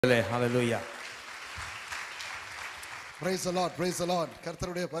Hallelujah. Praise the Lord, praise the Lord.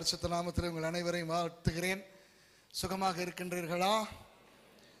 கர்த்தருடைய பரிசுத்த நாமத்தில் உங்கள் அனைவரையும் வாழ்த்துகிறேன். சுகமாக இருக்கின்றீர்களா?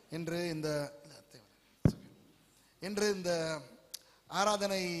 இன்று இந்த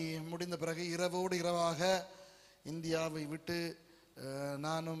ஆராதனை முடிந்த பிறகு இரவோடு இரவாக இந்தியாவை விட்டு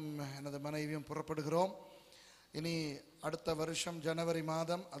நானும் எனது மனைவியும் புறப்படுகிறோம். இனி அடுத்த வருஷம் ஜனவரி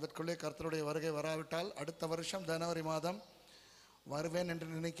மாதம், அதற்குள்ளே கர்த்தருடைய வருகை வராவிட்டால் அடுத்த வருஷம் ஜனவரி மாதம் வருவேன் என்று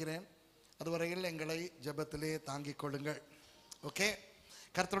நினைக்கிறேன். அதுவரையில் எங்களை ஜெபத்திலே தாங்கிக் கொள்ளுங்கள். ஓகே,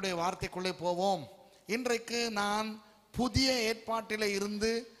 கர்த்தருடைய வார்த்தைக்குள்ளே போவோம். இன்றைக்கு நான் புதிய ஏற்பாட்டிலே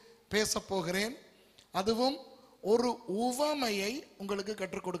இருந்து பேச போகிறேன். அதுவும் ஒரு உவமையை உங்களுக்கு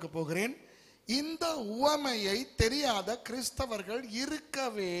கற்றுக் கொடுக்க போகிறேன். இந்த உவமையை தெரியாத கிறிஸ்தவர்கள்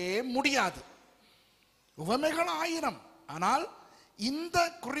இருக்கவே முடியாது. உவமைகள் 1000, ஆனால் இந்த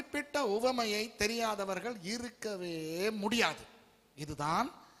குறிப்பிட்ட உவமையை தெரியாதவர்கள் இருக்கவே முடியாது. இதுதான்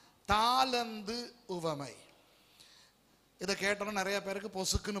தாலந்து உவமை. இதை கேட்டோம் நிறைய பேருக்கு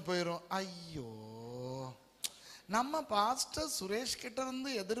பொசுக்குன்னு போயிடும். ஐயோ, நம்ம பாஸ்டர் சுரேஷ் கிட்ட இருந்து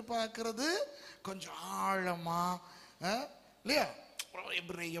எதிர்பார்க்கிறது கொஞ்சம் ஆழமா இல்லையா,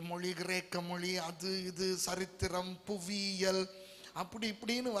 எபிரேய மொழி, கிரேக்க மொழி, அது இது சரித்திரம், புவியியல், அப்படி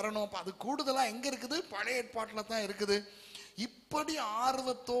இப்படின்னு வரணும். அது கூடுதலா எங்க இருக்குது? பழைய ஏற்பாட்டில் தான் இருக்குது. இப்படி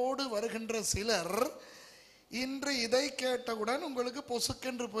ஆர்வத்தோடு வருகின்ற சிலர் இன்று இதை கேட்டவுடன் உங்களுக்கு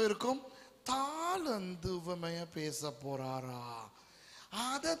பொசுக்கென்று போயிருக்கும். தாலந்து உவமைய பேச போறாரா?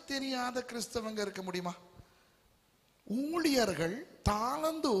 அதை தெரியாத கிறிஸ்தவங்க இருக்க முடியுமா? ஊழியர்கள்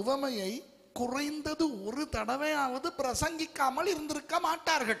தாலந்து உவமையை குறைந்தது ஒரு தடவையாவது பிரசங்கிக்காமல் இருந்திருக்க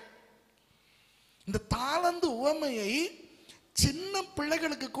மாட்டார்கள். இந்த தாலந்து உவமையை சின்ன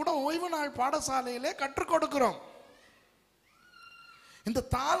பிள்ளைகளுக்கு கூட ஓய்வு நாள் பாடசாலையிலே கற்றுக் கொடுக்கிறோம். இந்த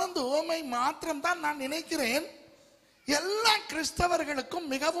தாலந்து உவமை மாத்திரம் தான் நான் நினைக்கிறேன் எல்லா கிறிஸ்தவர்களுக்கும்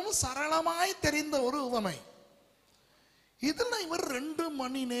மிகவும் சரளமாய் தெரிந்த ஒரு உவமை. இதுல இவர் 2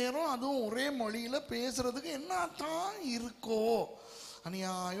 மணி நேரம் அதுவும் ஒரே மொழியில பேசுறதுக்கு என்னத்தான் இருக்கோ,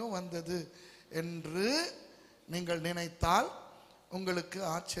 அநியாயம் வந்தது என்று நீங்கள் நினைத்தால் உங்களுக்கு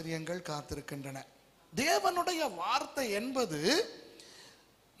ஆச்சரியங்கள் காத்திருக்கின்றன. தேவனுடைய வார்த்தை என்பது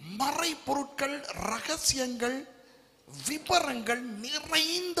மறைபொருட்கள், ரகசியங்கள், விபரங்கள்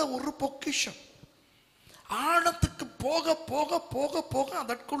நிறைந்த ஒரு பொக்கிஷம். ஆழத்துக்கு போக போக போக போக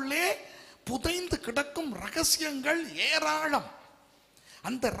அதற்குள்ளே புதைந்து கிடக்கும் ரகசியங்கள் ஏராளம்.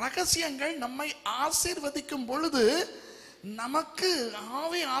 அந்த ரகசியங்கள் நம்மை ஆசீர்வதிக்கும் பொழுது நமக்கு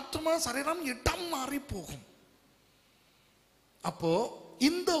ஆவி, ஆத்மா, சரீரம் இடம் மாறி போகும். அப்போ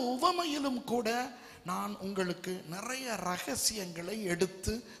இந்த உவமையிலும் கூட நான் உங்களுக்கு நிறைய ரகசியங்களை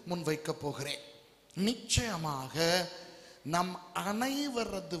எடுத்து முன்வைக்க போகிறேன். நிச்சயமாக நம்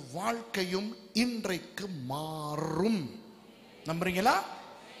அனைவரது வாழ்க்கையும் இன்றைக்கு மாறும். நம்புறீங்களா?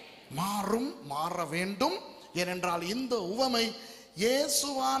 மாறும், மாற வேண்டும். ஏனென்றால் இந்த உவமை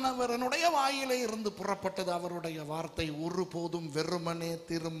இயேசுவானவரனுடைய வாயிலே இருந்து புறப்பட்டது. அவருடைய வார்த்தை ஒருபோதும் வெறுமனே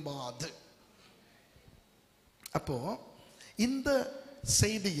திரும்பாது. அப்போ இந்த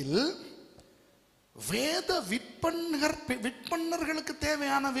செய்தியில் வேத விற்பன்னர்களுக்கு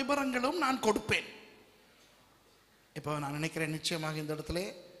தேவையான விவரங்களும் நான் கொடுப்பேன். இப்போ நான் நினைக்கிறேன் நிச்சயமாக இந்த இடத்துல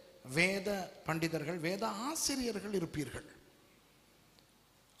வேத பண்டிதர்கள், வேத ஆசிரியர்கள் இருப்பீர்கள்.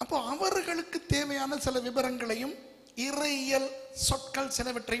 அப்போ அவர்களுக்கு தேவையான சில விவரங்களையும் இறையியல் சொற்கள்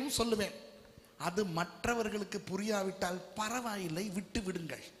சிலவற்றையும் சொல்லுவேன். அது மற்றவர்களுக்கு புரியாவிட்டால் பரவாயில்லை, விட்டு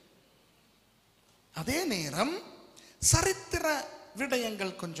விடுங்கள். அதே நேரம் சரித்திர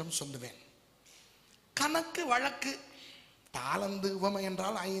விடயங்கள் கொஞ்சம் சொல்லுவேன். கணக்கு வழக்கு, தாலந்து உவமை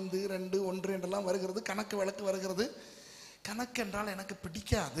என்றால் 5, 2, 1 என்றெல்லாம் வருகிறது. கணக்கு வழக்கு வருகிறது. கணக்கு என்றால் எனக்கு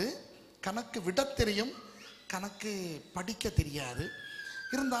பிடிக்காது. கணக்கு விட தெரியும், கணக்கு படிக்க தெரியாது.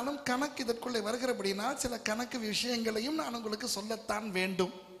 இருந்தாலும் கணக்கு இதற்குள்ளே வருகிறபடினா சில கணக்கு விஷயங்களையும் நான் உங்களுக்கு சொல்லத்தான்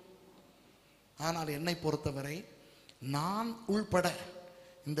வேண்டும். ஆனால் என்னை பொறுத்தவரை நான் உள்பட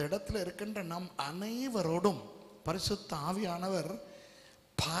இந்த இடத்துல இருக்கின்ற நம் அனைவரோடும் பரிசுத்த ஆவியானவர்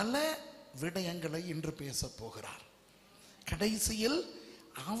பல விடயங்களை இன்று பேச போகிறார். கடைசியில்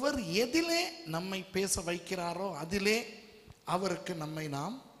அவர் எதிலே நம்மை பேச வைக்கிறாரோ அதிலே அவருக்கு நம்மை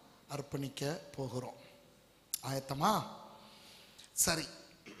நாம் அர்ப்பணிக்க போகிறோம். ஆயத்தமா? சரி,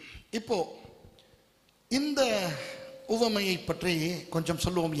 இப்போ இந்த உவமையை பற்றி கொஞ்சம்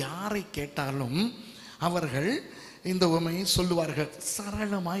சொல்லுவோம். யாரை கேட்டாலும் அவர்கள் இந்த உவமையை சொல்லுவார்கள்,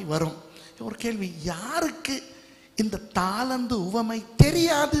 சரளமாய் வரும். ஒரு கேள்வி, யாருக்கு இந்த தாலந்து உவமை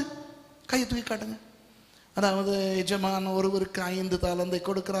தெரியாது? கையை தூக்கி காட்டுங்க. அதாவது எஜமான் ஒருவருக்கு 5 தாலந்தை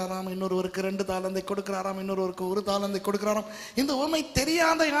கொடுக்கிறாராம், இன்னொருவருக்கு 2 தாலந்தை கொடுக்கிறாராம், இன்னொருவருக்கு 1 தாலந்தை கொடுக்கிறாராம். இந்த உவமை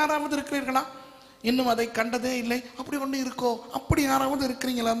தெரியாத யாராவது இருக்கிறீர்களா? இன்னும் அதை கண்டதே இல்லை. அப்படி ஒன்று இருக்கோ? அப்படி யாராவது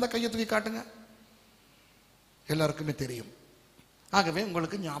இருக்கிறீங்களா? அந்த கையை தூக்கி காட்டுங்க. எல்லாருக்குமே தெரியும். ஆகவே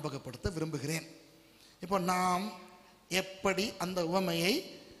உங்களுக்கு ஞாபகப்படுத்த விரும்புகிறேன். இப்போ நாம் எப்படி அந்த உவமையை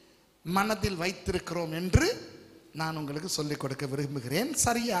மனதில் வைத்திருக்கிறோம் என்று நான் உங்களுக்கு சொல்லிக் கொடுக்க விரும்புகிறேன்.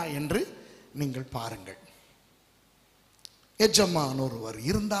 சரியா என்று நீங்கள் பாருங்கள். எஜமான் ஒருவர்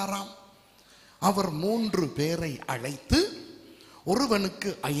இருந்தாராம். அவர் 3 பேரை அழைத்து ஒருவனுக்கு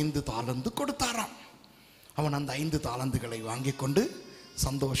 5 தாலந்து கொடுத்தாராம். அவன் அந்த 5 தாலந்துகளை வாங்கி கொண்டு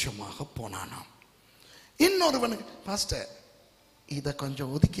சந்தோஷமாக போனானாம். இன்னொருவனுக்கு, பாஸ்டர் இதை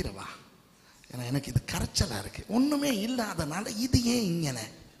கொஞ்சம் ஒதுக்கிறவா, ஏன்னா எனக்கு இது கரைச்சலா இருக்கு, ஒண்ணுமே இல்லாதனால இது ஏன் இங்கன,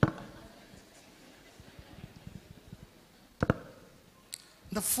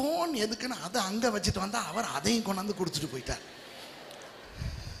 இந்த போன் எதுக்குன்னு அதை அங்க வச்சுட்டு வந்தா அவர் அதையும் கொண்டாந்து கொடுத்துட்டு போயிட்டார்.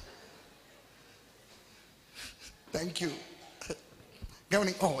 தேங்க்யூ.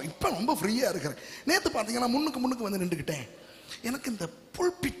 கவனி. இப்போ ரொம்ப ஃப்ரீயா இருக்கிறேன். நேற்று பார்த்தீங்கன்னா முன்னுக்கு வந்து நின்றுக்கிட்டேன். எனக்கு இந்த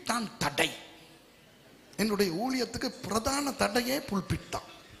புல்பிட் தான் தடை. என்னுடைய ஊழியத்துக்கு பிரதான தடையே புல்பிட் தான்.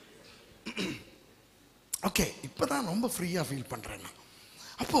 ஓகே, இப்போதான் ரொம்ப ஃப்ரீயா ஃபீல் பண்றேன்.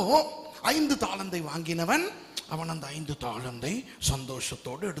 அப்போ 5 தாலந்தை வாங்கினவன் அவன் அந்த 5 தாலந்தை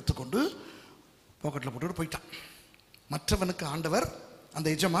சந்தோஷத்தோடு எடுத்துக்கொண்டு பாக்கெட்டில் போட்டு போயிட்டான். மற்றவனுக்கு ஆண்டவர், அந்த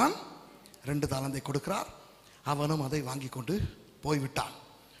எஜமான் 2 தாலந்தை கொடுக்கிறார். அவனும் அதை வாங்கி கொண்டு போய்விட்டான்.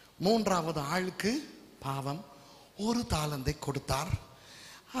 3வது ஆளுக்கு பாவம் 1 தாலந்தை கொடுத்தார்.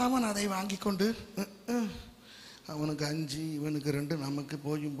 அவன் அதை வாங்கி கொண்டு, அவனுக்கு 5 இவனுக்கு 2 நமக்கு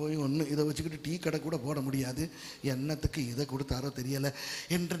போய் 1, இதை வச்சுக்கிட்டு டீ கடை கூட போட முடியாது, என்னத்துக்கு இதை கொடுத்தாரோ தெரியல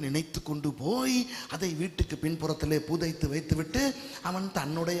என்று நினைத்து கொண்டு போய் அதை வீட்டுக்கு பின்புறத்திலே புதைத்து வைத்துவிட்டு அவன்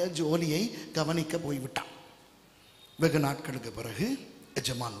தன்னுடைய ஜோலியை கவனிக்க போய்விட்டான். வெகு நாட்களுக்கு பிறகு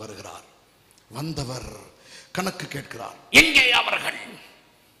எஜமான் வருகிறார். வந்தவர் கணக்கு கேட்கிறார். எங்கே அவர்கள்?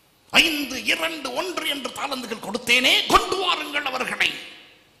 5, 2, 1 என்று தாலந்துகள் கொடுத்தேனே, கொண்டு வாருங்கள் அவர்களை.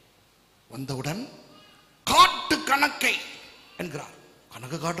 வந்தவுடன் காட்டு கணக்கை என்கிறார்.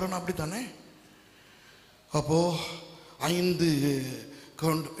 கணக்கு காட்டுறோம் அப்படித்தானே. அப்போ 5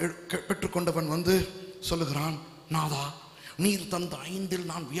 பெற்றுக்கொண்டவன் வந்து சொல்லுகிறான், நாதா நீர் தந்த 5இல்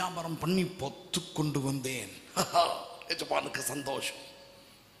நான் வியாபாரம் பண்ணி 10 கொண்டு வந்தேன். எஜமானுக்கு சந்தோஷம்.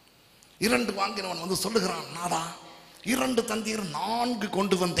 2 வாங்கினவன் வந்து சொல்லுகிறான், நாதா 2 தந்தீர் 4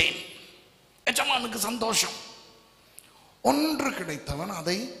 கொண்டு வந்தேன். எஜமானுக்கு சந்தோஷம். 1 கிடைத்தவன்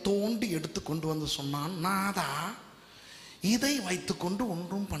அதை தோண்டி எடுத்து கொண்டு வந்து சொன்னான், நாதா இதை வைத்துக்கொண்டு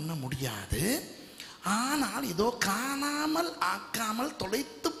ஒன்றும் பண்ண முடியாது, ஆனால் இதோ காணாமல் ஆக்காமல்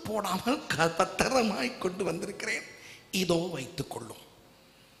தொலைத்து போடாமல் பத்திரமாய் கொண்டு வந்திருக்கிறேன், இதோ வைத்துக் கொள்ளும்.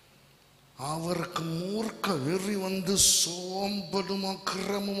 அவருக்கு மூர்க்க வெறி வந்து சோம்பலும்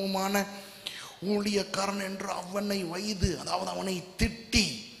அக்கிரமமுமான ஊழியக்காரன் என்று அவனை வைது, அதாவது அவனை திட்டி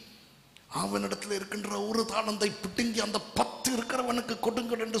அவனிடத்தில் இருக்கின்ற 1 தாலந்தை பிடுங்கி அந்த 10 இருக்கிறவனுக்கு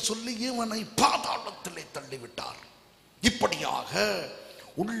கொடுங்கள் என்று சொல்லி இவனை பாதாளத்திலே தள்ளிவிட்டார். இப்படியாக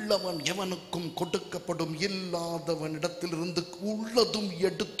உள்ளவன் எவனுக்கும் கொடுக்கப்படும், இல்லாதவனிடத்திலிருந்து உள்ளதும்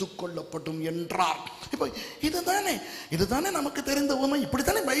எடுத்து கொள்ளப்படும் என்றார். இப்ப இதுதானே நமக்கு தெரிந்த உண்மை.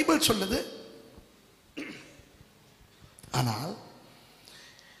 இப்படித்தானே பைபிள் சொல்லுது. ஆனால்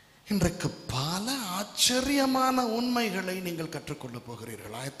இன்றைக்கு பல ஆச்சரியமான உண்மைகளை நீங்கள் கற்றுக்கொள்ள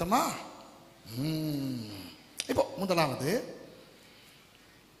போகிறீர்கள். ஆயத்தமா? இப்போ முதலாவது,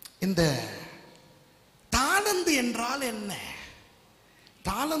 இந்த தாலந்து என்றால் என்ன?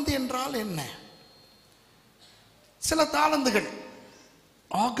 தாலந்து என்றால் என்ன? சில தாலந்துகள்,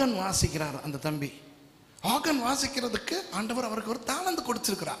 ஆர்கன் வாசிக்கிறார் அந்த தம்பி, ஆர்கன் வாசிக்கிறதுக்கு ஆண்டவர் அவருக்கு ஒரு தாலந்து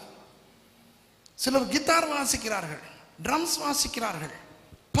கொடுத்திருக்கிறார். சிலர் கிட்டார் வாசிக்கிறார்கள், ட்ரம்ஸ் வாசிக்கிறார்கள்,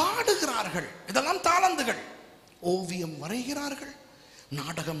 பாடுகிறார்கள், இதெல்லாம் தாலந்துகள். ஓவியம் வரைகிறார்கள்,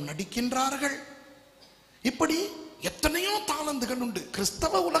 நாடகம் நடிக்கின்றார்கள். இப்படி எத்தனையோ தாலந்துகள் உண்டு.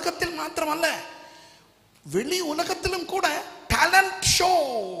 கிறிஸ்தவ உலகத்தில் மாத்திரமல்ல, வெளி உலகத்திலும் கூட டேலண்ட் ஷோ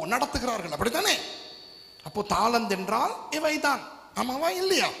நடத்துகிறார்கள். அப்படித்தானே? அப்போ தாலந்து என்றால் இவைதான். ஆமாவா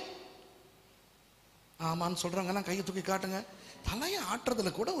இல்லையா? ஆமான்னு சொல்றாங்க, கையை தூக்கி காட்டுங்க. தலையை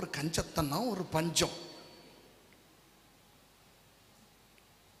ஆட்டுறதுல கூட ஒரு கஞ்சத்தனம், ஒரு பஞ்சம்.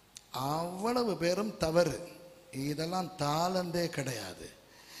 அவ்வளவு பேரும் தவறு. இதெல்லாம் தாளந்தே கிடையாது.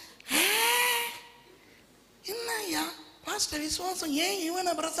 என்னய்யா பாஸ்டர் விசுவாசம், ஏன்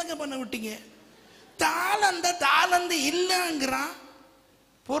இவனை பிரசங்க பண்ண விட்டீங்க? தாளந்து இல்லைங்கிறான்.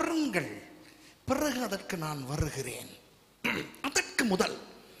 பொருங்கள், பிறகு அதற்கு நான் வருகிறேன். அதற்கு முதல்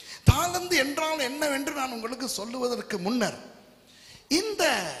தாளந்து என்றால் என்னவென்று நான் உங்களுக்கு சொல்லுவதற்கு முன்னர், இந்த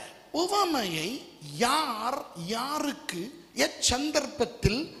உவமையை யார் யாருக்கு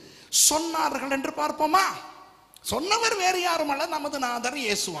எச்சந்தர்ப்பத்தில் சொன்னார்கள் என்று பார்ப்போமா? சொன்னவர் வேறு யாரும் அல்ல, நமது நாதர்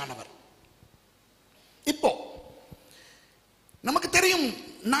இயேசுவானவர். இப்போ நமக்கு தெரியும்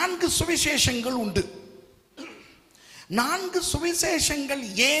 4 சுவிசேஷங்கள் உண்டு. 4 சுவிசேஷங்கள்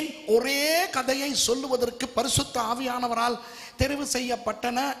ஏன் ஒரே கதையை சொல்லுவதற்கு பரிசுத்த ஆவியானவரால் தெரிவு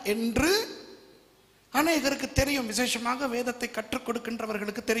செய்யப்பட்டன என்று அநேகருக்கு தெரியும். விசேஷமாக வேதத்தை கற்றுக்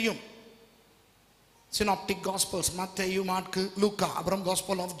கொடுக்கின்றவர்களுக்கு தெரியும். சினாப்டிக் காஸ்பல்ஸ், மத்தேயு, மாற்கு, லூக்கா, அப்புறம்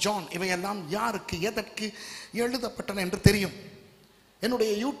காஸ்பல் ஆஃப் ஜான், இவையெல்லாம் யாருக்கு எதற்கு எழுதப்பட்டன என்று தெரியும்.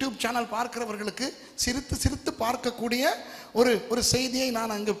 என்னுடைய யூடியூப் சேனல் பார்க்கிறவர்களுக்கு சிரித்து சிரித்து பார்க்கக்கூடிய ஒரு செய்தியை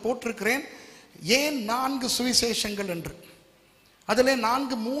நான் அங்கு போட்டிருக்கிறேன். ஏன் 4 சுவிசேஷங்கள் என்று. அதிலே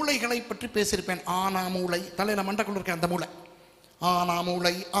 4 மூளைகளை பற்றி பேசியிருப்பேன். ஆனா மூளை, தலையில மண்டக்குள்ள இருக்கேன் அந்த மூளை. ஆனா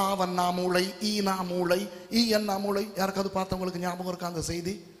மூளை, ஆவண்ணா மூளை, ஈனா மூளை, ஈயண்ணா மூளை. யாருக்காவது பார்த்தவங்களுக்கு ஞாபகம் இருக்கா அந்த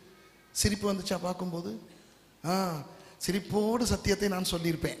செய்தி? சிரிப்பு வந்துச்சா பார்க்கும்போது? சிரிப்போடு சத்தியத்தை நான்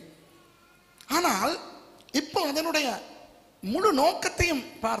சொல்லியிருப்பேன். ஆனால் இப்போ அதனுடைய முழு நோக்கத்தையும்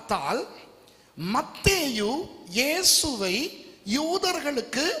பார்த்தால், மத்தேயு இயேசுவை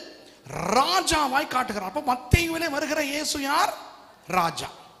யூதர்களுக்கு ராஜாவாய் காட்டுகிறார். அப்போ மத்தேயுவிலே வருகிற இயேசு யார்? ராஜா.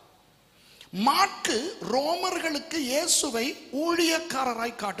 மாற்கு ரோமர்களுக்கு இயேசுவை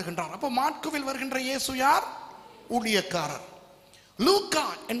ஊழியக்காரராய் காட்டுகின்றார். அப்போ மாற்குவில் வருகின்ற இயேசு யார்? ஊழியக்காரர். லூக்கா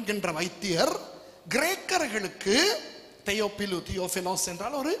என்கின்ற வைத்தியர் கிரேக்கர்களுக்கு தியோபிலோஸ்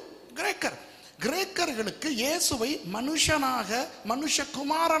என்றால் ஒரு கிரேக்கர். கிரேக்கர்களுக்கு இயேசுவை மனுஷனாக,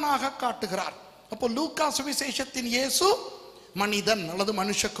 மனுஷகுமாரனாக காட்டுகிறார். அப்போ லூக்கா சுவிசேஷத்தின் இயேசு மனிதன் அல்லது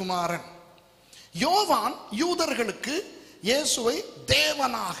மனுஷகுமாரன். யோவான் யூதர்களுக்கு இயேசுவை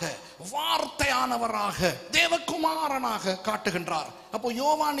தேவனாக, வார்த்தையானவராக, தேவகுமாரனாக காட்டுகின்றார். அப்போ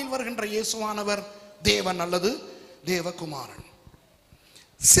யோவானில் வருகின்ற இயேசுவானவர் தேவன் அல்லது தேவகுமாரன்.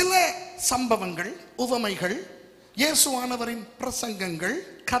 சில சம்பவங்கள், உவமைகள், இயேசுவானவரின் பிரசங்கங்கள்,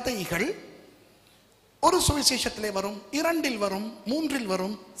 கதைகள் ஒரு சுவிசேஷத்திலே வரும், 2 வரும், 3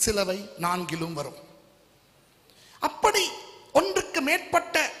 வரும், சிலவை 4 வரும். அப்படி ஒன்றுக்கு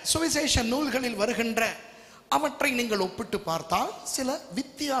மேற்பட்ட சுவிசேஷ நூல்களில் வருகின்ற அவற்றை நீங்கள் ஒப்பிட்டு பார்த்தால் சில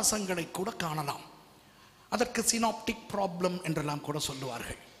வித்தியாசங்களை கூட காணலாம். அதற்கு சினாப்டிக் ப்ராப்ளம் என்றெல்லாம் கூட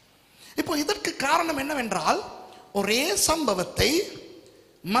சொல்லுவார்கள். இப்போ இதற்கு காரணம் என்னவென்றால், ஒரே சம்பவத்தை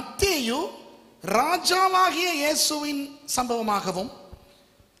மத்தேயு ராஜாவாகிய இயேசுவின் சம்பவமாகவும்,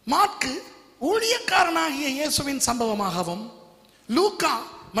 மாற்கு ஊழியக்காரனாகிய இயேசுவின் சம்பவமாகவும், லூக்கா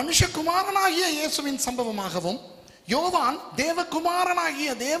மனுஷகுமாரனாகிய இயேசுவின் சம்பவமாகவும், யோவான் தேவகுமாரனாகிய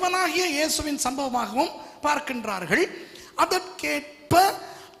தேவனாகிய இயேசுவின் சம்பவமாகவும் பார்க்கின்றார்கள். அதற்கேற்ப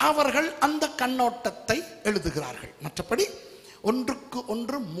அவர்கள் அந்த கண்ணோட்டத்தை எழுதுகிறார்கள். மற்றபடி ஒன்றுக்கு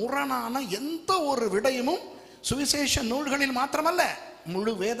ஒன்று முரணான எந்த ஒரு விடயமும் சுவிசேஷ நூல்களில் மாத்திரமல்ல,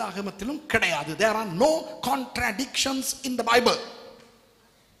 முழு வேதாகமத்திலும் கிடையாது. There are no contradictions in the Bible.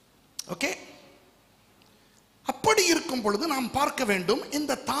 Okay? அப்படி இருக்கும் பொழுது நாம் பார்க்க வேண்டும்,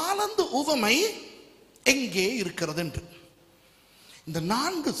 இந்த தாலந்து உவமை எங்கே இருக்கிறது என்று. இந்த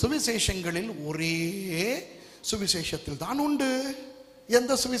 4 சுவிசேஷங்களில் ஒரே சுவிசேஷத்தில் தான் உண்டு.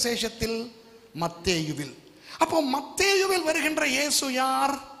 எந்த சுவிசேஷத்தில்? மத்தேயுவில். அப்போ மத்தேயுவில் வருகின்ற இயேசு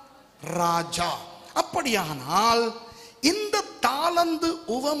யார்? ராஜா. அப்படியானால் இந்த தாலந்து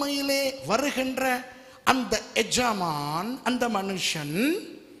உவமையிலே வருகின்ற அந்த எஜமான், அந்த மனுஷன்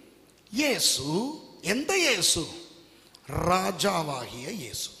இயேசு. எந்த இயேசு? ராஜாவாகிய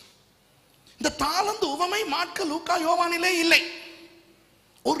இயேசு. இந்த தாலந்து உவமை மாற்கு, லூக்கா, யோவானிலே இல்லை.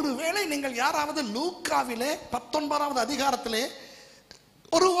 ஒருவேளை நீங்கள் யாராவது லூக்காவிலே 19வது அதிகாரத்திலே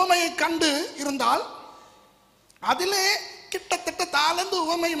ஒரு உவமையை கண்டு இருந்தால், அதிலே கிட்டத்தட்ட தாலந்து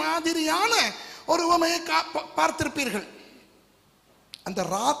உவமை மாதிரியான ஒரு உவமையை பார்த்திருப்பீர்கள். அந்த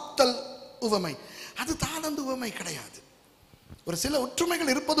ராத்தல் உவமை, அது தாலந்து உவமை கிடையாது. ஒரு சில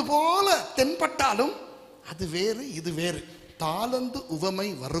ஒற்றுமைகள் இருப்பது போல தென்பட்டாலும் அது வேறு, இது வேறு. தாலந்து உவமை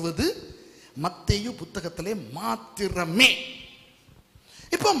வருவது மத்தேயு புத்தகத்திலே மாத்திரமே.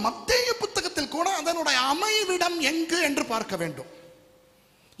 இப்போ மத்தேயு புத்தகத்தில் கூட அதனுடைய அமைவிடம் எங்கு என்று பார்க்க வேண்டும்.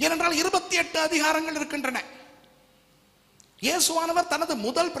 ஏனென்றால் 28 அதிகாரங்கள் இருக்கின்றன. இயேசுவானவர் தனது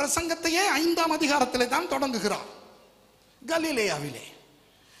முதல் பிரசங்கத்தையே 5ஆம் அதிகாரத்திலே தான் தொடங்குகிறார், கலிலேயாவிலே.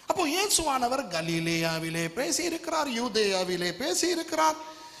 அப்போ இயேசுவானவர் கலிலேயாவிலே பேசியிருக்கிறார், யூதேயாவிலே பேசியிருக்கிறார்,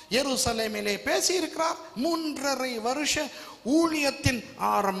 எருசலேமிலே பேசியிருக்கிறார். 3.5 வருஷ ஊழியத்தின்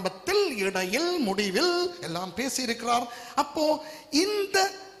ஆரம்பத்தில், இடையில், முடிவில் எல்லாம் பேசியிருக்கிறார். அப்போ இந்த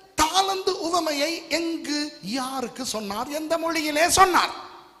தாலந்து உவமையை எங்கு, யாருக்கு சொன்னார்? எந்த மொழியிலே சொன்னார்?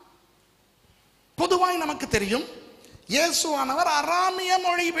 பொதுவாய் நமக்கு தெரியும், இயேசுவானவர் அராமிய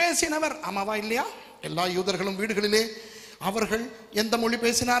மொழி பேசினவர். ஆமாவா இல்லையா? எல்லா யூதர்களும் வீடுகளிலே அவர்கள் எந்த மொழி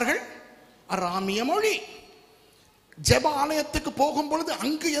பேசினார்கள்? அராமிய மொழி. ஜெப ஆலயத்துக்கு போகும் பொழுது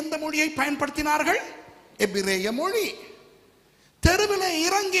அங்கு எந்த மொழியை பயன்படுத்தினார்கள்? எபிரேய மொழி. தெருவிலே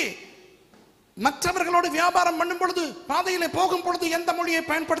இறங்கி மற்றவர்களோடு வியாபாரம் பண்ணும் பொழுது, பாதையிலே போகும் பொழுது எந்த மொழியை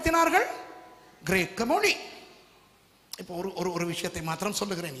பயன்படுத்தினார்கள்? கிரேக்க மொழி. இப்போ ஒரு விஷயத்தை மாத்திரம்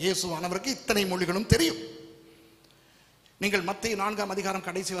சொல்லுகிறேன். இயேசுவானவருக்கு இத்தனை மொழிகளும் தெரியும். நீங்கள் மத்தேயு 4ஆம் அதிகாரம்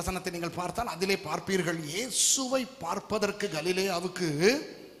கடைசி வசனத்தை நீங்கள் பார்த்தால் அதிலே பார்ப்பீர்கள், இயேசுவை பார்ப்பதற்கு கலிலேயாவுக்கு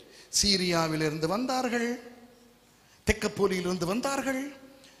சீரியாவிலிருந்து வந்தார்கள், தெக்கப்போலியிலிருந்து வந்தார்கள்.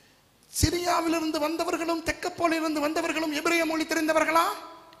 சிரியாவிலிருந்து வந்தவர்களும் தெக்கப்போலியிலிருந்து வந்தவர்களும் எபிரேய மொழி தெரிந்தவர்களா?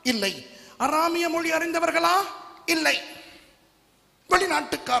 இல்லை. அராமிய மொழி அறிந்தவர்களா? இல்லை.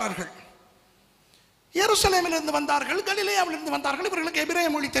 வெளிநாட்டுக்காரர்கள். எருசலேமிலிருந்து வந்தார்கள், கலிலேயாவிலிருந்து வந்தார்கள். இவர்களுக்கு எபிரேய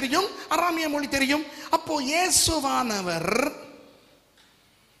மொழி தெரியும், அராமிய மொழி தெரியும். அப்போ இயேசுவானவர்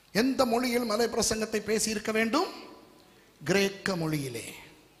எந்த மொழியில் மலை பிரசங்கத்தை பேசி இருக்க வேண்டும்? கிரேக்க மொழியிலே.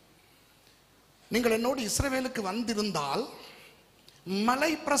 நீங்கள் என்னோடு இஸ்ரவேலுக்கு வந்திருந்தால்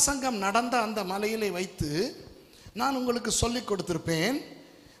மலை பிரசங்கம் நடந்த அந்த மலையிலே வைத்து நான் உங்களுக்கு சொல்லிக் கொடுத்திருப்பேன்.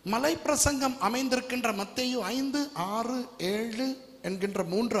 மலை பிரசங்கம் அமைந்திருக்கின்ற மத்தேயு 5, 6, 7 என்கின்ற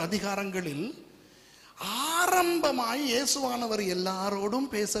 3 அதிகாரங்களில் ஆரம்பமாய் இயேசுவானவர் எல்லாரோடும்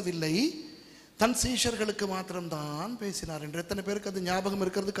பேசவில்லை, தன் சீஷர்களுக்கு மாத்திரம்தான் பேசினார் என்று. எத்தனை பேருக்கு அது ஞாபகம்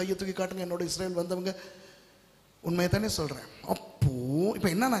இருக்கிறது? கையை தூக்கி காட்டுங்க. என்னோட இஸ்ரேல் வந்தவங்க. உண்மையை தானே சொல்றேன். அப்போ இப்ப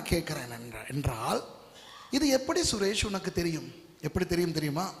என்ன நான் கேட்கிறேன் என்றால், இது எப்படி சுரேஷ் உனக்கு தெரியும்? எப்படி தெரியும்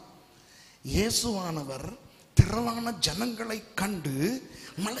தெரியுமா? இயேசுவானவர் திரளான ஜனங்களை கண்டு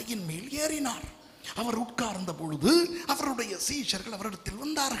மலையின் மேல் ஏறினார். அவர் உட்கார்ந்த பொழுது அவருடைய சீஷர்கள் அவரிடத்தில்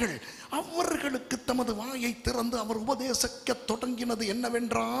வந்தார்கள். அவர்களுக்கு தமது வாயை திறந்து அவர் உபதேசிக்க தொடங்கினது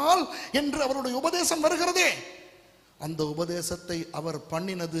என்னவென்றால், என்று அவருடைய உபதேசம் வருகிறதே, அந்த உபதேசத்தை அவர்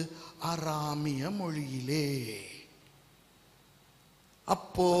பண்ணினது அராமிய மொழியிலே.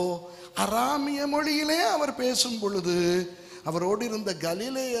 அப்போ அராமிய மொழியிலே அவர் பேசும் பொழுது அவரோடு இருந்த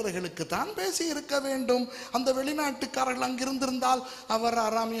கலிலேயர்களுக்கு தான் பேசி இருக்க வேண்டும். அந்த வெளிநாட்டுக்காரர்கள் அங்கிருந்திருந்தால் அவர்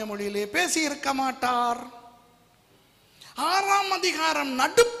அராமிய மொழியிலே பேசி இருக்க மாட்டார். 6ஆம் அதிகாரம்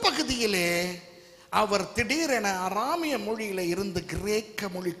நடுப்பகுதியிலே அவர் திடீரென அராமிய மொழியிலே இருந்து கிரேக்க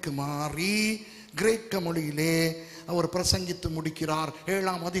மொழிக்கு மாறி கிரேக்க மொழியிலே அவர் பிரசங்கித்து முடிக்கிறார்.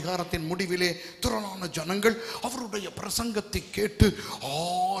 7ஆம் அதிகாரத்தின் முடிவிலே திரளான ஜனங்கள் அவருடைய பிரசங்கத்தை கேட்டு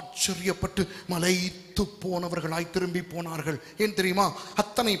ஆச்சரியப்பட்டு மலைத்து போனவர்களாய் திரும்பி போனார்கள். ஏன் தெரியுமா?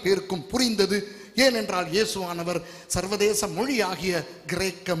 அத்தனை பேருக்கும் புரிந்தது. ஏனென்றால் இயேசுவானவர் சர்வதேச மொழியாகிய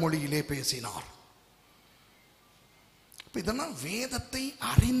கிரேக்க மொழியிலே பேசினார். இதெல்லாம் வேதத்தை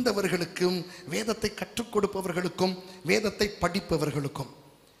அறிந்தவர்களுக்கும் வேதத்தை கற்றுக் கொடுப்பவர்களுக்கும் வேதத்தை படிப்பவர்களுக்கும்.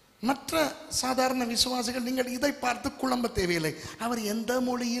 மற்ற சாதாரண விசுவாசிகள் நீங்கள் இதை பார்த்து குழம்ப தேவையில்லை. அவர் எந்த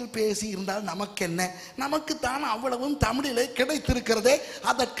மொழியில் பேசி இருந்தால் நமக்கு என்ன? நமக்கு தான் அவ்வளவும் தமிழிலே கிடைத்திருக்கிறதே,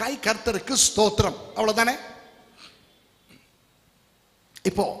 அதற்காய் கர்த்தருக்கு ஸ்தோத்திரம். அவ்வளவுதானே.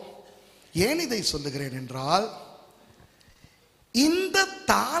 இப்போ ஏன் இதை சொல்லுகிறேன் என்றால், இந்த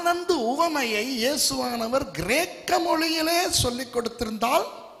தாலந்து உவமையை இயேசுவானவர் கிரேக்க மொழியிலே சொல்லிக் கொடுத்திருந்தால்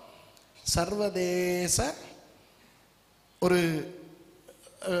சர்வதேச ஒரு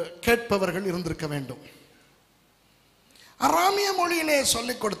கேட்பவர்கள் இருந்திருக்க வேண்டும். அராமிய மொழியிலே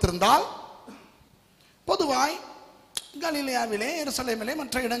சொல்லிக் கொடுத்திருந்தால் பொதுவாய் கலிலேயாவிலே, எருசலேமிலே,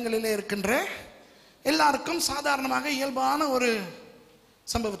 மற்ற இடங்களிலே இருக்கின்ற எல்லாருக்கும் சாதாரணமாக இயல்பான ஒரு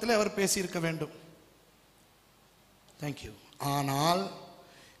சம்பவத்திலே அவர் பேசியிருக்க வேண்டும். தேங்க்யூ. ஆனால்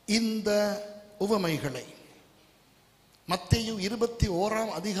இந்த உவமைகளை மத்தேயு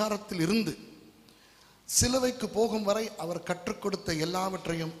 21ஆம் அதிகாரத்தில் இருந்து சிலுவைக்கு போகும் வரை அவர் கற்றுக் கொடுத்த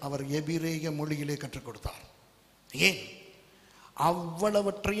எல்லாவற்றையும் அவர் எபிரேய மொழியிலே கற்றுக் கொடுத்தார். ஏன்?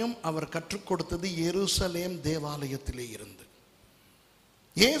 அவ்வளவற்றையும் அவர் கற்றுக் கொடுத்தது எருசலேம் தேவாலயத்திலே இருந்து.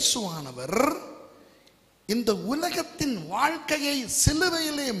 இயேசுவானவர் இந்த உலகத்தின் வாழ்க்கையை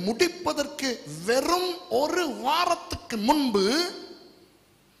சிலுவையிலே முடிப்பதற்கு வெறும் 1 வாரத்துக்கு முன்பு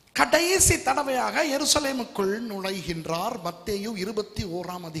கடைசி தடவையாக எருசலேமுக்குள் நுழைகின்றார். மத்தேயு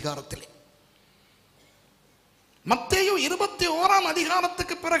 21ஆம் அதிகாரத்திலே. மத்தேயு 21ஆம்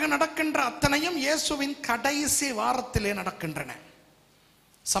அதிகாரத்துக்கு பிறகு நடக்கின்ற அத்தனையும் இயேசுவின் கடைசி வாரத்திலே நடக்கின்றன.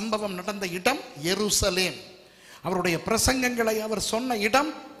 சம்பவம் நடந்த இடம் எருசலேம். அவருடைய பிரசங்கங்களை அவர் சொன்ன இடம்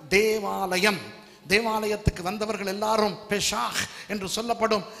தேவாலயம். தேவாலயத்துக்கு வந்தவர்கள் எல்லாரும் பெஷாக் என்று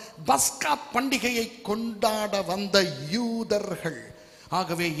சொல்லப்படும் பஸ்கா பண்டிகையை கொண்டாட வந்த யூதர்கள்.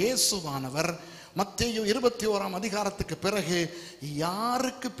 ஆகவே இயேசுவானவர் மத்தேயு 21ஆம் அதிகாரத்துக்கு பிறகு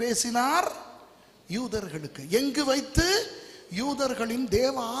யாருக்கு பேசினார்? யூதர்களுக்கு. எங்கு வைத்து? யூதர்களின்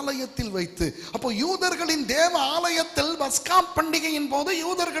தேவ ஆலயத்தில் வைத்து. அப்போ யூதர்களின் தேவ ஆலயத்தில் பஸ்கா பண்டிகையின் போது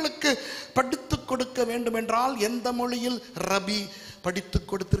யூதர்களுக்கு படித்துக் கொடுக்க வேண்டும் என்றால் எந்த மொழியில் ரபி படித்துக்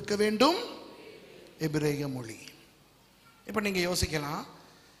கொடுத்திருக்க வேண்டும்? எபிரேய மொழி. இப்போ நீங்க யோசிக்கலாம்,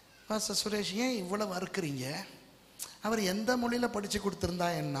 பாஸ்டர் சுரேஷ் ஏன் இவ்வளவு அறுக்கிறீங்க? அவர் எந்த மொழியில படிச்சு கொடுத்திருந்தா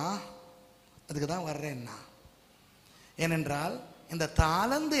என்ன? அதுக்கு தான் வர்றேன்னா. ஏனென்றால் இந்த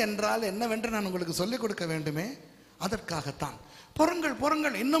தாளந்து என்றால் என்னவென்று நான் உங்களுக்கு சொல்லிக் கொடுக்க வேண்டுமே, அதற்காகத்தான்.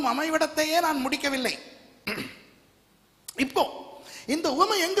 பொறுங்கள், இன்னும் அமைவிடத்தையே நான் முடிக்கவில்லை. இப்போ இந்த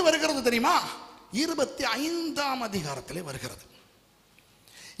உவமை எங்கு வருகிறது தெரியுமா? 25ஆம் அதிகாரத்திலே வருகிறது.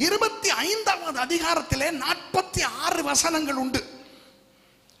 25வது அதிகாரத்திலே 46 வசனங்கள் உண்டு.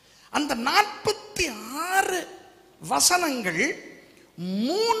 அந்த 46 வசனங்கள்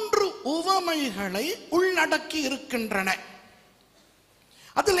 3 உவமைகளை உள்ளடக்கி இருக்கின்றன.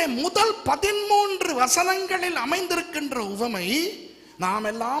 அதிலே முதல் 13 வசனங்களில் அமைந்திருக்கின்ற உவமை நாம்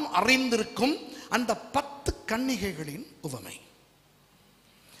எல்லாம் அறிந்திருக்கும் அந்த 10 கன்னிகைகளின் உவமை.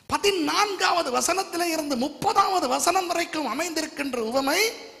 14வது வசனத்திலே இருந்து 30வது வசனம் வரைக்கும் அமைந்திருக்கின்ற உவமை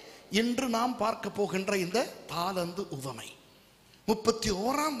இன்று நாம் பார்க்க போகின்ற இந்த தாலந்து உவமை.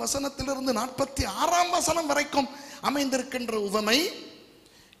 31ஆம் வசனத்திலிருந்து 46ஆம் வசனம் வரைக்கும் அமைந்திருக்கின்ற உவமை,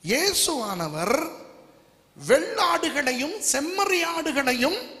 இயேசுவானவர் வெள்ளாடுகளையும்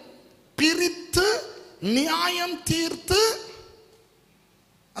செம்மறியாடுகளையும் பிரித்து நியாயம் தீர்த்து,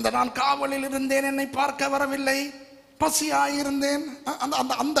 அந்த நான் காவலில் இருந்தேன், என்னை பார்க்க வரவில்லை, பசியாயிருந்தேன்,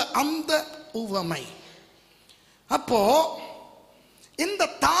 அந்த உவமை. அப்போ இந்த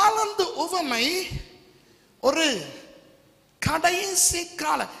தாளந்து உவமை ஒரு கடைசி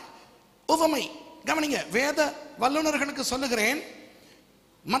கால உவமை. கவனிங்க, வேத வல்லுநர்களுக்கு சொல்லுகிறேன்,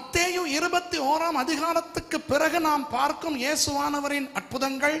 மத்தேயு 21ஆம் அதிகாரத்துக்கு பிறகு நாம் பார்க்கும் இயேசுவானவரின்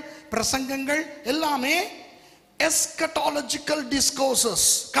அற்புதங்கள், பிரசங்கங்கள் எல்லாமே எஸ்கட்டாலஜிக்கல் டிஸ்கோர்சஸ்,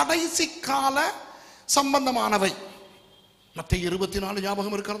 கடைசி கால சம்பந்தமானவை. மத்தேயு 24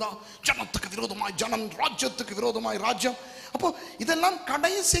 ஞாபகம் இருக்கிறதா? ஜனத்துக்கு விரோதமாய் ஜனம், ராஜ்யத்துக்கு விரோதமாய் ராஜ்யம். அப்போ இதெல்லாம்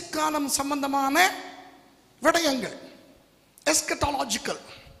கடைசி காலம் சம்பந்தமான விடயங்கள், எஸ்கட்டாலஜிக்கல்.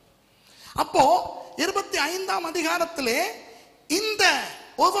 அப்போ 25ஆம் அதிகாரத்திலே இந்த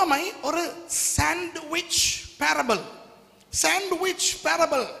உவமை ஒரு sandwich parable. Sandwich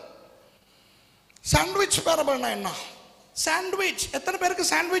parable. Sandwich பேரபிள்னா என்ன? சாண்ட்விச், எத்தனை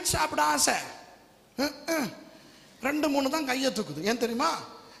பேருக்கு சாண்ட்விச் சாப்பிட ஆசை? 2-3 தான் கையை தூக்குது. ஏன் தெரியுமா?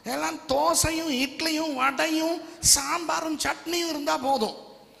 எல்லாம் தோசையும் இட்லியும் வடையும் சாம்பாரும் சட்னியும் இருந்தா போதும்.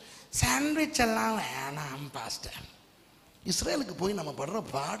 சாண்ட்விச் எல்லாம் வேணாம் பாஸ்டர். இஸ்ரேலுக்கு போய் நம்ம படுற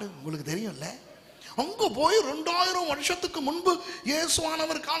பாடு உங்களுக்கு தெரியும்ல. அங்க போய் 2000 வருஷத்துக்கு முன்பு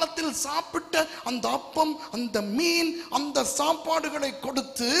இயேசுவானவர் காலத்தில் சாப்பிட்ட அந்த அப்பம், அந்த மீன், அந்த சாப்பாடுகளை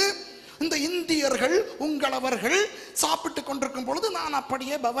கொடுத்து இந்த இந்தியர்கள் உங்களவர்கள் சாப்பிட்டு கொண்டிருக்கும் பொழுது நான்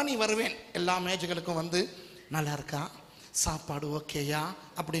அப்படியே பவனி வருவேன். எல்லா மேஜைகளுக்கும் வந்து நல்லா இருக்கா, சாப்பாடு ஓகேயா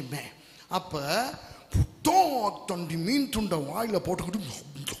அப்படிமே. அப்ப தொண்டி மீன் துண்டை வாயில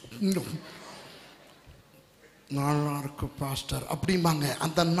போட்டுக்கிட்டு நல்லா இருக்கு பாஸ்டர் அப்படிம்பாங்க.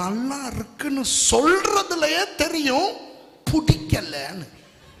 அந்த நல்லா இருக்குன்னு சொல்றதுலயே தெரியும் பிடிக்கலன்னு.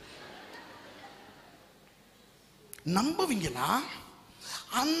 நம்புவீங்களா?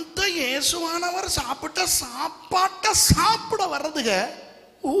 அந்த இயேசுவானவர் சாப்பிட்ட சாப்பாட்டை சாப்பிட வர்றதுங்க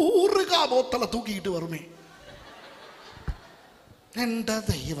ஊறுகா போத்தலை தூக்கிக்கிட்டு வருமே. என்ற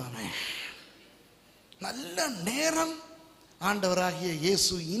தெய்வமே, நல்ல நேரம் ஆண்டவராகிய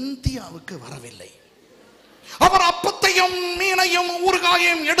இயேசு இந்தியாவுக்கு வரவில்லை. அவர் அப்பத்தையும் மீனையும்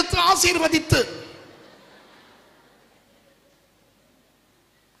ஊறுகாயையும் எடுத்து ஆசீர்வதித்து,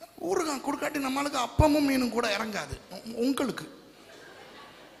 ஊறுகாய் கொடுக்காட்டி நம்மளுக்கு அப்பமும் மீனும் கூட இறங்காது.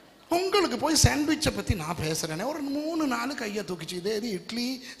 உங்களுக்கு போய் சாண்ட்விச்சை பற்றி நான் பேசுகிறேனே, ஒரு 3-4 கையை தூக்கிச்சு. இதே இது இட்லி,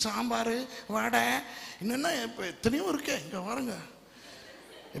 சாம்பார், வடை, இன்னும் இப்போ எத்தனையோ இருக்கு. இங்கே பாருங்க,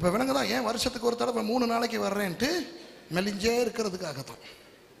 இப்போ விளங்குதான் ஏன் வருஷத்துக்கு ஒரு தடவை 3 நாளைக்கு வர்றேன்ட்டு மெலிஞ்சே இருக்கிறதுக்காகத்தான்.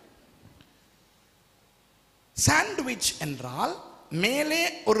 சாண்ட்விச் என்றால் மேலே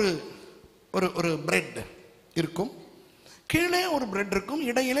ஒரு ஒரு ஒரு பிரெட் இருக்கும், கீழே ஒரு பிரெட் இருக்கும்,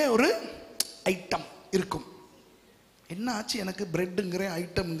 இடையிலே ஒரு ஐட்டம் இருக்கும். என்ன ஆச்சு எனக்கு? பிரெட்டுங்கிறேன்,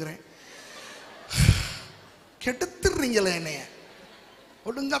 ஐட்டம்ங்கிறேன், கெடுத்துடுறீங்களே என்னைய.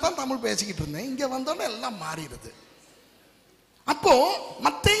 ஒழுங்கா தான் தமிழ் பேசிக்கிட்டு இருந்தேன், இங்க வந்தோன்னே எல்லாம் மாறிடுது. அப்போ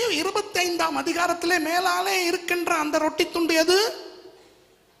மத்தேயு 25ஆம் அதிகாரத்திலே மேலாலே இருக்கின்ற அந்த ரொட்டி துண்டு எது?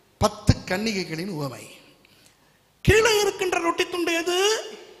 10 கன்னிகைகளின் உவமை. கீழே இருக்கின்ற ரொட்டி துண்டு எது?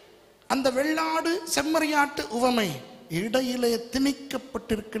 அந்த வெள்ளாடு செம்மறியாட்டு உவமை. இடையிலே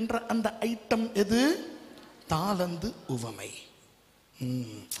திணிக்கப்பட்டிருக்கின்ற அந்த ஐட்டம் எது? தாளந்து உவமை.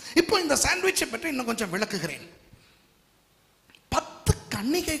 இப்போ இந்த சாண்ட்விச்சை பற்றி இன்னும் கொஞ்சம் விளக்குகிறேன். 10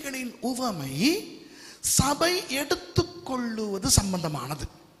 கன்னிகைகளின் உவமை சபை எடுத்துக்கொள்ளுவது சம்பந்தமானது.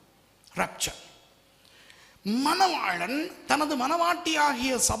 ராப்சர். மணவாளன் தனது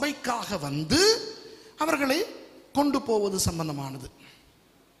மணவாட்டியாகிய சபைக்காக வந்து அவர்களை கொண்டு போவது சம்பந்தமானது.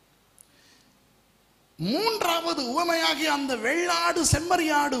 3வது உவமையாகிய அந்த வெள்ளாடு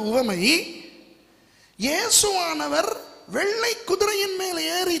செம்மறியாடு உவமை இயேசுவானவர் வெள்ளை குதிரையின் மேல்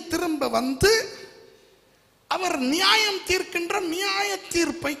ஏறி திரும்ப வந்து அவர் நியாயம் தீர்க்கின்ற நியாய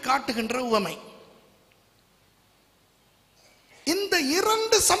தீர்ப்பை காட்டுகின்ற உவமை. இந்த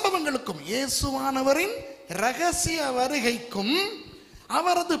இரண்டு சம்பவங்களுக்கும், இயேசுவானவரின் ரகசிய வருகைக்கும்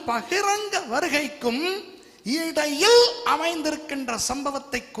அவரது பகிரங்க வருகைக்கும் இடையில் அமைந்திருக்கின்ற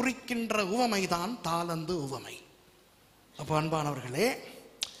சம்பவத்தை குறிக்கின்ற உவமைதான் தாலந்து உவமை. அப்போ அன்பானவர்களே,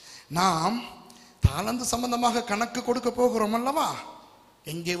 நாம் தாலந்து சம்பந்தமாக கணக்கு கொடுக்க போகிறோம் அல்லவா?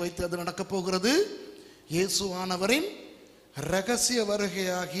 எங்கே வைத்து அது நடக்க போகிறது? இயேசுவானவரின் ரகசிய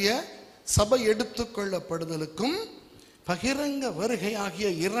வருகையாகிய சபை எடுத்துக்கொள்ளப்படுதலுக்கும் பகிரங்க வருகையாகிய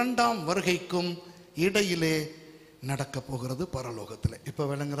இரண்டாம் வருகைக்கும் இடையிலே நடக்க போகிறது பரலோகத்தில். இப்போ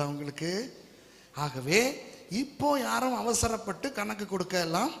விளங்குறவங்களுக்கு. ஆகவே இப்போ யாரும் அவசரப்பட்டு கணக்கு கொடுக்க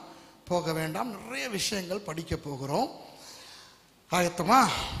எல்லாம் போக வேண்டாம். நிறைய விஷயங்கள் படிக்க போகிறோம். ஆயத்தமா?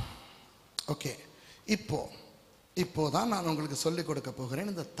 ஓகே. இப்போதான் நான் உங்களுக்கு சொல்லிக் கொடுக்க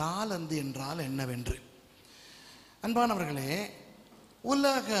போகிறேன் இந்த தாலந்து என்றால் என்னவென்று. அன்பானவர்களே,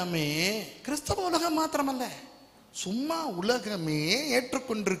 உலகமே, கிறிஸ்தவ உலகம் மாத்திரமல்ல, சும்மா உலகமே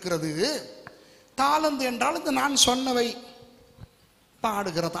ஏற்றுக்கொண்டிருக்கிறது தாலந்து என்றால் இந்த நான் சொன்னவை.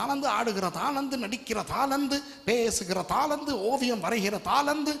 பாடுகிற தாளந்து, ஆடுகிற தாளந்து, நடிக்கிற தாளந்து, பேசுகிற தாளந்து, ஓவியம் வரைகிற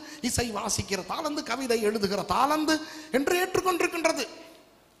தாளந்து, இசை வாசிக்கிற தாளந்து, கவிதை எழுதுகிற தாளந்து என்று ஏற்றுக்கொண்டிருக்கின்றது.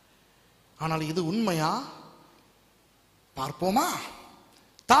 ஆனால் இது உண்மையா? பார்ப்போமா?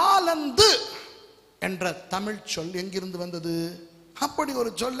 தாலந்து என்ற தமிழ் சொல் எங்கிருந்து வந்தது? அப்படி ஒரு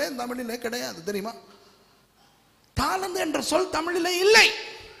சொல்லே தமிழிலே கிடையாது, தெரியுமா? தாலந்து என்ற சொல் தமிழிலே இல்லை.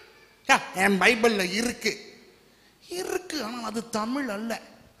 என் பைபிள்ல இருக்கு, ஆனால் அது தமிழ் அல்ல.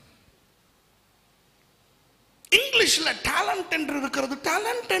 இங்கிலீஷ்ல டேலண்ட் என்று இருக்கிறது.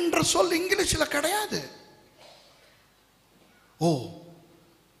 டேலண்ட் என்ற சொல் இங்கிலீஷ்ல கிடையாது.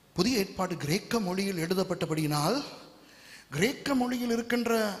 புதிய ஏற்பாடு கிரேக்க மொழியில் எழுதப்பட்டபடியினால் கிரேக்க மொழியில்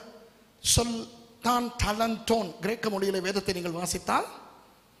இருக்கின்ற சொல் தான் டலண்டோன். கிரேக்க மொழியில வேதத்தை நீங்கள் வாசித்தால்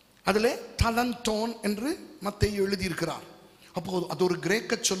அதிலே டலண்டோன் என்று மத்தேயு எழுதியிருக்கிறார். அப்போது அது ஒரு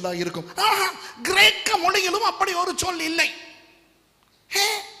கிரேக்க சொல்லா இருக்கும். கிரேக்க மொழியிலும் அப்படி ஒரு சொல் இல்லை.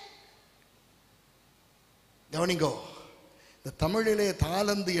 கவனிங்கோ, இந்த தமிழிலே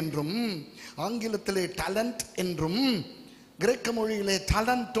தாலந்து என்றும் ஆங்கிலத்திலே டேலண்ட் என்றும் கிரேக்க மொழியிலே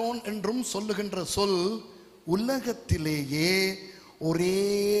டலண்டோன் என்றும் சொல்லுகின்ற சொல் உலகத்திலேயே ஒரே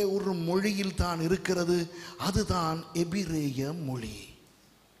ஒரு மொழியில் தான் இருக்கிறது. அதுதான் எபிரேய மொழி.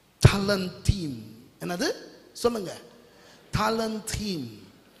 தலந்தீம். என்னது சொல்லுங்க? தலந்தீம்.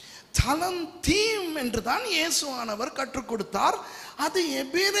 தலந்தீம் என்று தான் இயேசுவானவர் கற்றுக் கொடுத்தார். அது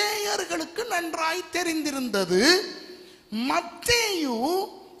எபிரேயர்களுக்கு நன்றாய் தெரிந்திருந்தது. மத்தேயு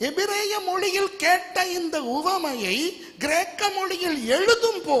எபிரேய மொழியில் கேட்ட இந்த உவமையை கிரேக்க மொழியில்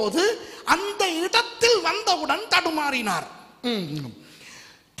எழுதும் போது அந்த இடத்தில் வந்தவுடன் தடுமாறினார்.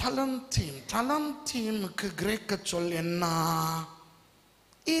 தலந்தீம். தலந்தீமுக்கு கிரேக்க சொல் என்ன?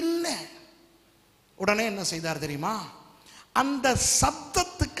 இல்லை. உடனே என்ன செய்தார் தெரியுமா? அந்த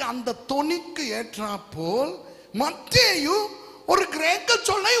சப்தத்துக்கு, அந்த தொனிக்கு ஏற்றாற்போல் மத்தேயு ஒரு கிரேக்க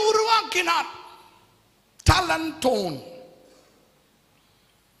சொல்லை உருவாக்கினார். டலண்டோன்.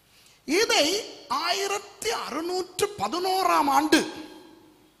 இதை 1611 ஆண்டு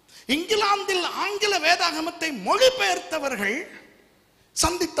இங்கிலாந்தில் ஆங்கில வேதாகமத்தை மொழிபெயர்த்தவர்கள்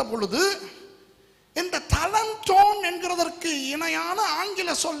சந்தித்த பொழுது இந்த டலண்டோன் என்கிறதற்கு இணையான ஆங்கில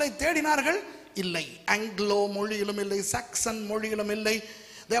சொல்லை தேடினார்கள். இல்லை. ஆங்கிலோ மொழியிலும் இல்லை, சாக்சன் மொழியிலும் இல்லை.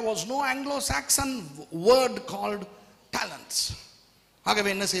 There was no Anglo-Saxon word called talents. ஆகவே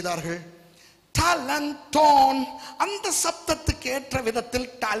என்ன செய்தார்கள்? டலண்டோன், அந்த சப்தத்துக்கு ஏற்ற விதத்தில்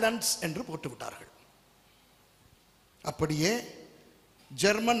டேலண்ட்ஸ் என்று போட்டுவிட்டார்கள். அப்படியே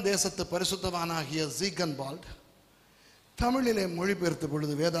ஜெர்மன் தேசத்து பரிசுத்தவானாகிய ஜீகன்பால்ட் தமிழிலே மொழிபெயர்த்த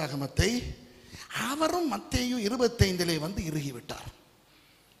பொழுது வேதாகமத்தை, அவரும் மத்தேயு 25 வந்து இறுகிவிட்டார்.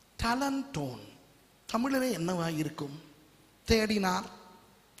 டலண்டோன் தமிழிலே என்னவா இருக்கும்? தேடினார்,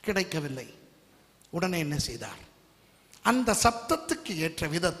 கிடைக்கவில்லை. உடனே என்ன செய்தார்? அந்த சப்தத்துக்கு ஏற்ற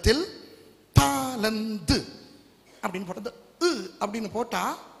விதத்தில் தாலந்து அப்படின்னு போட்டது அப்படின்னு போட்டா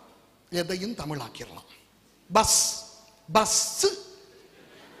எதையும் தமிழாக்கிடலாம். Bus, bus,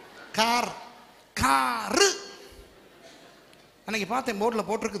 car, car. அன்னைக்கு பார்த்தேன் போர்டில்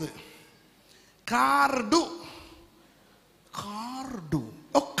போட்டிருக்குது card, card.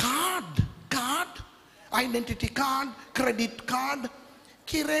 Card, card, identity card, credit card,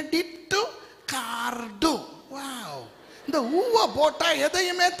 credit card. Wow. இந்த ஊவை போட்டா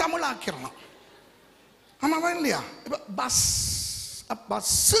எதையுமே தமிழ் ஆக்கிடலாம். ஆமாவா இல்லையா? இப்போ பஸ்,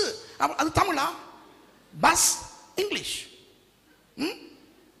 பஸ் அது தமிழா? Bus English.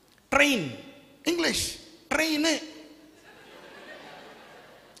 Train, English train.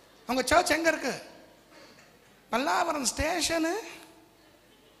 அவங்க சர்ச் எங்க இருக்கு? Pallavaram station.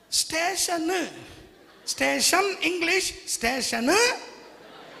 Station station English, station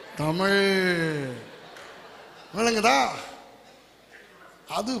Tamil. விளங்குதா?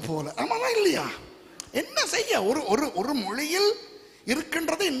 அது போல ஆமாவா இல்லையா? என்ன செய்ய, ஒரு ஒரு ஒரு மொழியில்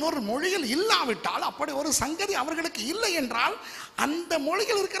இருக்கின்றது இன்னொரு மொழியில் இல்லாவிட்டால், அப்படி ஒரு சங்கதி அவர்களுக்கு இல்லை என்றால், அந்த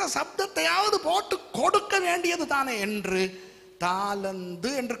மொழியில் இருக்கிற சப்தத்தையாவது போட்டு கொடுக்க வேண்டியது தானே என்று தாளந்து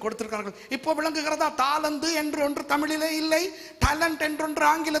என்று கொடுத்திருக்கிறார்கள். இப்போ விளங்குகிறதா? தாளந்து என்று ஒன்று தமிழிலே இல்லை, டேலண்ட் என்றொன்று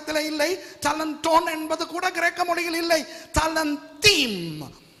ஆங்கிலத்திலே இல்லை, டலண்டோன் என்பது கூட கிரேக்க மொழியில் இல்லை, தலந்தீம்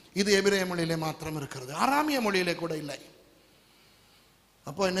இது எபிரேய மொழியிலே மாத்திரம் இருக்கிறது, ஆராமிய மொழியிலே கூட இல்லை.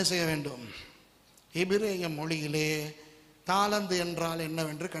 அப்போ என்ன செய்ய வேண்டும்? எபிரேய மொழியிலே தாளந்து என்றால்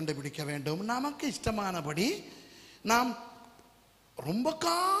என்னவென்று கண்டுபிடிக்க வேண்டும். நமக்கு இஷ்டமானபடி நாம் ரொம்ப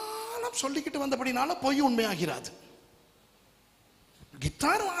காலம் சொல்லிக்கிட்டு வந்தபடினால பொய் உண்மையாகிறாது.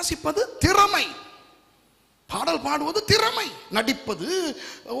 கிட்டார் வாசிப்பது திறமை, பாடல் பாடுவது திறமை, நடிப்பது,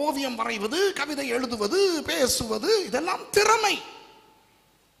 ஓவியம் வரைவது, கவிதை எழுதுவது, பேசுவது, இதெல்லாம் திறமை.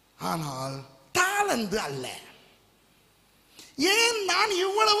 ஆனால் தாளந்து அல்ல. ஏன் நான்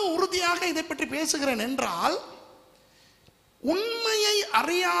இவ்வளவு உறுதியாக இதை பற்றி பேசுகிறேன் என்றால், உண்மையை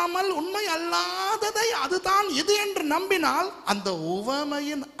அறியாமல் உண்மை அல்லாததை அதுதான் இது என்று நம்பினால் அந்த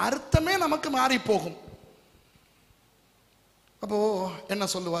உவமையின் அர்த்தமே நமக்கு மாறி போகும். அப்போ என்ன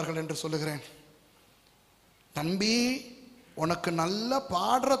சொல்லுவார்கள் என்று சொல்லுகிறேன். தம்பி, உனக்கு நல்ல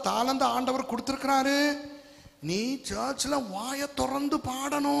பாடுற தாளந்த ஆண்டவர் கொடுத்திருக்கிறாரு, நீ சர்ச்சில் வாயை திறந்து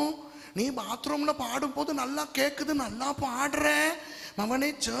பாடணும், நீ பாத்ரூம்ல பாடும் போது நல்லா கேட்குது, நல்லா பாடுற, அவனே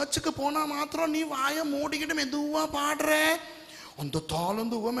சர்ச்சுக்கு போனா மாத்திரம் நீ வாயை மூடிக்கிட்டு மெதுவா பாடுற. அந்த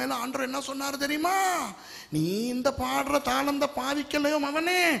தாளந்து உவமையில ஆண்டவர் என்ன சொன்னாரு தெரியுமா? நீ இந்த பாடுற தாளந்த பாவிக்கலையோ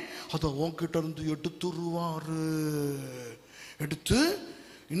அவனே, அதை உன்கிட்ட இருந்து எடுத்துருவாரு, எடுத்து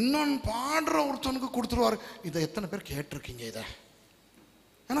இன்னொன்று பாடுற ஒருத்தனுக்கு கொடுத்துருவாரு. இதை எத்தனை பேர் கேட்டிருக்கீங்க? இதை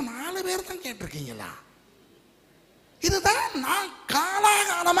ஏன்னா 4 பேர் தான் கேட்டிருக்கீங்களா? இதுதான் நான்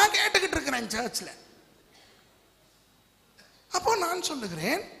காலாகாலமா கேட்டுக்கிட்டு இருக்கிறேன் சர்ச்சில். அப்போ நான்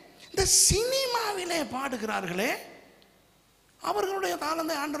சொல்லுகிறேன், இந்த சினிமாவிலே பாடுகிறார்களே, அவர்களுடைய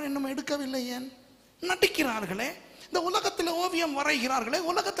தாளந்தை ஆண்டவர் இன்னும் எடுக்கவில்லை. ஏன்? நடிக்கிறார்களே, இந்த உலகத்தில் ஓவியம் வரைகிறார்களே,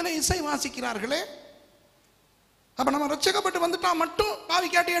 உலகத்தில் இசை வாசிக்கிறார்களே, அப்ப நம்ம ரட்சிக்கப்பட்டு வந்துட்டா மட்டும் பாவி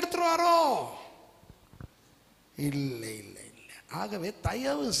காட்டி எடுத்துருவாரோ? இல்லை இல்லை இல்லை. ஆகவே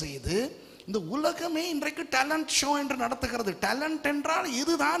தயவு செய்து, இந்த உலகமே இன்றைக்கு டேலண்ட் ஷோ என்று நடத்துகிறது. டேலண்ட் என்றால்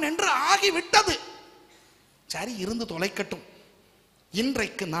இதுதான் என்று ஆகிவிட்டது. சரி, இருந்து தொலைக்கட்டும்.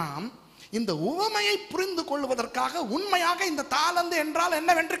 இன்றைக்கு நாம் இந்த உவமையை புரிந்து கொள்வதற்காக உண்மையாக இந்த தாளந்து என்றால்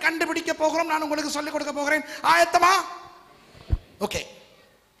என்னவென்று கண்டுபிடிக்க போகிறோம். நான் உங்களுக்கு சொல்லிக் கொடுக்க போகிறேன். ஆயத்தமா? ஓகே.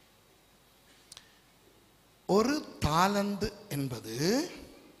 ஒரு தாளந்து என்பது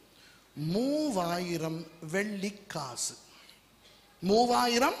 3000 வெள்ளிக்காசு,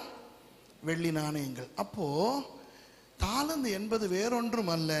 3000 வெள்ளி நாணயங்கள். அப்போ தாளந்து என்பது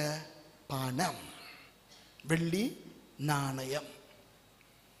வேறொன்றும் அல்ல, பணம், வெள்ளி நாணயம்.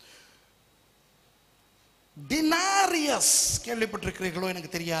 டினாரியஸ் கேள்விப்பட்டிருக்கிறீர்களோ எனக்கு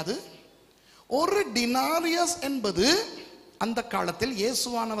தெரியாது. ஒரு டினாரியஸ் என்பது அந்த காலத்தில்,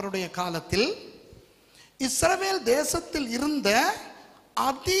 இயேசுவானவருடைய காலத்தில், இஸ்ரவேல் தேசத்தில் இருந்த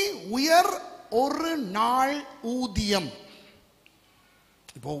அதி உயர் ஒரு நாள் ஊதியம்.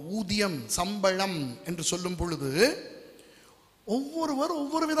 இப்போ ஊதியம், சம்பளம் என்று சொல்லும் பொழுது ஒவ்வொருவர்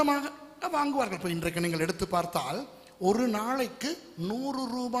ஒவ்வொரு விதமாக வாங்குவார்கள். இப்போ இன்றைக்கு நீங்கள் எடுத்து பார்த்தால், ஒரு நாளைக்கு 100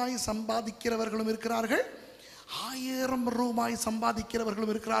 ரூபாய் சம்பாதிக்கிறவர்களும் இருக்கிறார்கள், 1000 ரூபாய்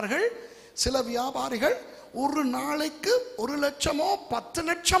சம்பாதிக்கிறவர்களும் இருக்கிறார்கள். சில வியாபாரிகள் ஒரு நாளைக்கு 1 லட்சமோ 10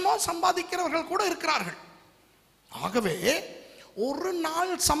 லட்சமோ சம்பாதிக்கிறவர்கள் கூட இருக்கிறார்கள். ஆகவே ஒரு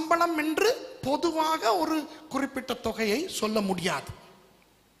நாள் சம்பளம் என்று பொதுவாக ஒரு குறிப்பிட்ட தொகையை சொல்ல முடியாது.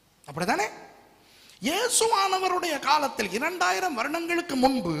 அப்படித்தானே? இயேசுவானவருடைய காலத்தில் 2000 வருடங்களுக்கு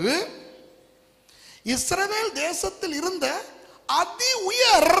முன்பு இஸ்ரவேல் தேசத்தில் இருந்த அதி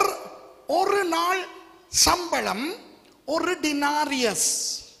உயர் ஒரு நாள் சம்பளம் ஒரு டினாரியஸ்.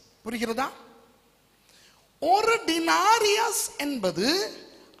 புரிகிறதா? ஒரு டினாரியஸ் என்பது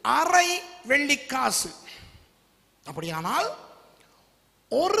அரை வெள்ளிக்காசு. அப்படியானால்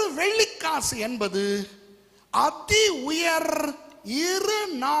ஒரு வெள்ளிக்காசு என்பது அதி உயர் 2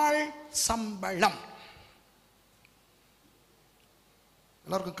 நாள் சம்பளம்.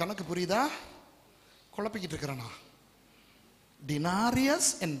 எல்லாருக்கும் கணக்கு புரியுதா? குழப்பிக்கிட்டு இருக்கிறேனா? டினாரியஸ்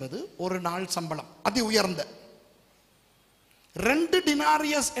என்பது ஒரு நாள் சம்பளம், அதி உயர்ந்த. 2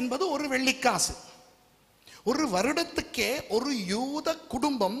 டினாரியஸ் என்பது ஒரு வெள்ளிக்காசு. ஒரு வருடத்துக்கே ஒரு யூத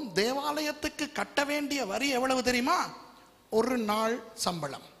குடும்பம் தேவாலயத்துக்கு கட்ட வேண்டிய வரி எவ்வளவு தெரியுமா? ஒரு நாள்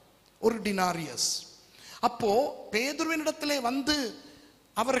சம்பளம், ஒரு டினாரியஸ். அப்போ பேதுருவினிடத்திலே வந்து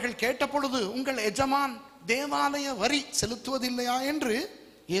அவர்கள் கேட்ட பொழுது, உங்கள் எஜமான் தேவாலய வரி செலுத்துவதில்லையா என்று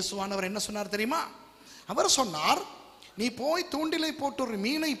இயேசுவானவர் என்ன சொன்னார் தெரியுமா? அவர் சொன்னார், நீ போய் தூண்டிலை போட்டு ஒரு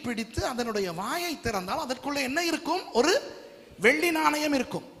மீனை பிடித்து அதனுடைய வாயை திறந்தால் அதற்குள்ள என்ன இருக்கும்? ஒரு வெள்ளி நாணயம்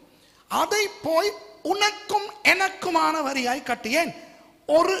இருக்கும். அதை போய் உனக்கும் எனக்குமான வரியாய் கட்டியேன்.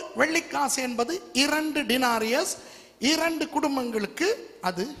 ஒரு வெள்ளிக்காசு என்பது 2 டினாரியஸ், 2 குடும்பங்களுக்கு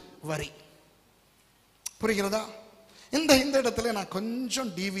அது வரி. புரிகிறதா? இந்த இடத்துல நான் கொஞ்சம்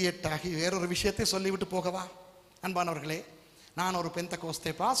டீவியேட் ஆகி வேறொரு விஷயத்தை சொல்லிவிட்டு போகவா? அன்பானவர்களே, நான் ஒரு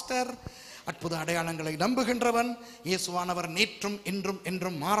பெந்தகோஸ்தே பாஸ்டர், அற்புத அடையாளங்களை நம்புகின்றவன். இயேசுவானவர் நேற்றும் இன்றும்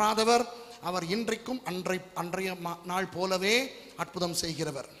என்றும் மாறாதவர். அவர் இன்றைக்கும் அன்றைய நாள் போலவே அற்புதம்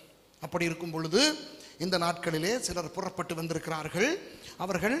செய்கிறவர். அப்படி இருக்கும் பொழுது இந்த நாட்களிலே சிலர் புறப்பட்டு வந்திருக்கிறார்கள்.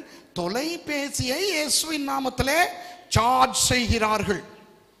 அவர்கள் தொலைபேசியை இயேசுவின் நாமத்திலே சார்ஜ் செய்கிறார்கள்.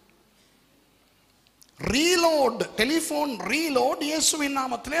 ரீலோட், டெலிபோன் ரீலோட் இயேசுவின்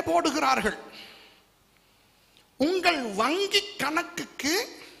நாமத்திலே போடுகிறார்கள். உங்கள் வங்கி கணக்குக்கு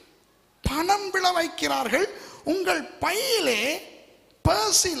பணம் விழ வைக்கிறார்கள். உங்கள் பையிலே,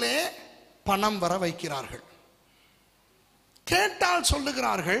 பர்சிலே பணம் வர வைக்கிறார்கள். கேட்டால்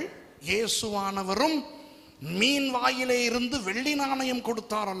சொல்லுகிறார்கள், இயேசுவானவரும் மீன் வாயிலே இருந்து வெள்ளி நாணயம்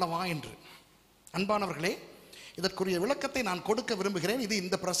கொடுத்தார் அல்லவா என்று. அன்பானவர்களே, இதற்குரிய விளக்கத்தை நான் கொடுக்க விரும்புகிறேன். இது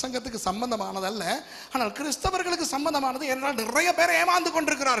இந்த பிரசங்கத்துக்கு சம்பந்தமானதல்ல, ஆனால் கிறிஸ்தவர்களுக்கு சம்பந்தமானது. என்றால் நிறைய பேர் ஏமாந்து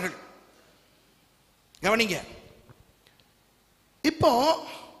கொண்டிருக்கிறார்கள். கவனிங்க. இப்போ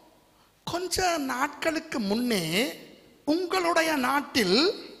கொஞ்ச நாட்களுக்கு முன்னே உங்களுடைய நாட்டில்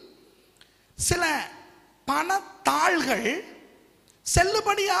சில பணத்தாள்கள்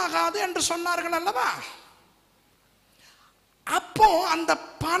செல்லுபடியாகாது என்று சொன்னார்கள் அல்லவா? அப்போ அந்த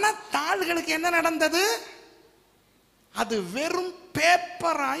பணத்தாள்களுக்கு என்ன நடந்தது? அது வெறும்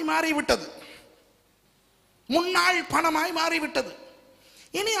பேப்பராய் மாறிவிட்டது, முன்னாள் பணமாய் மாறிவிட்டது.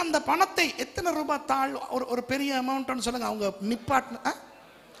 இனி அந்த பணத்தை எத்தனை ரூபாய் தாள், ஒரு பெரிய அமௌண்ட் சொல்லுங்க, அவங்க நிப்பாட்ட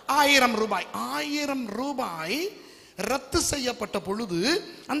 1000 ரூபாய். 1000 ரூபாய் ரத்து செய்யப்பட்ட பொழுது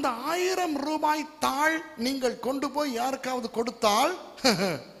அந்த 1000 ரூபாய் தாள் நீங்கள் கொண்டு போய் யாருக்காவது கொடுத்தால்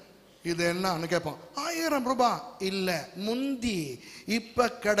இது என்னன்னு கேட்பான். 1000 ரூபாய் இல்ல, முந்தி, இப்ப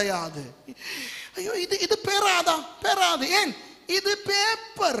கிடையாது. ஐயோ, இது பெறாதா? பெறாது. ஏன்? இது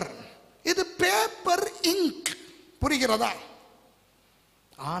பேப்பர், இது பேப்பர் இங்க். புரிகிறதா?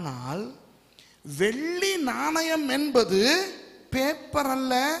 ஆனால் வெள்ளி நாணயம் என்பது பேப்பர்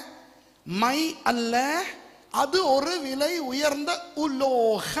அல்ல, மை அல்ல, அது ஒரு விலை உயர்ந்த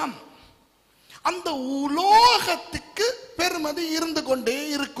உலோகம். அந்த உலோகத்துக்கு பெருமதி இருந்து கொண்டே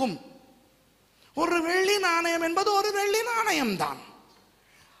இருக்கும். ஒரு வெள்ளி நாணயம் என்பது ஒரு வெள்ளி நாணயம் தான்.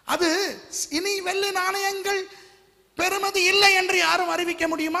 அது இனி வெள்ளி நாணயங்கள் பெருமதி இல்லை என்று யாரும் அறிவிக்க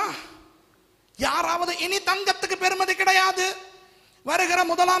முடியுமா? யாராவது இனி தங்கத்துக்கு பெருமதி கிடையாது, வருகிற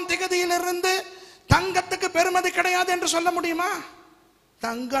 1ஆம் திகதியிலிருந்து தங்கத்துக்கு பெருமதி கிடையாது என்று சொல்ல முடியுமா?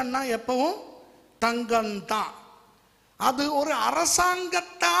 தங்கம்னா எப்பவும் தங்கம்தான். அது ஒரு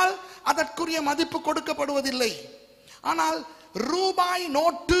அரசாங்கத்தால் அதற்குரிய மதிப்பு கொடுக்கப்படுவதில்லை. ஆனால் ரூபாய்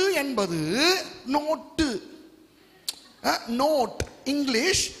நோட்டு என்பது நோட்டு, நோட்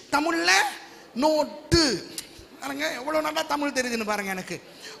இங்கிலீஷ், தமிழ்ல நோட்டு. எவ்வளவு நல்லா தமிழ் தெரியுதுன்னு பாருங்க எனக்கு.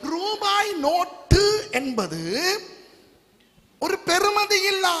 ரூபாய் நோட்டு என்பது ஒரு பெருமதி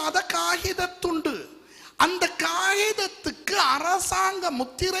இல்லாத காகித துண்டு. அந்த காகிதத்துக்கு அரசாங்க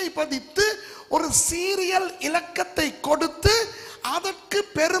முத்திரை பதித்து ஒரு சீரியல் இலக்கத்தை கொடுத்து அதற்கு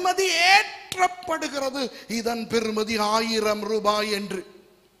பெருமதி ஏற்றப்படுகிறது. இதன் பெருமதி 1000 ரூபாய் என்று.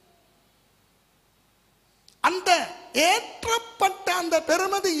 அந்த ஏற்றப்பட்ட அந்த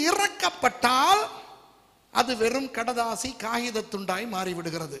பெருமதி இறக்கப்பட்டால் அது வெறும் கடதாசி காகித துண்டாய்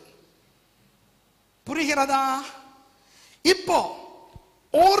மாறிவிடுகிறது. புரிகிறதா? இப்போ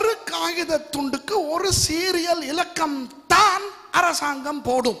ஒரு காகித துண்டுக்கு ஒரு சீரியல் இலக்கம் தான் அரசாங்கம்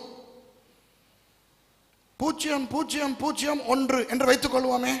போடும். 0001 என்று வைத்துக்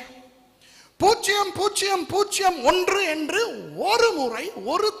கொள்வோமே. 0001 என்று ஒரு முறை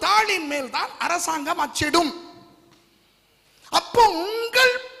ஒரு தாளின் மேல் தான் அரசாங்கம் அச்சிடும். அப்போ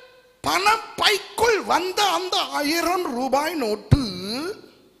உங்கள் பணப்பைக்குள் வந்த அந்த 1000 ரூபாய் நோட்டு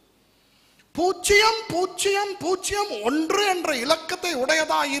 0001 என்ற இலக்கத்தை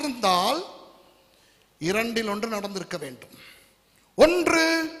உடையதா இருந்தால் 2இல் 1 நடந்திருக்க வேண்டும். ஒன்று,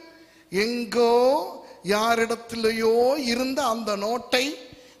 எங்கோ யாரிடத்திலேயோ இருந்த அந்த நோட்டை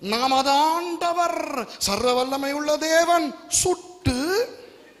நாமதாண்டவர் சர்வ வல்லமை உள்ள தேவன் சுட்டு,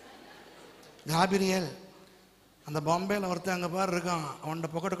 காபிரியல் அந்த பாம்பேல ஒருத்தன் அங்கே பாரு இருக்கான், அவனோட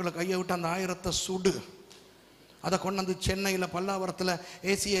பொக்கெட்டுக்குள்ள கையை விட்டு அந்த 1000 சுடு, அதை கொண்டு வந்து சென்னையில் பல்லாவரத்தில்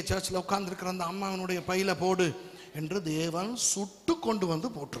ஏசிஏ சர்ச்சில் உட்கார்ந்துருக்கிற அந்த அம்மாவனுடைய பையில போடு என்று தேவன் சுட்டு கொண்டு வந்து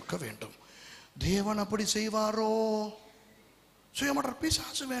போட்டிருக்க வேண்டும். தேவன் அப்படி செய்வாரோ? செய்ய மாட்டார்.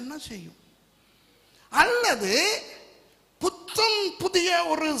 பிசாசு வேணா செய்யும். அல்லது புத்தம் புதிய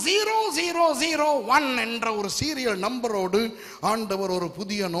ஒரு 0001 என்ற ஒரு சீரியல் நம்பரோடு ஆண்டவர் ஒரு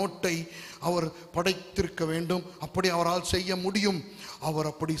புதிய நோட்டை அவர் படைத்திருக்க வேண்டும். அப்படி அவரால் செய்ய முடியும். அவர்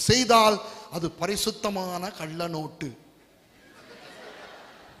அப்படி செய்தால் அது பரிசுத்தமான கள்ள நோட்டு.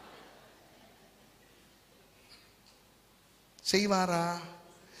 செய்வாரா?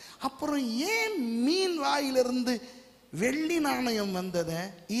 அப்புறம் ஏன் மீன் வாயிலிருந்து வெள்ளி நாணயம் வந்தத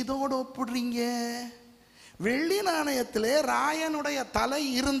இதோடு ஒப்பிடுறீங்க? வெள்ளி நாணயத்திலே ராயனுடைய தலை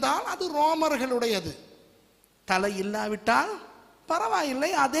இருந்தால் அது ரோமர்களுடையது, தலை இல்லாவிட்டால் பரவாயில்லை,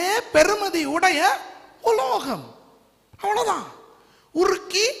 அதே பெருமதி உடைய உலோகம், அவ்வளவுதான்.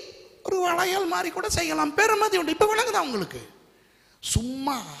 உருக்கி ஒரு வளையல் மாதிரி கூட செய்யலாம், பெருமதி உண்டு. இப்ப விளங்குதா உங்களுக்கு?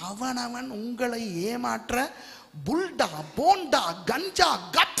 சும்மா அவனவன் உங்களை ஏமாற்ற புல்டா போண்டா கஞ்சா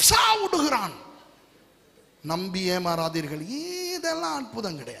கப்சா விடுகிறான். நம்பி ஏமாறாதீர்கள். இதெல்லாம்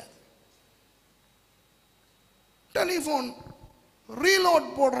அற்புதம் கிடையாது. Telephone reload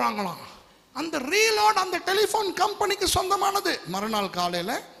போடுறாங்களாம். அந்த ரீலோட் அந்த டெலிஃபோன் கம்பெனிக்கு சொந்தமானது. மறுநாள்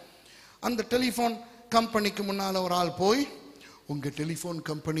காலையில் அந்த டெலிஃபோன் கம்பெனிக்கு முன்னால் ஒரு ஆள் போய், உங்கள் டெலிஃபோன்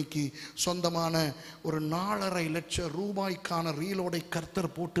கம்பெனிக்கு சொந்தமான ஒரு 4.5 லட்சம் ரூபாய்க்கான ரீலோடை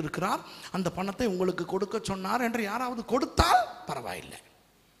கர்த்தர் போட்டிருக்கிறார், அந்த பணத்தை உங்களுக்கு கொடுக்க சொன்னார் என்று யாராவது கொடுத்தால் பரவாயில்லை.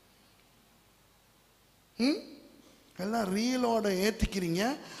 எல்லாம் ரீலோட ஏற்றிக்கிறீங்க.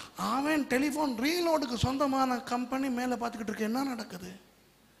 அவன் டெலிஃபோன் ரீலோடுக்கு சொந்தமான கம்பெனி மேலே பார்த்துக்கிட்டு இருக்க. என்ன நடக்குது?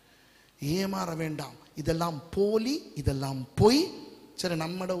 ஏமாற வேண்டாம். இதெல்லாம் போலி, இதெல்லாம் பொய். சரி,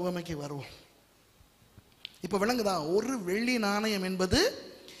 நம்மட உவமைக்கு வருவோம். இப்போ விளங்குதா? ஒரு வெள்ளி நாணயம் என்பது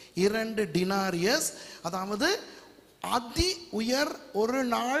 2 டினாரியஸ், அதாவது அதி உயர் ஒரு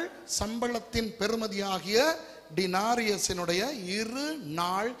நாள் சம்பளத்தின் பெறுமதியாகிய டினாரியஸினுடைய 2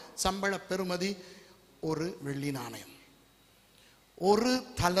 நாள் சம்பள பெறுமதி ஒரு வெள்ளி நாணயம். ஒரு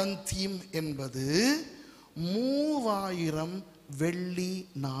தலந்தீம் என்பது 3000 வெள்ளி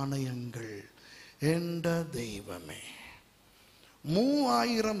நாணயங்கள். என்ற தெய்வமே,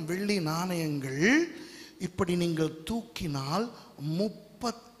 3000 வெள்ளி நாணயங்கள் இப்படி நீங்கள் தூக்கினால்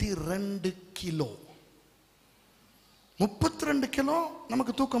 32 கிலோ. 32 கிலோ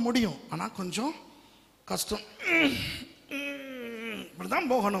நமக்கு தூக்க முடியும், ஆனா கொஞ்சம் கஷ்டம்.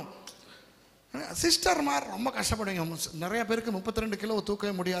 இப்படிதான் போகணும். சிஸ்டர்மார் ரொம்ப கஷ்டப்படுவீங்க. நிறைய பேருக்கு 32 கிலோ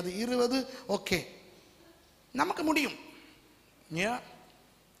தூக்கவே முடியாது. 20 ஓகே, நமக்கு முடியும்.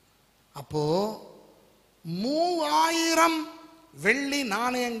 அப்போ 3000 வெள்ளி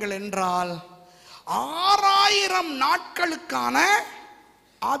நாணயங்கள் என்றால் 6000 நாட்களுக்கான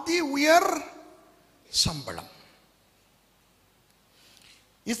அதி உயர் சம்பளம்.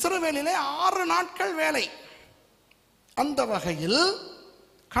 இஸ்ரவேலிலே 6 நாட்கள் வேலை. அந்த வகையில்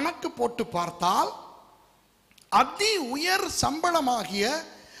கணக்கு போட்டு பார்த்தால் அதி உயர் சம்பளமாகிய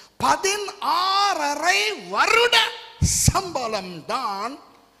 16.5 வருட சம்பளம் தான்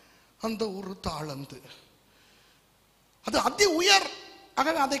அந்த ஒரு தாளந்து. அது அதி உயர்.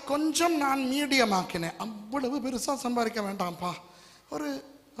 ஆகவே அதை கொஞ்சம் நான் மீடியமாக்கினேன். அவ்வளவு பெருசா சம்பாதிக்க வேண்டாம்ப்பா, ஒரு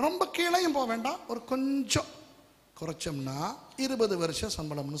ரொம்ப கீழையும் போக வேண்டாம், ஒரு கொஞ்சம் குறைச்சோம்னா 20 வருஷ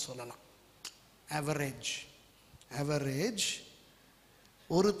சம்பளம்னு சொல்லலாம். ஆவரேஜ் ஆவரேஜ்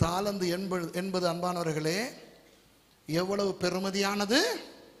ஒரு தாளந்து என்பது அன்பானவர்களே எவ்வளவு பெறுமதியானது?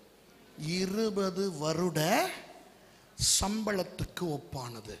 20 வருட சம்பளத்துக்கு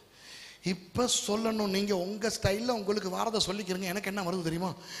ஒப்பானது. இப்ப சொல்லணும், நீங்க உங்க ஸ்டைல்ல உங்களுக்கு வாரதை சொல்லிக்கிறீங்க. எனக்கு என்ன வருது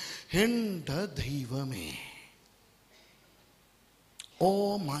தெரியுமா? என்ற தெய்வமே, ஓ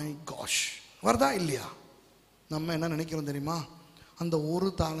மை காஷ், வருதா இல்லையா? நம்ம என்ன நினைக்கிறோம் தெரியுமா? அந்த ஒரு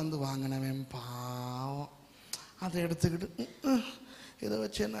தாளந்து வாங்கினவன் பாவம், அதை எடுத்துக்கிட்டு இதை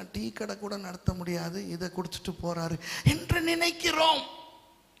வச்சு என்ன டீ கடை கூட நடத்த முடியாது, இதை குடிச்சிட்டு போறாரு என்று நினைக்கிறோம்.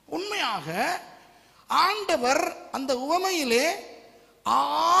 உண்மையாக ஆண்டவர் அந்த உவமையிலே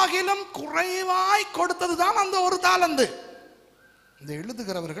ஆகிலும் குறைவாய் கொடுத்ததுதான் அந்த ஒரு தாளந்து. இந்த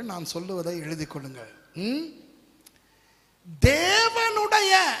எழுதுகிறவர்கள் நான் சொல்லுவதை எழுதி கொள்ளுங்கள்.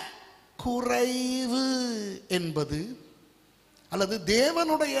 தேவனுடைய குறைவு என்பது அல்லது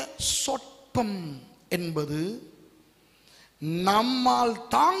தேவனுடைய சொற்பம் என்பது நம்மால்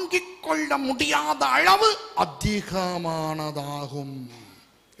தாங்கிக் கொள்ள முடியாத அளவு அதிகமானதாகும்.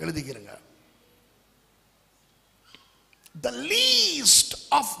 எழுதிக்கிறங்க. The least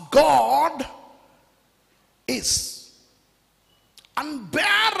of God is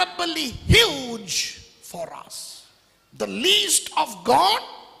unbearably huge for us. the least of God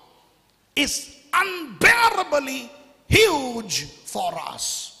is unbearably huge for us.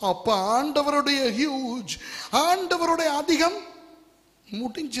 அப்ப ஆண்டவருடைய huge, ஆண்டவருடைய அதிகம்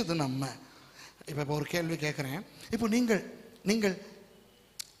முடிஞ்சது. நம்ம இப்ப ஒரு கேள்வி கேட்கிறேன். இப்போ நீங்கள்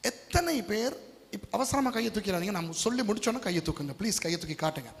எத்தனை பேர், அவசரமா கையை தூக்கிறாங்க, நான் சொல்லி முடிச்சோன்னா கையை தூக்குங்க ப்ளீஸ், கையை தூக்கி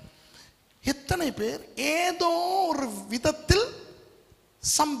காட்டுங்க. எத்தனை பேர் ஏதோ ஒரு விதத்தில்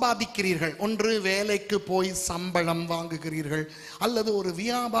சம்பாதிக்கிறீர்கள்? ஒன்று வேலைக்கு போய் சம்பளம் வாங்குகிறீர்கள், அல்லது ஒரு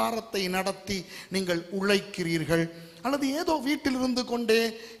வியாபாரத்தை நடத்தி நீங்கள் உழைக்கிறீர்கள், அல்லது ஏதோ வீட்டில் இருந்து கொண்டே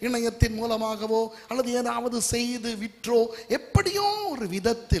இணையத்தின் மூலமாகவோ அல்லது ஏதாவது செய்து விற்றோ எப்படியோ ஒரு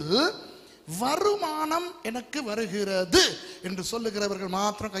விதத்தில் வருமானம் எனக்கு வருகிறது என்று சொல்லுகிறவர்கள்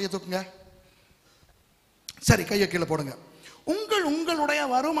மாத்திரம் கையை தூக்குங்க. சரி, கையை கீழே போடுங்க. உங்களுடைய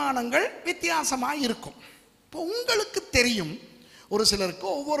வருமானங்கள் வித்தியாசமாக இருக்கும். இப்போ உங்களுக்கு தெரியும், ஒரு சிலருக்கு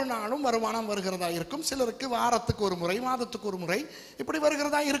ஒவ்வொரு நாளும் வருமானம் வருகிறதா இருக்கும், சிலருக்கு வாரத்துக்கு ஒரு முறை, மாதத்துக்கு ஒரு முறை இப்படி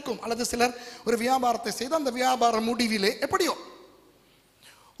வருகிறதா இருக்கும், அல்லது சிலர் ஒரு வியாபாரத்தை செய்து அந்த வியாபார முடிவிலே எப்படியோ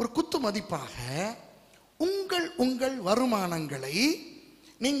ஒரு குத்து மதிப்பாக உங்கள் வருமானங்களை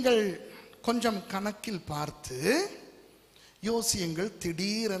நீங்கள் கொஞ்சம் கணக்கில் பார்த்து யோசியுங்கள்.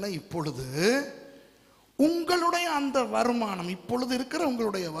 திடீரென இப்பொழுது உங்களுடைய அந்த வருமானம், இப்பொழுது இருக்கிற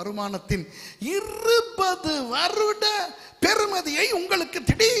உங்களுடைய வருமானத்தின் 20 வருட பெறுமதியை உங்களுக்கு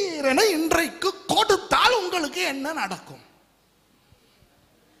திடீரென இன்றைக்கு கொடுத்தால் உங்களுக்கு என்ன நடக்கும்?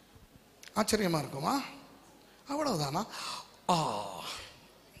 ஆச்சரியமா இருக்குமா? அவ்வளவுதானா?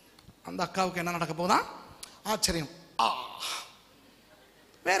 அந்த அக்காவுக்கு என்ன நடக்க போதா? ஆச்சரியம்.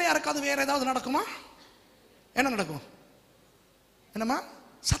 வேற யாருக்காவது வேற ஏதாவது நடக்குமா? என்ன நடக்கும்? என்னம்மா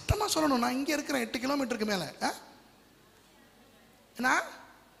சத்தமா சொல்லணும். நான் இங்க இருக்கிறேன் 8 கிலோமீட்டருக்கு மேல. என்ன?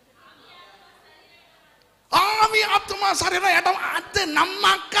 ஆவி ஆத்மா சரீரம் இடம், அது நம்ம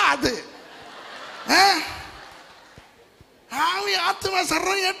அக்கா. அது ஆவி ஆத்மா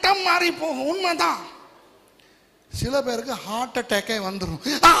சரீரம் இடம் மாறி போகும். உண்மைதான். சில பேருக்கு ஹார்ட் அட்டாக்கே வந்துடும்.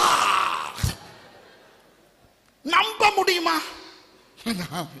 நம்ப முடியுமா?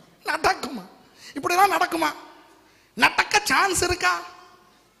 நடக்குமா? இப்படிதான் நடக்குமா? நடக்க சான்ஸ் இருக்கா?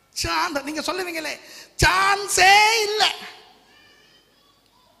 நீங்க சொல்லுவீங்களே, சான்ஸே இல்லை.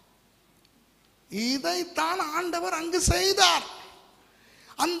 இதைத்தான் ஆண்டவர் அங்கு செய்தார்.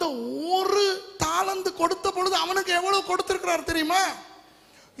 அந்த ஒரு தாலந்து கொடுத்த பொழுது அவனுக்கு எவ்வளவு கொடுத்திருக்கிறார் தெரியுமா?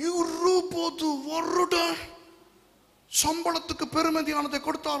 20 வருட சம்பளத்துக்கு பெருமதியானதை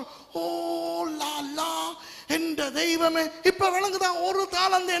கொடுத்தார். ஓ லா லா என்ற தெய்வமே! இப்ப விளங்குதான் ஒரு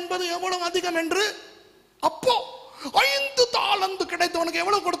தாலந்து என்பது எவ்வளவு அதிகம் என்று. அப்போ 5 தாலந்து கிடைத்தவனுக்கு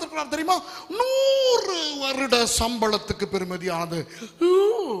எவ்வளவு கொடுத்திருக்கிறார் தெரியுமா? 100 வருட சம்பளத்துக்கு பெருமதியானது.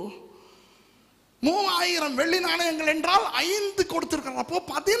 3000 வெள்ளி நாணயங்கள் என்றால் 5 கொடுத்திருக்கிறார். அப்போ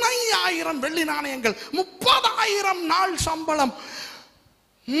 15000 வெள்ளி நாணயங்கள், 30000 நாள் சம்பளம்.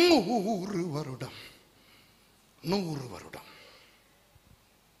 100 வருடம், 100 வருடம்.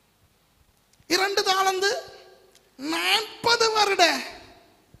 2 தாலந்து 40 வருட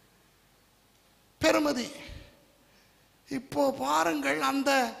பெருமதி. இப்போ பாருங்கள்,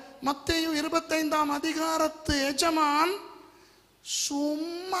 அந்த மத்தேயு 25ஆம் அதிகாரத்து எஜமான்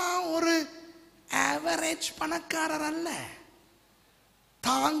சும்மா ஒரு ஆவரேஜ் பணக்காரர் அல்ல,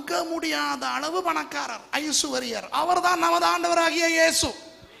 தாங்க முடியாத அளவு பணக்காரர், ஐசுவரியர். அவர்தான் நமது ஆண்டவராகிய இயேசு.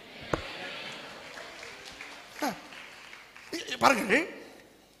 பாருங்கள்,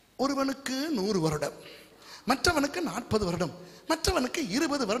 ஒருவனுக்கு 100 வருடம், மற்றவனுக்கு 40 வருடம், மற்றவனுக்கு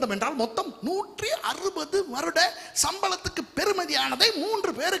 20 வருடம் என்றால் மொத்தம் 160 வருட சம்பளத்துக்கு பெருமதியானதை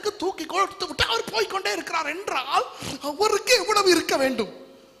 3 பேருக்கு தூக்கி கொடுத்து விட்டு அவர் போய்கொண்டே இருக்கிறார் என்றால் அவருக்கு எவ்வளவு இருக்க வேண்டும்?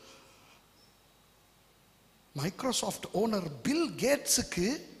 மைக்ரோசாஃப்ட் ஓனர் பில் கேட்ஸுக்கு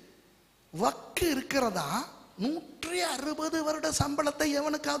வக்கு இருக்கிறதா 160 வருட சம்பளத்தை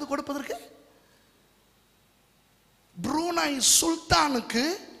எவனுக்காவது கொடுப்பதற்கு? ப்ரூனை சுல்தானுக்கு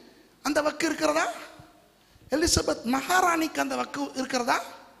அந்த வக்கு இருக்கிறதா? எலிசபெத் மகாராணிக்கு அந்த வக்கு இருக்கிறதா?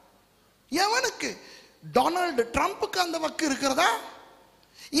 எவனுக்கு? டொனால்டு ட்ரம்புக்கு அந்த வக்கு இருக்கிறதா?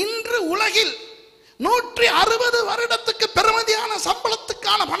 இன்று உலகில் 160 வருடத்துக்கு பெருமதியான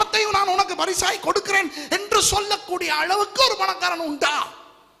சம்பளத்துக்கான பணத்தையும் நான் உனக்கு பரிசாய் கொடுக்கிறேன் என்று சொல்லக்கூடிய அளவுக்கு ஒரு பணக்காரன் உண்டா?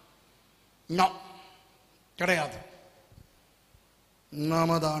 நோ, கிடையாது.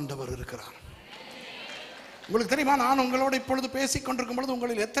 நமது ஆண்டவர் இருக்கிறார். உங்களுக்கு தெரியுமா, நான் உங்களோட இப்பொழுது பேசிக் கொண்டிருக்கும் பொழுது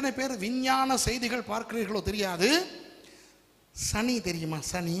உங்களில் எத்தனை பேர் விஞ்ஞான செய்திகள் பார்க்கிறீர்களோ தெரியாது. சனி தெரியுமா?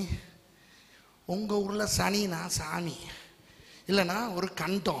 சனி, உங்க ஊர்ல சனினா சாமி இல்லைனா ஒரு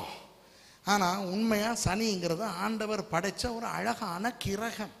கண்டம். ஆனா உண்மையா சனிங்கிறது ஆண்டவர் படைச்ச ஒரு அழகான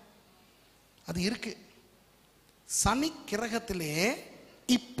கிரகம். அது இருக்கு. சனி கிரகத்திலே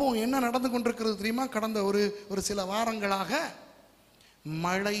இப்போ என்ன நடந்து கொண்டிருக்கிறது தெரியுமா? கடந்த ஒரு சில வாரங்களாக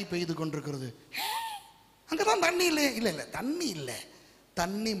மழை பெய்து கொண்டிருக்கிறது. அங்கதான் தண்ணி இல்லை. இல்லை தண்ணி இல்லை,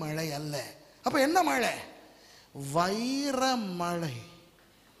 தண்ணி மழை அல்ல. அப்ப என்ன மழை? வைர மழை.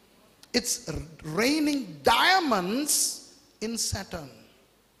 It's raining diamonds in Saturn.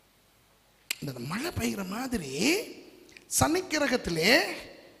 இந்த மழை பெய்கிற மாதிரி சனிக்கிரகத்திலே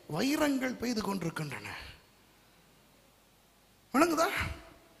வைரங்கள் பெய்து கொண்டிருக்கின்றன. வணங்குதா?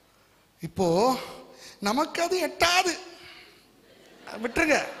 இப்போ நமக்கு அது எட்டாது,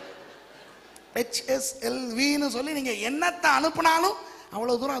 விட்டுருங்க. HSLVன்னு சொல்லி நீங்க என்னத்தை அனுப்பினாலும்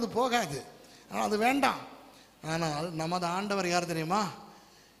அவ்வளவு தூரம் அது போகாது. ஆனால் அது வேண்டாம். ஆனால் நமது ஆண்டவர் யார் தெரியுமா?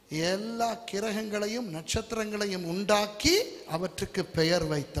 எல்லா கிரகங்களையும் நட்சத்திரங்களையும் உண்டாக்கி அவற்றுக்கு பெயர்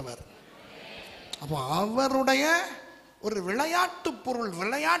வைத்தவர். அப்போ அவருடைய ஒரு விளையாட்டு பொருள்,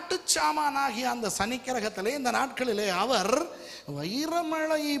 விளையாட்டு சாமானாகிய அந்த சனிக்கிரகத்திலே இந்த நாட்களிலே அவர்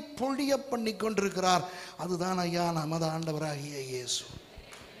வைரமழையை பொழிய பண்ணி கொண்டிருக்கிறார். அதுதான் ஐயா நமது ஆண்டவராகிய இயேசு.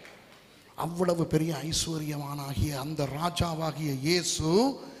 அவ்வளவு பெரிய ஐஸ்வர்யமானாகிய அந்த ராஜாவாகிய இயேசு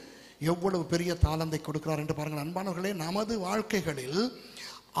எவ்வளவு பெரிய தாளந்தை கொடுக்கிறார் என்று பாருங்கள் அன்பானவர்களே. நமது வாழ்க்கைகளில்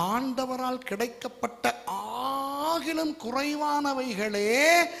ஆண்டவரால் கிடைக்கப்பட்ட ஆகிலும் குறைவானவைகளே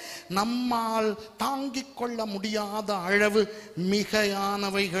நம்மால் தாங்கிக் கொள்ள முடியாத அளவு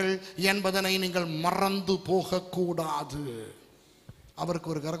மிகையானவைகள் என்பதனை நீங்கள் மறந்து போகக்கூடாது.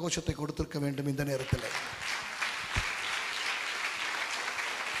 அவருக்கு ஒரு கரகோஷத்தை கொடுத்திருக்க வேண்டும் இந்த நேரத்தில்.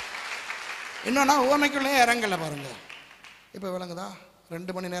 இன்னொன்னா ஓமைக்குள்ளே இறங்கல பாருங்க. இப்போ விளங்குதா?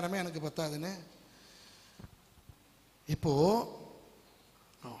 2 மணி நேரமே எனக்கு பத்தாதுன்னு.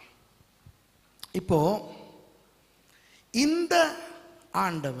 இப்போ இந்த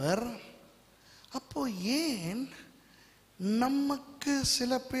ஆண்டவர் அப்போ ஏன் நமக்கு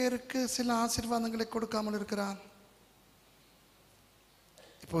சில பேருக்கு சில ஆசீர்வாதங்களை கொடுக்காமல் இருக்கிறார்?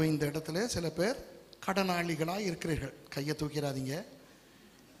 இப்போ இந்த இடத்துல சில பேர் கடனாளிகளாக இருக்கிறீர்கள். கையை தூக்கிறாதீங்க.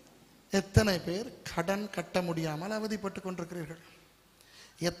 எத்தனை பேர் கடன் கட்ட முடியாமல் அவதிப்பட்டு கொண்டிருக்கிறீர்கள்?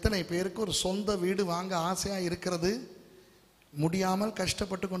 எத்தனை பேருக்கு ஒரு சொந்த வீடு வாங்க ஆசையாக இருக்கிறது, முடியாமல்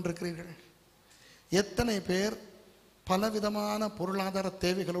கஷ்டப்பட்டு கொண்டிருக்கிறீர்கள்? எத்தனை பேர் பலவிதமான பொருளாதார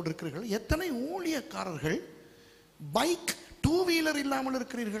தேவைகளோடு இருக்கிறீர்கள்? எத்தனை ஊழியக்காரர்கள் பைக் 2 வீலர் இல்லாமல்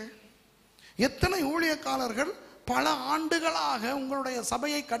இருக்கிறீர்கள்? எத்தனை ஊழியக்காரர்கள் பல ஆண்டுகளாக உங்களுடைய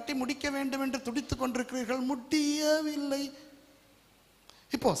சபையை கட்டி முடிக்க வேண்டும் என்று துடித்துக் கொண்டிருக்கிறீர்கள், முடியவில்லை.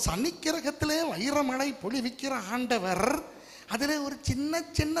 இப்போ சனிக்கிரகத்திலே வைரமழை பொழிவிக்கிற ஆண்டவர் அதிலே ஒரு சின்ன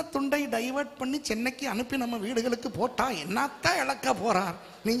சின்ன துண்டை டைவர்ட் பண்ணி சென்னைக்கு அனுப்பி நம்ம வீடுகளுக்கு போட்டா என்னத்தான் இழக்க போறார்?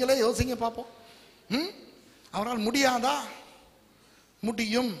 நீங்களே யோசிங்க பார்ப்போம். அவரால் முடியாதா?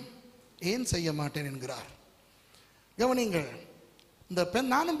 முடியும். ஏன் செய்ய மாட்டேன் என்கிறார்? கவனிங்கள். இந்த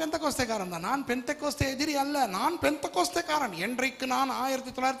நானும் பெந்தகோஸ்தேக்காரன் தான். நான் பெந்தகோஸ்தே எதிரி அல்ல, நான் பெந்தகோஸ்தேக்காரன். என்றைக்கு நான்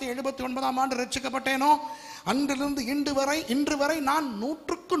 1979ஆம் ஆண்டு ரட்சிக்கப்பட்டேனோ அன்றிலிருந்து இன்று வரை நான்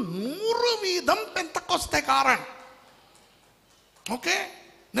 100க்கு 100% பெந்தகோஸ்தேக்காரன். ஓகே.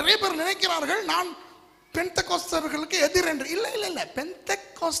 நிறைய பேர் நினைக்கிறார்கள் நான் பெந்தகோஸ்தர்களுக்கு எதிர் என்று. இல்லை இல்லை இல்லை,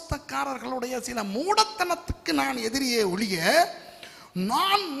 பெந்தகோஸ்தக்காரர்களுடைய சில மூடத்தனத்துக்கு நான் எதிரியே ஒழிய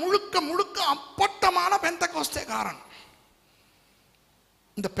நான் முழுக்க முழுக்க அப்பட்டமான பெந்தகோஸ்தேக்காரன்.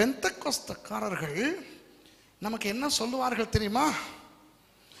 இந்த பெந்தகோஸ்தக்காரர்கள் நமக்கு என்ன சொல்லுவார்கள் தெரியுமா?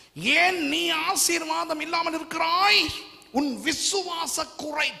 ஏன் நீ ஆசீர்வாதம் இல்லாமல் இருக்கிறாய்? உன் விசுவாச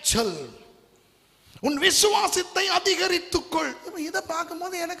குறைச்சல், உன் விசுவாசத்தை அதிகரித்துக்கொள். இதை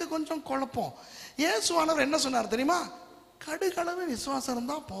பார்க்கும்போது எனக்கு கொஞ்சம் குழப்பம். இயேசுவானவர் என்ன சொன்னார் தெரியுமா? கடுகளவு விசுவாசம்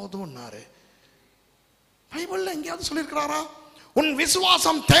இருந்தா போதும்னாரு. பைபிள்ல எங்கேயாவது சொல்லியிருக்கிறாரா? உன்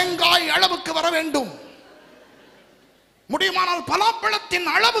விசுவாசம் தேங்காய் அளவுக்கு வர வேண்டும், முடியுமானால் பலாப்பழத்தின்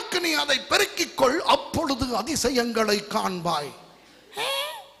அளவுக்கு நீ அதை பெருக்கிக்கொள், அப்பொழுது அதிசயங்களை காண்பாய்.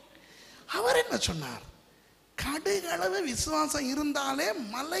 அவர் என்ன சொன்னார்? கடுகளவு விசுவாசம் இருந்தாலே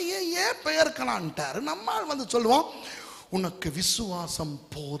மலையையே பெயர்க்கலான்ட்டார். நம்மால் வந்து சொல்லுவோம் உனக்கு விசுவாசம்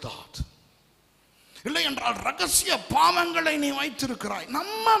போதாது, இல்லை என்றால் ரகசிய பாவங்களை நீ வைத்திருக்கிறாய்.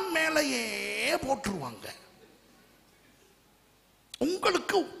 நம்ம மேலேயே போட்டுருவாங்க.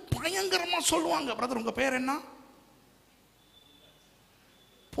 உங்களுக்கு பயங்கரமா சொல்லுவாங்க, பிரதர் உங்க பேர் என்ன?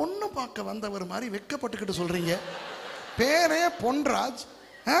 பொண்ணு பார்க்க வந்தவர் மாதிரி வெக்கப்பட்டுக்கிட்டு சொல்றீங்க. பேரே பொன்ராஜ்.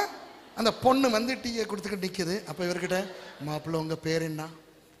 அந்த பொண்ணு வந்து டீயை கொடுத்துக்கிட்டு நிற்குது. அப்போ இவர்கிட்ட மாப்பிள்ளை உங்க பேர் என்ன?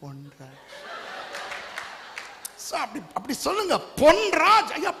 பொன்ராஜ். அப்படி சொல்லுங்க,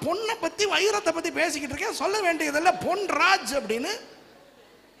 பொன்ராஜ். ஐயா, பொண்ணை பத்தி வைரத்தை பத்தி பேசிக்கிட்டு இருக்கேன், சொல்ல வேண்டியதில்லை பொன்ராஜ் அப்படின்னு.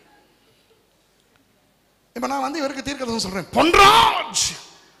 இப்ப நான் வந்து இவருக்கு தீர்க்கதரிசனம் சொல்றேன், பொன்ராஜ்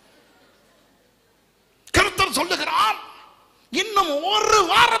கர்த்தர் சொல்லுகிறார், இன்னும் 1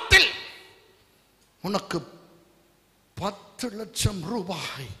 வாரத்தில் உனக்கு 10 லட்சம்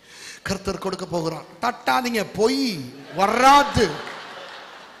ரூபாய் கர்த்தர் கொடுக்க போகிறார். தட்டாதீங்க, பொய் வராது.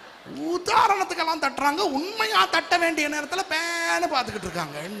 உதாரணத்துக்கெல்லாம் தட்டுறாங்க, உண்மையா தட்ட வேண்டிய நேரத்தில் பேனு பார்த்துக்கிட்டு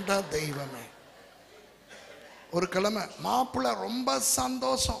இருக்காங்க. என்ற தெய்வமே. ஒரு கிழமை மாப்பிள்ளை ரொம்ப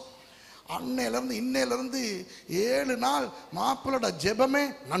சந்தோஷம். அன்னையிலிருந்து இன்னையிலிருந்து 7 நாள் மாப்பிள்ளோட ஜெபமே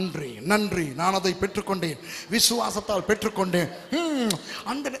நன்றி நன்றி, நான் அதை பெற்றுக்கொண்டேன், விசுவாசத்தால் பெற்றுக்கொண்டேன்.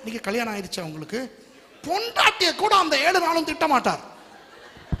 அந்த நீங்க கல்யாணம் ஆயிடுச்சா உங்களுக்கு? பொண்டாட்டிய கூட அந்த 7 நாளும் திட்ட மாட்டார்.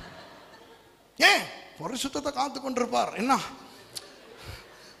 ஏன்? பரிசுத்தத்தை காத்து கொண்டிருப்பார். என்ன,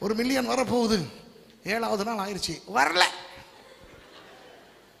 1 மில்லியன் வரப்போகுது, 7வது நாள் ஆயிடுச்சு, வரல.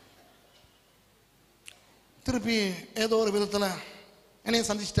 திருப்பி ஏதோ ஒரு விதத்தில் என்னைய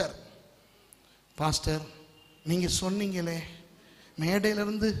சந்திச்சிட்டார். பாஸ்டர், நீங்க சொன்னீங்களே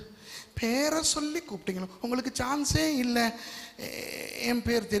மேடையிலிருந்து பேரை சொல்லி கூப்பிட்டீங்களோ, உங்களுக்கு சான்ஸே இல்லை என்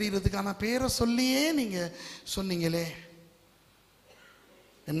பேர் தெரிகிறதுக்கு, ஆனால் பேரை சொல்லியே நீங்க சொன்னீங்களே.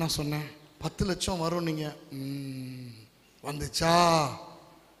 என்ன சொன்னேன்? 10 லட்சம் வரும். நீங்க வந்துச்சா?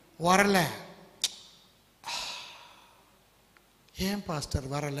 வரல. ஏன் பாஸ்டர்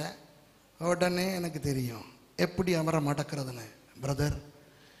வரல? உடனே எனக்கு தெரியும் எப்படி அவரை மடக்கிறதுன்னு. பிரதர்,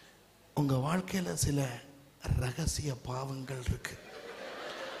 உங்க வாழ்க்கையில சில ரகசிய பாவங்கள் இருக்கு.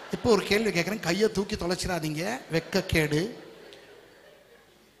 இப்போ ஒரு கேள்வி கேட்குறேன், கையை தூக்கி தொலைச்சிடாதீங்க, வெக்கக்கேடு.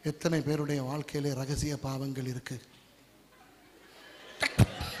 எத்தனை பேருடைய வாழ்க்கையில ரகசிய பாவங்கள் இருக்கு?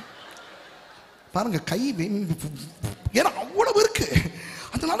 பாருங்க, கை ஏன்னா அவ்வளவு இருக்கு,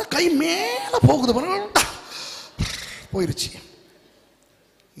 அதனால கை மேல போகுது, போயிருச்சு.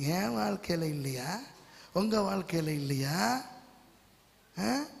 என் வாழ்க்கையில இல்லையா? உங்க வாழ்க்கையில இல்லையா?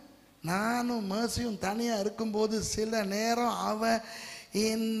 நானும் மேர்சியும் தனியா இருக்கும்போது சில நேரம் அவ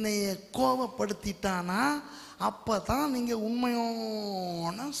என்னைய கோபப்படுத்திட்டானா, அப்பதான் நீங்க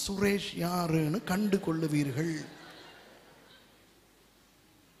உண்மையான சுரேஷ் யாருன்னு கண்டு கொள்ளுவீர்கள்.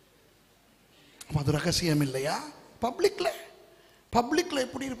 அது ரகசியம் இல்லையா? பப்ளிக்ல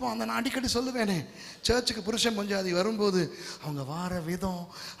எப்படி இருப்போம்? அந்த நான் அடிக்கடி சொல்லுவேனே, சர்ச்சுக்கு புருஷன் பஞ்சாதி வரும்போது அவங்க வார விதம்,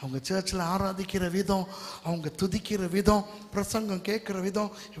 அவங்க சர்ச்சில் ஆராதிக்கிற விதம், அவங்க துதிக்கிற விதம், பிரசங்கம் கேட்குற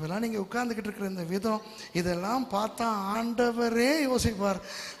விதம், இவெல்லாம் நீங்கள் உட்கார்ந்துக்கிட்டு இருக்கிற இந்த விதம், இதெல்லாம் பார்த்தா ஆண்டவரே யோசிப்பார்,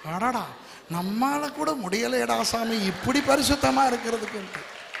 அடாடா நம்மால கூட முடியலையடா சாமி இப்படி பரிசுத்தமாக இருக்கிறதுக்கு.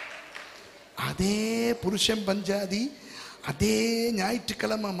 அதே புருஷன் பஞ்சாதி அதே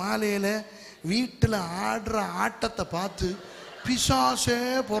ஞாயிற்றுக்கிழமை மாலையில் வீட்டில் ஆடுற ஆட்டத்தை பார்த்து பிசாசே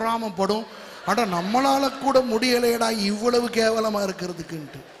பொறாமப்படும், அட நம்மளால கூட முடியலையடா இவ்வளவு கேவலமா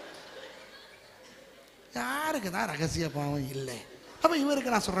இருக்கிறதுக்குன்ட்டு. யாருக்கு தான் ரகசிய பாவம் இல்லை? அப்ப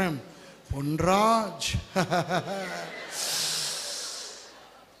இவருக்கு நான் சொல்றேன், பொன்ராஜ்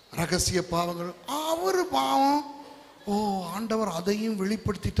ரகசிய பாவங்கள் அவரு பாவம், ஓ ஆண்டவர் அதையும்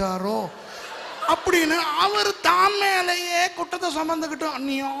வெளிப்படுத்திட்டாரோ அப்படின்னு அவர் தான் மேலேயே குற்றத்தை சுமந்துக்கிட்டோம்.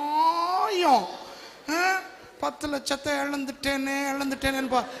 அநியாயம். 10 லட்சத்தை இழந்துட்டேனே.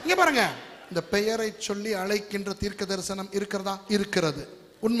 இங்க பாருங்க, இந்த பெயரை சொல்லி அழைக்கின்ற தீர்க்க தரிசனம் இருக்கிறதா? இருக்கிறது.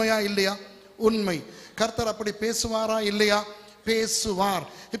 உண்மையா இல்லையா? உண்மை. கர்த்தர் அப்படி பேசுவாரா இல்லையா? பேசுவார்.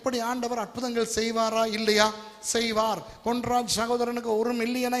 இப்படி ஆண்டவர் அற்புதங்கள் செய்வாரா இல்லையா? செய்வார். பொன்ராஜ் சகோதரனுக்கு 1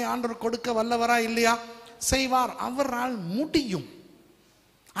 மில்லியனை ஆண்டவர் கொடுக்க வல்லவரா இல்லையா? செய்வார். அவரால் முடியும்.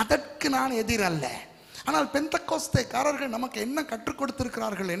 அதற்கு நான் எதிரல்ல. ஆனால் பெந்தெக்கோஸ்தேக்காரர்கள் நமக்கு என்ன கற்றுக்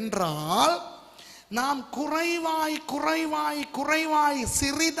கொடுத்திருக்கிறார்கள் என்றால், நாம் குறைவாய் குறைவாய் குறைவாய்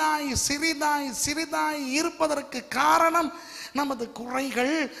சிறிதாய் சிறிதாய் சிறிதாய் இருப்பதற்கு காரணம் நமது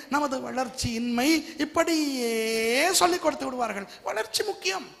குறைகள், நமது வளர்ச்சியின்மை. இப்படியே சொல்லிக் கொடுத்து விடுவார்கள். வளர்ச்சி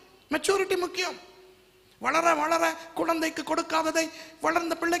முக்கியம், மெச்சூரிட்டி முக்கியம். வளர வளர குழந்தைக்கு கொடுக்காததை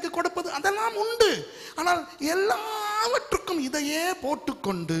வளர்ந்த பிள்ளைக்கு கொடுப்பது அதெல்லாம் உண்டு. ஆனால் எல்லாவற்றுக்கும் இதையே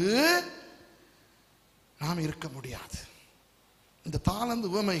போட்டுக்கொண்டு நாம் இருக்க முடியாது. இந்த தாளந்து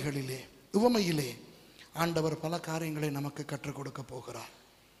உவமையிலே ஆண்டவர் பல காரியங்களை நமக்கு கற்றுக் கொடுக்க போகிறார்.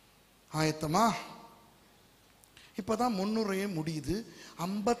 ஆயத்தமா? இப்பதான் 300 முடியுது.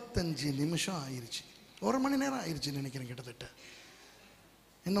 55 நிமிஷம் ஆயிருச்சு. 1 மணி நேரம் ஆயிருச்சுன்னு நினைக்கிறேன் கிட்டத்தட்ட.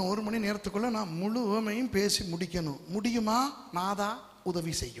 இன்னும் 1 மணி நேரத்துக்குள்ள நான் முழு உவமையும் பேசி முடிக்கணும். முடியுமா? நாதா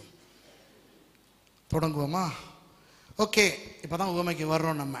உதவி செய்யும். தொடங்குவோமா? ஓகே, இப்பதான் உவமைக்கு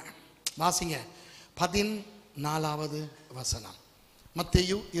வர்றோம். நம்ம வாசிங்க 14வது வசனம்.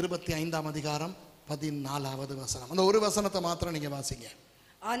 மத்தேயு 25ஆம் அதிகாரம் 14வது வசனம். அந்த ஒரு வசனத்தை மாத்திரம் நீங்க வாசிங்க.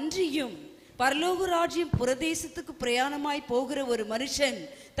 அன்றியும் பரலோக ராஜ்யம் புரதேசத்துக்கு பிரயாணமாய் போகிற ஒரு மனுஷன்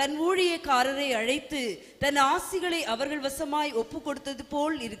தன் ஊழியக்காரரை அழைத்து தன் ஆசிகளை அவர்கள் வசமாய் ஒப்பு கொடுத்தது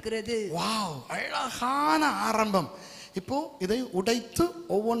போல் இருக்கிறது. வாவ், அழகான ஆரம்பம். இப்போ இதை உடைத்து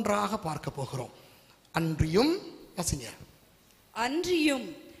ஒவ்வொன்றாக பார்க்க போகிறோம். அன்றியும் வாசிங்க. அன்றியும்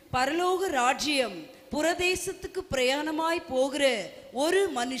பரலோக ராஜ்யம் புரதேசத்துக்கு பிரயாணமாய் போகிற ஒரு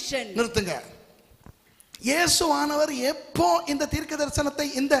மனுஷன். நிறுத்துங்க. இயேசுவானவர் எப்போ இந்த தீர்க்க தரிசனத்தை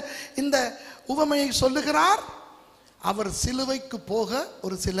இந்த உவமையை சொல்லுகிறார்? அவர் சிலுவைக்கு போக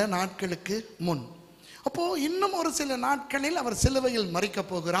ஒரு சில நாட்களுக்கு முன். அப்போ இன்னும் ஒரு சில நாட்களில் அவர் சிலுவையில் மரிக்க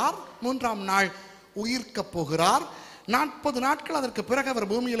போகிறார். 3ஆம் நாள் உயிர்க்க போகிறார். 40 நாட்கள் அதற்கு பிறகு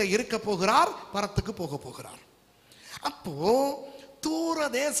அவர் பூமியில இருக்க போகிறார், பரத்துக்கு போக போகிறார். அப்போ தூர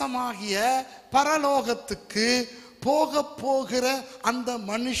தேசமாகிய பரலோகத்துக்கு போக போகிற அந்த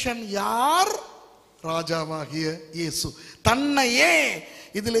மனுஷன் யார்? ராஜாவாகிய இயேசு. தன்னையே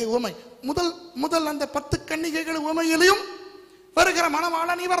இதிலே உவமை முதல் அந்த 10 கன்னிகைகள் உவமையிலும் வருகிற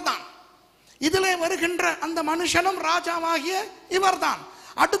மணவாளன் இவர்தான். இதிலே வருகின்ற அந்த மனுஷனும் ராஜாவாகிய இவர்தான்.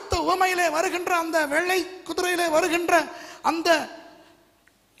 அடுத்த உவமையிலே வருகின்ற அந்த வெள்ளை குதிரையிலே வருகின்ற அந்த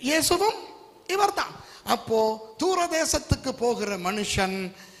இயேசுவும் இவர்தான். அப்போ தூரதேசத்துக்கு போகிற மனுஷன்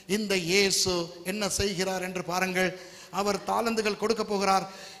இந்த இயேசு என்ன செய்கிறார் என்று பாருங்கள். அவர் தாலந்துகள் கொடுக்க போகிறார்.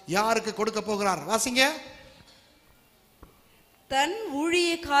 யாருக்கு கொடுக்க போகிறார்? வாசிங்க. தன்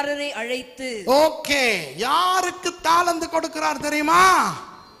ஊழியக்காரரை அழைத்து. ஓகே, யாருக்கு தாலந்து கொடுக்கிறார் தெரியுமா?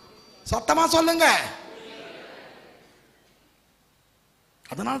 சத்தமா சொல்லுங்க.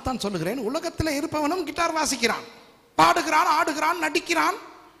 அதனால் தான் சொல்லுகிறேன், உலகத்தில் இருப்பவனும் கிட்டார் வாசிக்கிறான், பாடுகிறான், ஆடுகிறான், நடிக்கிறான்.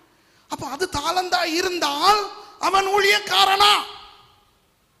 அப்ப அது தாளந்தா இருந்தால் அவன் ஊழியக்காரனா?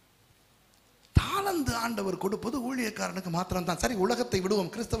 தாளந்து ஆண்டவர் கொடுப்பது ஊழியக்காரனுக்கு மாத்திரம் தான். சரி, உலகத்தை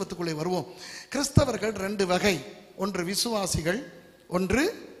விடுவோம், கிறிஸ்தவத்துக்குள்ளே வருவோம். கிறிஸ்தவர்கள் 2 வகை. ஒன்று விசுவாசிகள், ஒன்று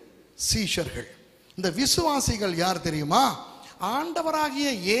சீஷர்கள். இந்த விசுவாசிகள் யார் தெரியுமா? ஆண்டவராகிய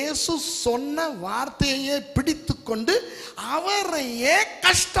இயேசு சொன்ன வார்த்தையை பிடித்து கொண்டு அவரையே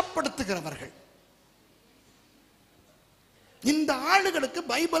கஷ்டப்படுத்துகிறவர்கள். இந்த ஆளுகளுக்கு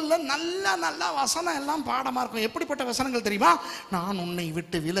பைபிள்ல நல்ல நல்ல வசனம் எல்லாம் பாடமா இருக்கும். எப்படிப்பட்ட வசனங்கள் தெரியுமா? நான் உன்னை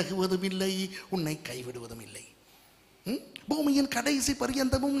விட்டு விலகுவதும் இல்லை, உன்னை கைவிடுவதும் இல்லை, பூமியின் கடைசி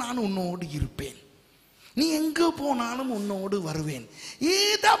பரியந்தமும் நான் உன்னோடு இருப்பேன், நீ எங்க போனாலும் உன்னோடு வருவேன்.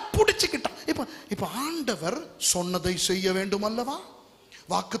 இதை பிடிச்சுக்கிட்டான். இப்ப ஆண்டவர் சொன்னதை செய்ய வேண்டும் அல்லவா?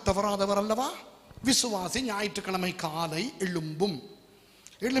 வாக்கு தவறாதவர் அல்லவா? விசுவாசி ஞாயிற்றுக்கிழமை காலை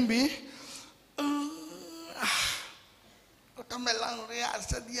எழும்பி எல்லாம் ஒரே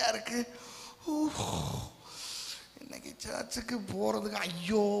அசதியா இருக்கு, இன்னைக்கு சர்ச்சுக்கு போறதுக்கு,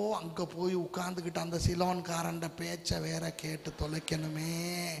 ஐயோ அங்க போய் உட்கார்ந்துக்கிட்டு அந்த சிலோன்காரண்ட பேச்ச வேற கேட்டு தொலைக்கணுமே.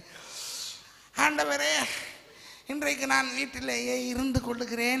 ஆண்டவரே, இன்றைக்கு நான் வீட்டிலேயே இருந்து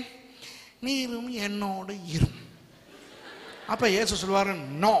கொள்ளுகிறேன், நீரும் என்னோடு இரும். அப்ப இயேசு சொல்வாரு,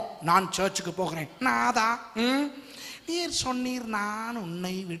 நோ, நான் சர்ச்சுக்கு போகிறேன். நாதா, நீர் சொன்னீர் நான்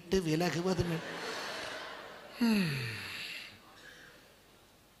உன்னை விட்டு விலகுவது.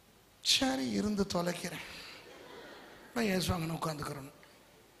 சரி, இருந்து தொலைக்கிறேன். இயேசு அங்கே உட்காந்துக்கிறோம்.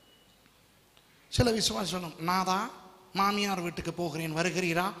 சில விசுவாசி சொல்லணும், நாதா மாமியார் வீட்டுக்கு போகிறேன்,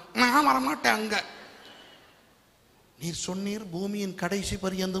 வருகிறீரா? நான் வரமாட்டேன். அங்க நீர் சொன்னீர் பூமியின் கடைசி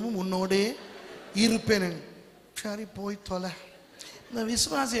பரியந்தமும் உன்னோடே இருப்பேன். சரி, போய் தொலை. இந்த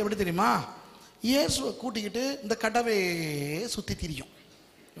விசுவாசி எப்படி தெரியுமா? இயேசுவை கூட்டிக்கிட்டு இந்த கடவை சுத்தி திரியும்.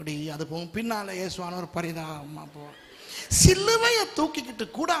 அப்படி அது போகும். பின்னால இயேசுவானவர் பரிதாபமா போவார். சிலுவையை தூக்கிக்கிட்டு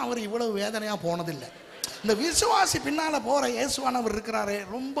கூட அவர் இவ்வளவு வேதனையா போனதில்லை. இந்த விசுவாசி பின்னால போற இயேசுவானவர் இருக்கிறாரே,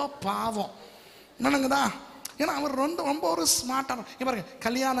 ரொம்ப பாவம். என்னங்கதா? ஏன்னா அவர் ரொம்ப ஒரு ஸ்மார்ட்டான. பாருங்க,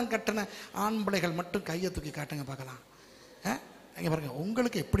 கல்யாணம் கட்டின ஆண்பிள்ளைகள் மட்டும் கையை தூக்கி காட்டுங்க பார்க்கலாம். இங்க பாருங்க,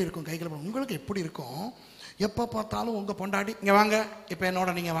 உங்களுக்கு எப்படி இருக்கும்? கைகளை உங்களுக்கு எப்படி இருக்கும்? எப்போ பார்த்தாலும் உங்க பொண்டாட்டி, இங்க வாங்க, இப்ப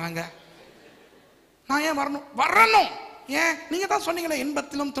என்னோட நீங்க வாங்க. நான் ஏன் வரணும்? ஏன்? நீங்க தான் சொன்னீங்களே,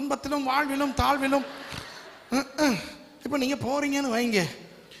 இன்பத்திலும் துன்பத்திலும் வாழ்விலும் தாழ்விலும். இப்ப நீங்க போறீங்கன்னு வைங்க,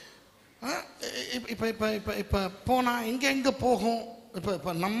 இப்ப இப்ப இப்ப இப்ப போனா எங்க போகும்?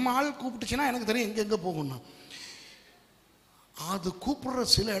 இப்ப நம்ம ஆள் கூப்பிட்டுச்சுன்னா எனக்கு தெரியும் எங்க போகும்னா. அது கூப்பிடுற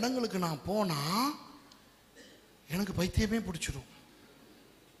சில இடங்களுக்கு நான் போனா எனக்கு பைத்தியமே பிடிச்சிடும்.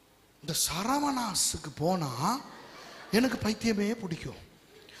 இந்த சரவணாஸுக்கு போனா எனக்கு பைத்தியமே பிடிக்கும்.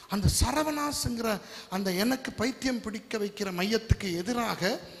 அந்த சரவணாஸுங்கிற அந்த எனக்கு பைத்தியம் பிடிக்க வைக்கிற மையத்துக்கு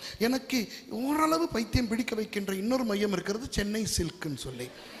எதிராக எனக்கு ஓரளவு பைத்தியம் பிடிக்க வைக்கின்ற இன்னொரு மையம் இருக்கிறது, சென்னை சில்க்குன்னு சொல்லி.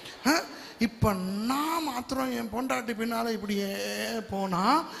 இப்போ நான் மாத்திரம் என் பொண்டாட்டி பின்னால் இப்படியே போனா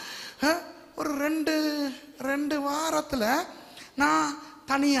ஒரு ரெண்டு வாரத்தில் நான்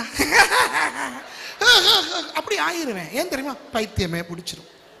தனியா அப்படி ஆயிடுவேன். ஏன் தெரியுமா? பைத்தியமே பிடிச்சிடும்.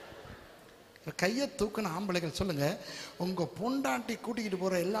 கையை தூக்குன ஆம்பளைகள் சொல்லுங்க, உங்க பொண்டாட்டி கூட்டிக்கிட்டு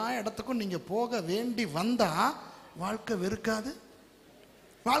போற எல்லா இடத்துக்கும் நீங்க போக வேண்டி வந்தா வாழ்க்கை வெறுக்காது?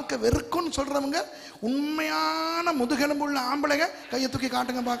 வாழ்க்கை வெறுக்கும்னு சொல்றவங்க உண்மையான முதுகெலும்புள்ள ஆம்பளைங்க கையை தூக்கி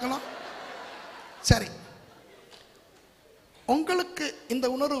காட்டுங்க பார்க்கலாம். சரி, உங்களுக்கு இந்த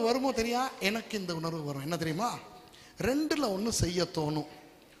உணர்வு வருமோ தெரியா, எனக்கு இந்த உணர்வு வரும். என்ன தெரியுமா? ரெண்டுல ஒன்று செய்ய தோணும்.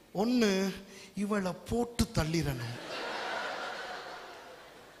 ஒன்று, இவளை போட்டு தள்ளிடணும்,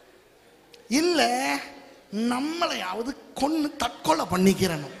 இல்ல நம்மளையாவது கொன்னு தற்கொலை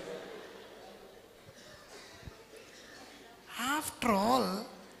பண்ணிக்கிறணும். ஆஃப்டர் ஆல்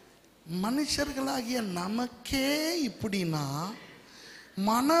மனுஷர்களாகிய நமக்கே இப்படின்னா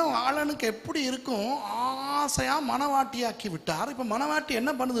மணவாளனுக்கு எப்படி இருக்கும்? ஆசையா மணவாட்டியாக்கி விட்டார். இப்ப மணவாட்டி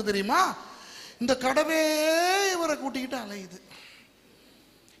என்ன பண்ணுது தெரியுமா? இந்த கடவே இவரை கூட்டிக்கிட்டு அலையுது.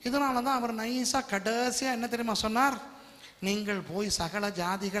 இதனாலதான் அவர் நைஸா கடைசியா என்ன தெரியுமா சொன்னார்? நீங்கள் போய் சகல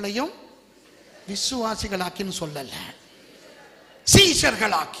ஜாதிகளையும் விசுவாசிகளாக்கின்னு சொல்லல,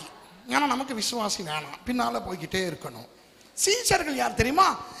 சீஷர்களாக்கி. ஏன்னா நமக்கு விசுவாசி வேணாம், பின்னால போய்கிட்டே இருக்கணும். சீஷர்கள் யார் தெரியுமா?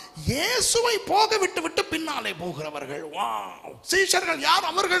 இயேசுவை போக விட்டு விட்டு பின்னாலே போகிறவர்கள். வாவ்! சீஷர்கள் யார்?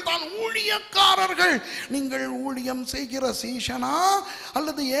 அவர்கள் தான் ஊழியக்காரர்கள். நீங்கள் ஊழியம் செய்கிற சீஷனா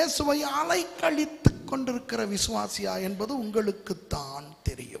அல்லது இயேசுவை அலைக்கழித்து கொண்டிருக்கிற விசுவாசியா என்பது உங்களுக்கு தான்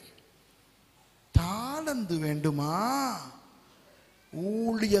தெரியும். தாளந்து வேண்டுமா?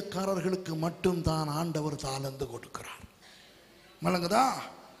 ஊழியக்காரர்களுக்கு மட்டும்தான் ஆண்டவர் தாளந்து கொடுக்கிறார். மலங்குதா?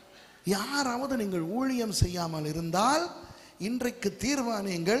 யாராவது நீங்கள் ஊழியம் செய்யாமல் இருந்தால் இன்றைக்கு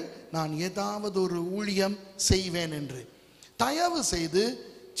தீர்மானியுங்கள், நான் ஏதாவது ஒரு ஊழியம் செய்வேன் என்று. தயவு செய்து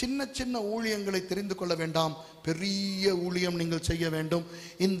சின்ன சின்ன ஊழியங்களை தெரிந்து கொள்ள வேண்டாம், பெரிய ஊழியம் நீங்கள் செய்ய வேண்டும்.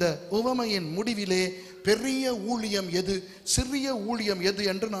 இந்த உவமையின் முடிவிலே பெரிய ஊழியம் எது, சிறிய ஊழியம் எது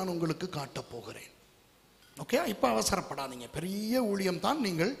என்று நான் உங்களுக்கு காட்டப் போகிறேன். ஓகே, இப்ப அவசரப்படாதீங்க. பெரிய ஊழியம் தான்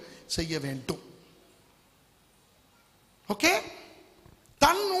நீங்கள் செய்ய வேண்டும். ஓகே,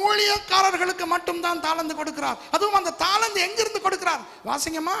 தன் ஊழியக்காரர்களுக்கு மட்டும் தான் தாளந்து கொடுக்கிறார். அதுவும் அந்த தாளந்து எங்கிருந்து கொடுக்கிறார்?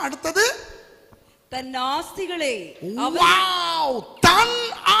 வாசிங்கம்மா அடுத்தது. தன் ஆஸ்திகளை. தன்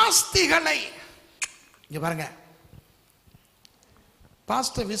ஆஸ்திகளை. இங்க பாருங்க,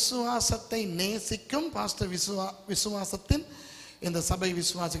 பாஸ்டர் விசுவாசத்தை நேசிக்கும் பாஸ்டர் விசுவாசத்தின் இந்த சபை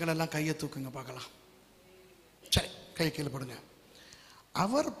விசுவாசிகள் எல்லாம் கையை தூக்குங்க பார்க்கலாம். சரி, கை கீழே போடுங்க.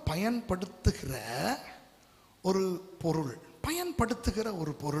 அவர் பயன்படுத்துகிற ஒரு பொருள், பயன்படுத்துகிற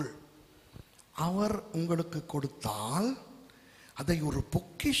ஒரு பொருள் அவர் உங்களுக்கு கொடுத்தால் அதை ஒரு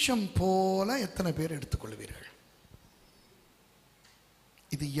பொக்கிஷம் போல எத்தனை பேர் எடுத்துக்கொள்வீர்கள்?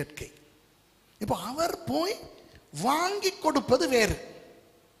 இது இயற்கை. இப்போ அவர் போய் வாங்கி கொடுப்பது வேறு.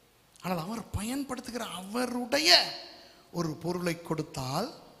 ஆனால் அவர் பயன்படுத்துகிற அவருடைய ஒரு பொருளை கொடுத்தால்,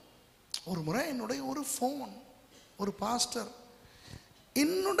 ஒரு முறை என்னுடைய ஒரு ஃபோன், ஒரு பாஸ்டர்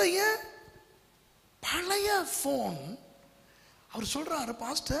என்னுடைய பழைய ஃபோன், அவர் சொல்றாரு,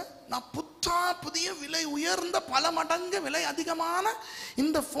 பாஸ்டர் நான் புதிய விலை உயர்ந்த பல மடங்கு விலை அதிகமான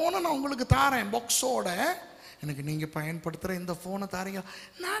இந்த போனை நான் உங்களுக்கு தாரேன் பாக்ஸோட, எனக்கு நீங்க பயன்படுத்துற இந்த போனை தாரீங்க.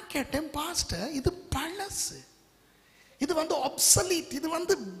 நான் கேட்டேன், பாஸ்டர் இது பழசு, இது obsolete,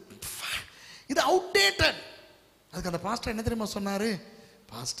 இது அவுடேட்டட். அதுக்கு அந்த பாஸ்டர் என்ன தெரியுமா சொன்னாரு?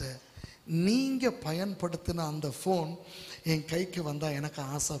 பாஸ்டர் நீங்க பயன்படுத்தின அந்த போன் என் கைக்கு வந்தா எனக்கு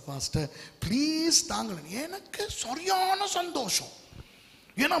ஆசை பாஸ்டர், ப்ளீஸ் தாங்க. எனக்கு சரியான சந்தோஷம்,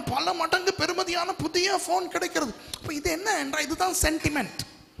 ஏன்னா பல மடங்கு பெருமதியான புதிய போன் கிடைக்கிறது. அப்ப இது என்ன என்றால் இதுதான் சென்டிமெண்ட்.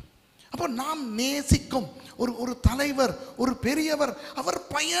 அப்போ நாம் நேசிக்கும் ஒரு தலைவர், ஒரு பெரியவர், அவர்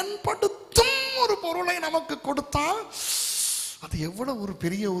பயன்படுத்தும் ஒரு பொருளை நமக்கு கொடுத்தால் அது எவ்வளவு ஒரு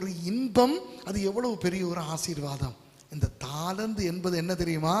பெரிய ஒரு இன்பம், அது எவ்வளவு பெரிய ஒரு ஆசீர்வாதம். இந்த தாளந்து என்பது என்ன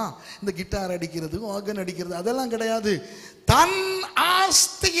தெரியுமா? இந்த கிட்டார் அடிக்கிறது, ஆர்கன் அடிக்கிறது அதெல்லாம் கிடையாது. தன்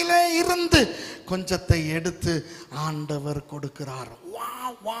ஆஸ்தியிலே இருந்து கொஞ்சத்தை எடுத்து ஆண்டவர் கொடுக்கிறார்.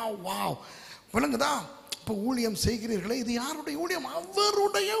 வாவ் வாவ் வாவ், விளங்குதா? இப்போ ஊழியம் செய்கிறீர்களே, இது யாருடைய ஊழியம்?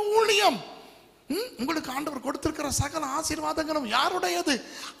 அவருடைய ஊழியம். உங்களுக்கு ஆண்டவர் கொடுத்திருக்கிற சகல ஆசீர்வாதங்களும் யாருடையது?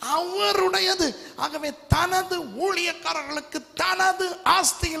 அவருடையது. ஆகவே தனது ஊழியக்காரர்களுக்கு தனது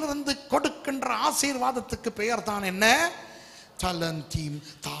ஆஸ்தியிலிருந்து கொடுக்கின்ற ஆசீர்வாதத்துக்கு பெயர் தான் என்ன?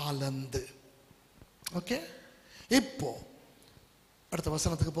 தாளந்து. ஓகே, இப்போ அடுத்த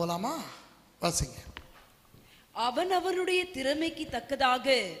வசனத்துக்கு போலாமா? வாசிங்க. அவன் அவனுடைய திறமைக்கு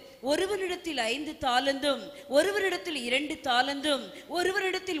தக்கதாக ஒருவரிடத்தில் 5 தாலந்தும் ஒருவரிடத்தில் 2 தாலந்தும்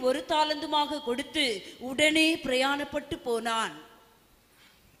ஒருவரிடத்தில் 1 தாலந்துமாக கொடுத்து உடனே பிரயாணப்பட்டு போனான்.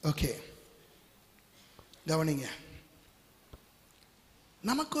 ஓகே, கவனிங்க.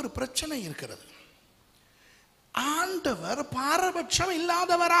 நமக்கு ஒரு பிரச்சனை இருக்கிறது. ஆண்டவர் பாரபட்சம்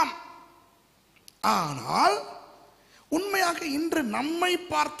இல்லாதவராம். ஆனால் உண்மையாக இன்று நம்மை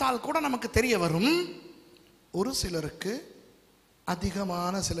பார்த்தால் கூட நமக்கு தெரிய வரும், ஒரு சிலருக்கு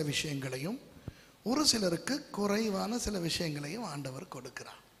அதிகமான சில விஷயங்களையும் ஒரு சிலருக்கு குறைவான சில விஷயங்களையும் ஆண்டவர்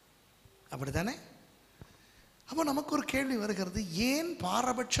கொடுக்கிறார். அப்படித்தானே? அப்போ நமக்கு ஒரு கேள்வி வருகிறது, ஏன்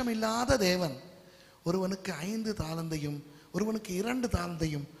பாரபட்சம் இல்லாத தேவன் ஒருவனுக்கு 5 தாலந்தையும் ஒருவனுக்கு 2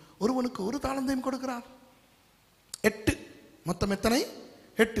 தாளந்தையும் ஒருவனுக்கு 1 தாளந்தையும் கொடுக்கிறார். 8. மொத்தம் எத்தனை?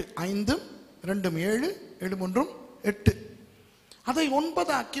 8. 5 2 7 7 3 8. அதை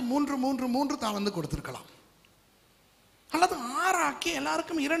 9 ஆக்கி 3 3 3 தாளந்து கொடுத்திருக்கலாம். அல்லது 6 ஆக்கி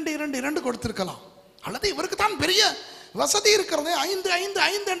எல்லாருக்கும் 2 2 2 கொடுத்திருக்கலாம். அல்லது இவருக்கு தான் பெரிய வசதி இருக்கிறது, 5 5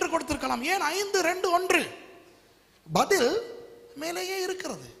 5 என்று கொடுத்திருக்கலாம். ஏன் 5 2 1? பதில் மேலேயே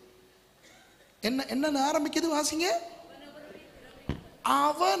இருக்கிறது. என்ன ஆரம்பிக்குது? வாசிங்க.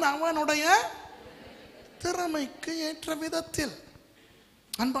 அவன் அவனுடைய திறமைக்கு ஏற்ற விதத்தில்.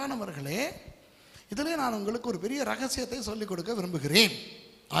 அன்பானவர்களே, இதிலே நான் உங்களுக்கு ஒரு பெரிய ரகசியத்தை சொல்லிக் கொடுக்க விரும்புகிறேன்.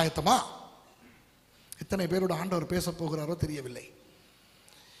 ஆயத்தமா? இத்தனை பேரோட ஆண்டவர் பேச போகிறாரோ தெரியவில்லை.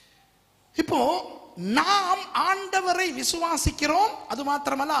 இப்போ நாம் ஆண்டவரை விசுவாசிக்கிறோம், அது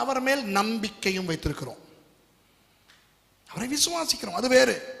மாத்திரமல்ல அவர் மேல் நம்பிக்கையும் வைத்திருக்கிறோம். அவரை விசுவாசிக்கிறோம், அது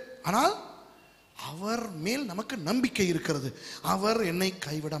வேறு. ஆனால் அவர் மேல் நமக்கு நம்பிக்கை இருக்கிறது. அவர் என்னை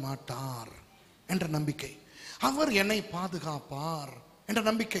கைவிட மாட்டார் என்ற நம்பிக்கை, அவர் என்னை பாதுகாப்பார் என்ற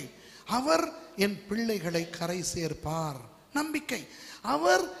நம்பிக்கை, அவர் என் பிள்ளைகளை கரை சேர்ப்பார் நம்பிக்கை,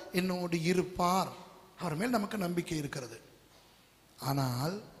 அவர் என்னோடு இருப்பார், அவர் மேல் நமக்கு நம்பிக்கை இருக்கிறது.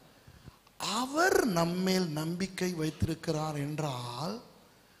 ஆனால் அவர் நம்மேல் நம்பிக்கை வைத்திருக்கிறார் என்றால்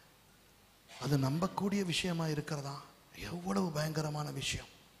அது நம்பக்கூடிய விஷயமா இருக்கிறதா? எவ்வளவு பயங்கரமான விஷயம்!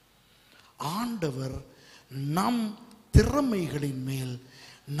 ஆண்டவர் நம் திறமைகளின் மேல்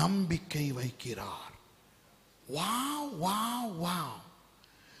நம்பிக்கை வைக்கிறார். Wow wow wow!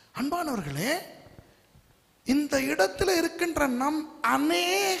 அன்பானவர்களே, இந்த இடத்துல இருக்கின்ற நம்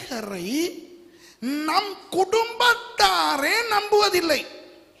அநேகரை நம் குடும்பத்தாரே நம்புவதில்லை.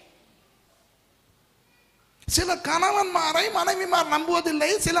 சில கணவன்மாரை மனைவிமார் நம்புவதில்லை,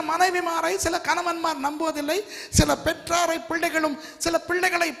 சில மனைவிமாரை சில கணவன்மார் நம்புவதில்லை, சில பெற்றாரை பிள்ளைகளும் சில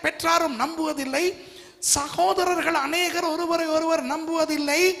பிள்ளைகளை பெற்றாரும் நம்புவதில்லை, சகோதரர்கள் அநேகர் ஒருவரை ஒருவர்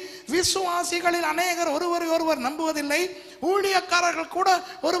நம்புவதில்லை, விசுவாசிகளில் அநேகர் ஒருவரை ஒருவர் நம்புவதில்லை, ஊழியக்காரர்கள் கூட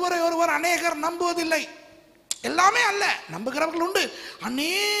ஒருவரை ஒருவர் அநேகர் நம்புவதில்லை. எல்லாமே அல்ல, நம்புகிறவர்கள் உண்டு,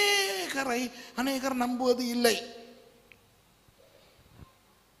 அநேகரை அநேகர் நம்புவது இல்லை.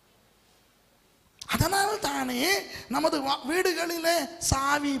 அதனால் தானே நமது வீடுகளிலே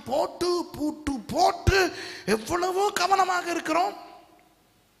சாவி போட்டு பூட்டு போட்டு எவ்வளவோ கவனமாக இருக்கிறோம்.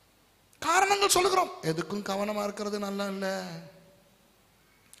 காரணங்கள் சொல்லுகிறோம். எதுக்கும் கவனமா இருக்கிறது நல்லா இல்லை.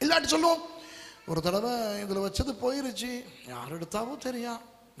 இல்லாட்டி சொல்லுவோம், ஒரு தடவை இதுல வச்சது போயிருச்சு, யார் எடுத்தாவோ தெரியா,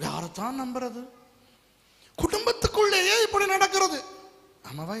 யாரைத்தான் நம்புறது? குடும்பத்துக்குள்ளேயே இப்படி நடக்கிறது.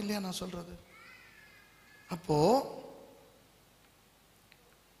 ஆமாவா இல்லையா நான் சொல்றது? அப்போ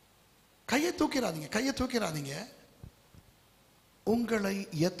கையை தூக்கிறாதீங்க, கையை தூக்கிறாதீங்க. உங்களை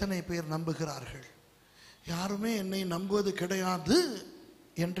எத்தனை பேர் நம்புகிறார்கள்? யாருமே என்னை நம்புவது கிடையாது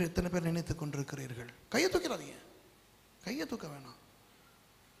என்று எத்தனை பேர் நினைத்துக் கொண்டிருக்கிறீர்கள்? கையை தூக்கிறாதீங்க, கையை தூக்க வேணாம்.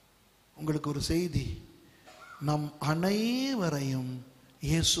 உங்களுக்கு ஒரு செய்தி, நம் அனைவரையும்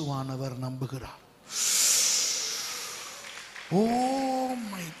இயேசுவானவர் நம்புகிறார். Oh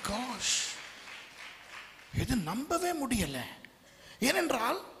my cash! இது நம்பவே முடியல.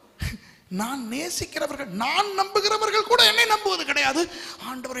 ஏனென்றால் நான் நேசிக்கிறவர்கள், நான் நம்புகிறவர்கள் கூட என்னை நம்புவது கிடையாது.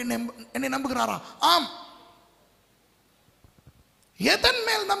 ஆண்டவர் என்னை நம்புகிறாரா? ஆம். எதன்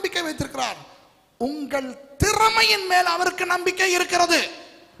மேல் நம்பிக்கை வைத்திருக்கிறார்? உங்கள் திறமையின் மேல் அவருக்கு நம்பிக்கை இருக்கிறது.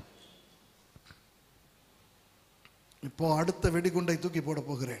 இப்போ அடுத்த வெடிகுண்டை தூக்கி போட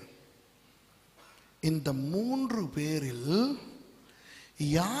போகிறேன். இந்த 3 பேரில்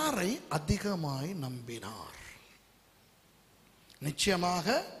யாரை அதிகமாய் நம்பினார்? நிச்சயமாக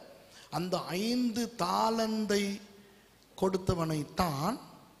அந்த 5 தாலந்தை கொடுத்தவனைத்தான்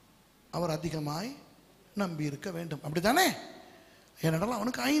அவர் அதிகமாய் நம்பி இருக்க வேண்டும். அப்படித்தானே? ஏனென்றால்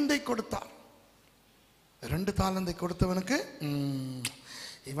அவனுக்கு 5 கொடுத்தார். 2 தாலந்தை கொடுத்தவனுக்கு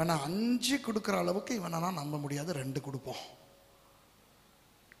இவனை 5 கொடுக்கிற அளவுக்கு இவனை நம்ப முடியாது, 2 கொடுப்போம்.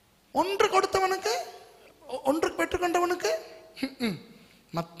 1 கொடுத்தவனுக்கு, 1 பெற்றுக்கொண்டவனுக்கு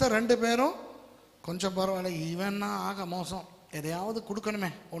மற்ற 2 பேரும் கொஞ்சம் பரவாயில்ல, இவன் ஆக மோசம், எதையாவது கொடுக்கணுமே,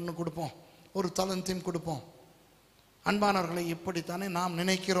 1 கொடுப்போம், 1 தாலந்தையும் கொடுப்போம். அன்பானவர்களை, இப்படித்தானே நாம்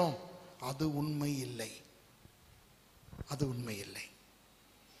நினைக்கிறோம். அது உண்மை இல்லை, அது உண்மை இல்லை.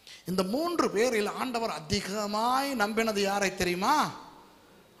 இந்த 3 பேரில் ஆண்டவர் அதிகமாய் நம்பினது யாரை தெரியுமா?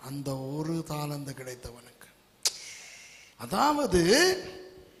 அந்த 1 தாலந்து கிடைத்தவனுக்கு. அதாவது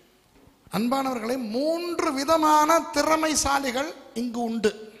அன்பானவர்களை, 3 விதமான திறமைசாலிகள் இங்கு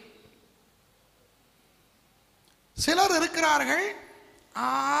உண்டு. சிலர் இருக்கிறார்கள்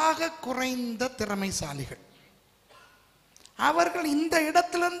ஆக குறைந்த திறமைசாலிகள். அவர்கள் இந்த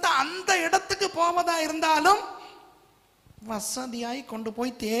இடத்திலிருந்து அந்த இடத்துக்கு போவதா இருந்தாலும் வசதியாய் கொண்டு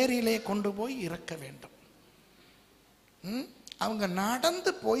போய் தேரிலே கொண்டு போய் இறக்க வேண்டும். அவங்க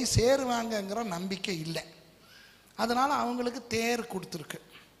நடந்து போய் சேருவாங்கங்கிற நம்பிக்கை இல்லை. அதனால அவங்களுக்கு தேர் கொடுத்துருக்கு.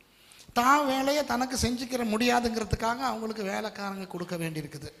 தான் வேலையை தனக்கு செஞ்சுக்கிற முடியாதுங்கிறதுக்காக அவங்களுக்கு வேலைக்காரங்க கொடுக்க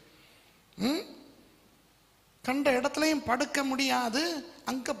வேண்டியிருக்குது. கண்ட இடத்துலையும் படுக்க முடியாது,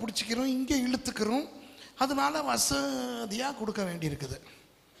 அங்கே பிடிச்சிக்கிறோம், இங்கே இழுத்துக்கிறோம், அதனால வசதியாக கொடுக்க வேண்டியிருக்குது.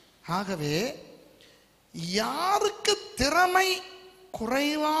 ஆகவே யாருக்கு திறமை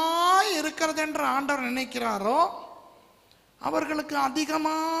குறைவாய் இருக்கிறது என்று ஆண்டவர் நினைக்கிறாரோ அவர்களுக்கு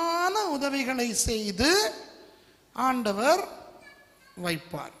அதிகமான உதவிகளை செய்து ஆண்டவர்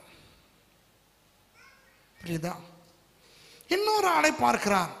வைப்பார். புரியுதா? இன்னொரு ஆளை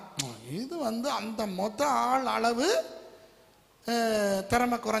பார்க்கிறார். இது அந்த மொத்த ஆள் அளவு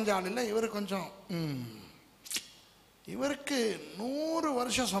திறமை குறைஞ்ச ஆள் இல்லை, இவர் கொஞ்சம் இவருக்கு 100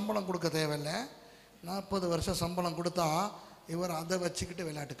 வருஷம் சம்பளம் கொடுக்க தேவையில்லை, 40 வருஷம் சம்பளம் கொடுத்தா இவர் அதை வச்சுக்கிட்டு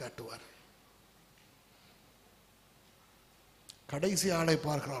விளையாட்டு காட்டுவார். கடைசி ஆளை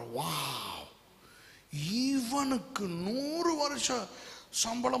பார்க்கிறார். வாவ், இவனுக்கு 100 வருஷ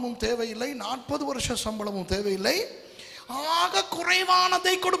சம்பளமும் தேவையில்லை, 40 வருஷ சம்பளமும் தேவையில்லை, ஆக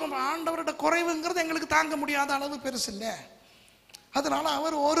குறைவானதை கொடுப்போம். ஆண்டவரோட குறைவுங்கிறது எங்களுக்கு தாங்க முடியாத அளவு பெருசு இல்லை, அதனால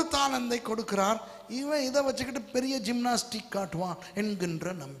அவர் ஒரு தாளந்தை கொடுக்கிறார். இவன் இதை வச்சுக்கிட்டு பெரிய ஜிம்னாஸ்டிக் காட்டுவான் என்கின்ற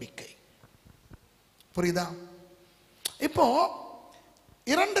நம்பிக்கை. புரியுதா? இப்போ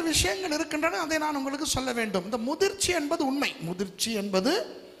 2 விஷயங்கள் இருக்கின்றன, அதை நான் உங்களுக்கு சொல்ல வேண்டும். இந்த முதிர்ச்சி என்பது உண்மை, முதிர்ச்சி என்பது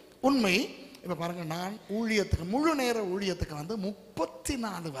உண்மை. இப்போ பாருங்க, நான் ஊழியத்துக்கு முழு நேர ஊழியத்துக்கு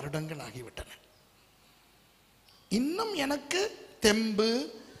 34 வருடங்கள் ஆகிவிட்டன. இன்னும் எனக்கு தெம்பு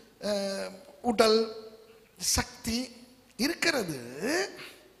உடல் சக்தி இருக்கிறது.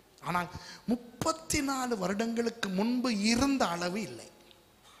 ஆனால் 34 வருடங்களுக்கு முன்பு இருந்த அளவு இல்லை.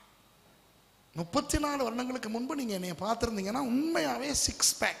 34 வருடங்களுக்கு முன்பு நீங்க என்னைய பார்த்துருந்தீங்கன்னா உண்மையாவே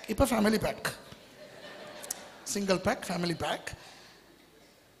 6 பேக், இப்போ family pack, single back, family pack.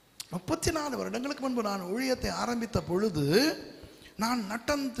 34 வருடங்களுக்கு முன்பு நான் ஊழியத்தை ஆரம்பித்த பொழுது நான்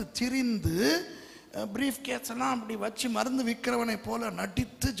நடந்து திரிந்து பிரீஃப் கேஸ் எல்லாம் அப்படி வச்சு மருந்து விற்கிறவனை போல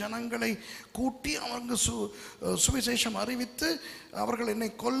நடித்து ஜனங்களை கூட்டி அவங்க சுவிசேஷம் அறிவித்து அவர்கள் என்னை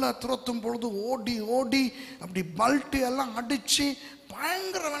கொல்ல துரத்தும் பொழுது ஓடி ஓடி அப்படி பல்ட்டி எல்லாம் அடித்து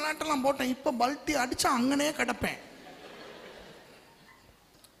பயங்கர விளையாட்டெல்லாம் போட்டேன். இப்போ பல்ட்டி அடித்தா அங்கனே கிடப்பேன்,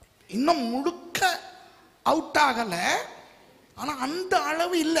 இன்னும் முழுக்க அவுட் ஆகலை, ஆனால் அந்த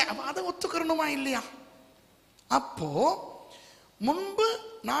அளவு இல்லை. அப்போ அதை ஒத்துக்கிறணுமா இல்லையா? அப்போ முன்பு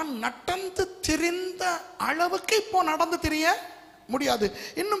நான் நடந்து திரிந்த அளவுக்கு இப்போ நடந்து திரிய முடியாது.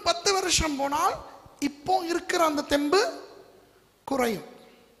 இன்னும் 10 வருஷம் போனால் இப்போ இருக்கிற அந்த தெம்பு குறையும்.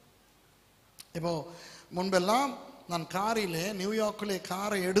 இப்போ முன்பெல்லாம் நான் காரிலே நியூயார்க்கிலே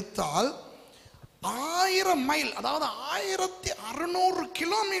காரை எடுத்தால் 1000 மைல், அதாவது 1600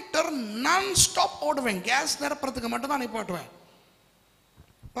 கிலோமீட்டர் நான் ஸ்டாப் ஓடுவேன். கேஸ் நிரப்புறதுக்கு மட்டும் தான் நிப்பாட்டுவேன்.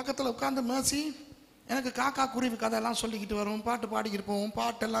 பக்கத்தில் உட்காந்து மேசி எனக்கு காக்கா குருவி கதையெல்லாம் சொல்லிக்கிட்டு வரும், பாட்டு பாடிக்கிட்டு போவோம்,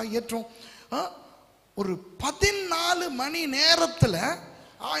 பாட்டெல்லாம் ஏற்றும். ஒரு 14 மணி நேரத்தில்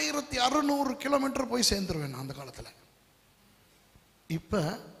 1600 கிலோமீட்டர் போய் சேர்ந்துருவேன் அந்த காலத்தில். இப்போ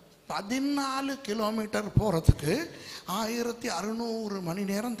 14 கிலோமீட்டர் போகிறதுக்கு 1600 மணி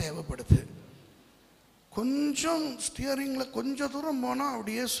நேரம் தேவைப்படுது. கொஞ்சம் ஸ்டியரிங்கில் கொஞ்சம் தூரம் போனால்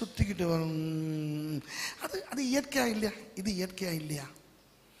அப்படியே சுற்றிக்கிட்டு வரும். அது இயற்கையா இல்லையா? இது இயற்கையா இல்லையா?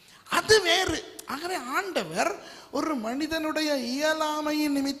 அது வேறு. ஆகவே ஆண்டவர் ஒரு மனிதனுடைய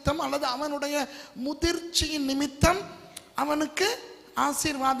இயலாமையின் நிமித்தம் அல்லது அவனுடைய முதிர்ச்சியின் நிமித்தம் அவனுக்கு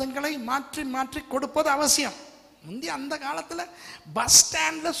ஆசீர்வாதங்களை மாற்றி மாற்றி கொடுப்பது அவசியம். முந்தி அந்த காலத்தில் பஸ்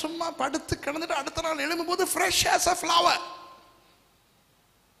ஸ்டாண்டில் சும்மா படுத்து கிடந்துட்டு அடுத்த நாள் எழும்பும்போது ஃப்ரெஷ் ஆஸ் அ ஃப்ளவர்.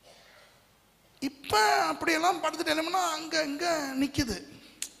 இப்போ அப்படியெல்லாம் படுத்துட்டு எழும்புனா அங்கே இங்கே நிற்கிது.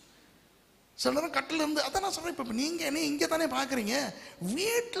 சில நேரம் கட்டில் இருந்து, அதான் நான் சொல்கிறேன். இப்போ நீங்கள் என்ன இங்கே தானே பார்க்குறீங்க,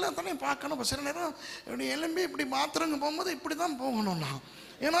 வீட்டில் தானே பார்க்கணும். இப்போ சில நேரம் இப்படி எலும்பி இப்படி பாத்ரூங்க போகும்போது இப்படி தான் போகணும்னா,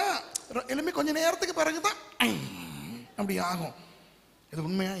 ஏன்னா எலும்பி கொஞ்சம் நேரத்துக்கு பிறகு தான் அப்படி ஆகும். இது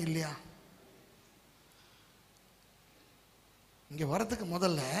உண்மையா இல்லையா? இங்கே வரத்துக்கு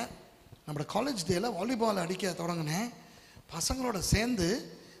முதல்ல நம்மளோட காலேஜ் டேயில் வாலிபால் அடிக்க தொடங்கினேன். பசங்களோட சேர்ந்து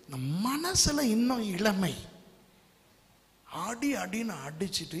இந்த மனசில் இன்னும் இளமை அடின்னு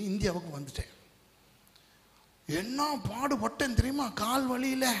அடிச்சுட்டு இந்தியாவுக்கு வந்துட்டேன். என்ன பாடுபட்டேன் தெரியுமா? கால்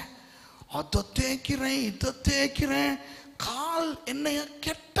வலியில் அதை தேய்க்கிறேன் இதை தேய்க்கிறேன், கால் என்னைய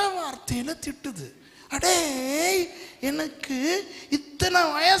கெட்ட வார்த்தையில் திட்டுது. அடே, எனக்கு இத்தனை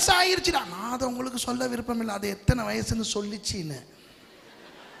வயசு ஆயிருச்சுடா. நான் அதை உங்களுக்கு சொல்ல விருப்பம் இல்லை, அது எத்தனை வயசுன்னு சொல்லிச்சின்னு.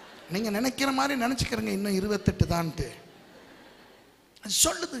 நீங்கள் நினைக்கிற மாதிரி நினச்சிக்கிறீங்க இன்னும் 28 தான்ட்டு. அது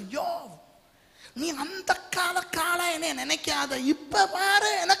சொல்லுது. யோ, நீ அந்த கால என்ன நினைக்காத, இப்ப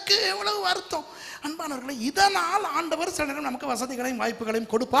பாரு எனக்கு எவ்வளவு வருத்தம். அன்பானவர்களே, இதனால் ஆண்டவர் சில நேரம் நமக்கு வசதிகளையும்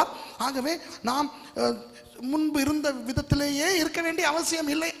வாய்ப்புகளையும் கொடுப்பார். ஆகவே நாம் முன்பு இருந்த விதத்திலேயே இருக்க வேண்டிய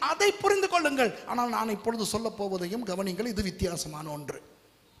அவசியம் இல்லை, அதை புரிந்து கொள்ளுங்கள். ஆனால் நான் இப்பொழுது சொல்ல போவதையும் கவனிங்கள், இது வித்தியாசமான ஒன்று.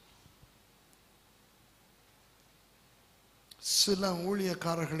 சில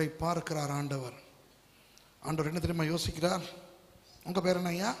ஊழியக்காரர்களை பார்க்கிறார் ஆண்டவர். ஆண்டவர் என்ன தெரியுமா யோசிக்கிறார்? உங்க பேர்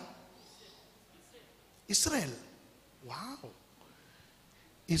என்ன ஐயா? இஸ்ரேல். வாவ்,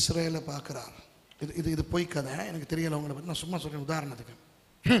 இஸ்ரேலை பார்க்கிறார். இது பொய் கதை, எனக்கு தெரியல உங்களை பற்றி, நான் சும்மா சொல்றேன் உதாரணத்துக்கு.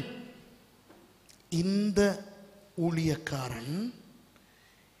 இந்த ஊழியக்காரன்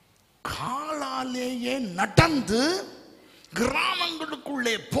காலாலேயே நடந்து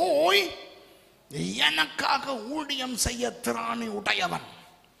கிராமங்களுக்குள்ளே போய் எனக்காக ஊழியம் செய்ய திராணி உடையவன்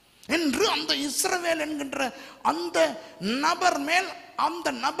என்று அந்த இஸ்ரவேல் என்கின்ற அந்த நபர் மேல், அந்த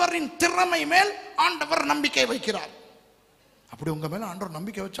நபரின் திறமை மேல் ஆண்டவர் நம்பிக்கை வைக்கிறார். அப்படி உங்க மேல ஆண்டவர்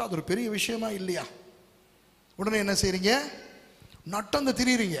நம்பிக்கை வச்சா அது ஒரு பெரிய விஷயமா இல்லையா? உடனே என்ன செய்றீங்க? நட்டந்து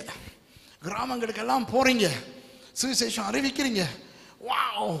திரியுறீங்க, கிராமங்களுக்கெல்லாம் போறீங்க, சுவிசேஷம் அறிவிக்கிறீங்க.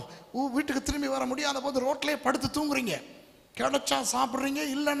 வாவ், வீட்டுக்கு திரும்பி வர முடியாத போது ரோட்லயே படுத்து தூங்குறீங்க. கிடைச்சா சாப்பிட்றீங்க,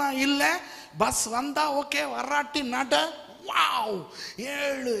 இல்லைன்னா இல்லை. பஸ் வந்தா ஓகே, வராட்டி நட. வாவ்,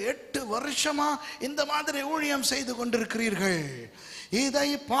 7-8 வருஷமா இந்த மாதிரி ஊழியம் செய்து கொண்டிருக்கிறீர்கள். இதை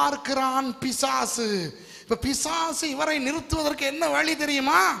பார்க்கிறான் பிசாசு. இப்ப பிசாசு இவரை நிறுத்துவதற்கு என்ன வழி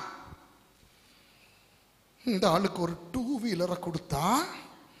தெரியுமா? இந்த ஆளுக்கு ஒரு 2 வீலரை கொடுத்தா,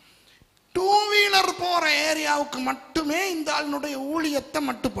 2 வீலர் போற ஏரியாவுக்கு மட்டுமே இந்த ஆளுடைய ஊழியத்தை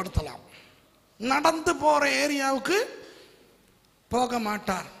மட்டுப்படுத்தலாம். நடந்து போற ஏரியாவுக்கு போக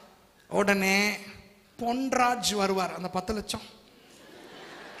மாட்டார். உடனே பொன்ராஜ் வருவார், அந்த 10 லட்சம்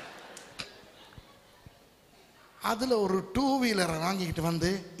அதுல ஒரு 2 வீலரை வாங்கிக்கிட்டு வந்து,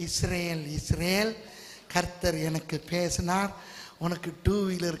 இஸ்ரேல் இஸ்ரேல் கர்த்தர் எனக்கு பேசினார், உனக்கு 2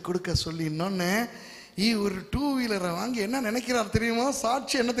 வீலர் கொடுக்க சொல்லினோன்னு ஒரு 2 வீலரை வாங்கி என்ன நினைக்கிறார் தெரியுமா?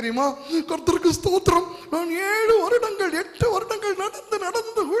 சாட்சி என்ன தெரியுமா? கர்த்தருக்கு ஸ்தோத்திரம், நான் 7 வருடங்கள் 8 வருடங்கள்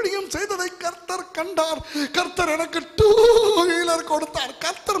நடந்து ஊழியம் செய்ததை கர்த்தர் கண்டார், கர்த்தர் எனக்கு 2 வீலர் கொடுத்தார்.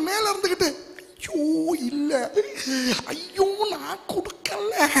 கர்த்தர் மேல இருந்துகிட்டு, ஐயோ இல்ல, ஐயோ நான்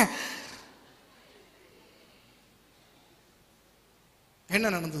கொடுக்கல. என்ன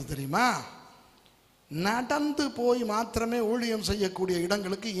நடந்தது தெரியுமா? நடந்து போய் மாத்திரமே ஊழியம் செய்யக்கூடிய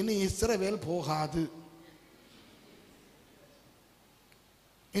இடங்களுக்கு இனி இஸ்ரவேல் போகாது.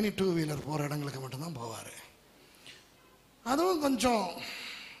 இனி 2 வீலர் போற இடங்களுக்கு மட்டும்தான் போவாரு. அதுவும் கொஞ்சம்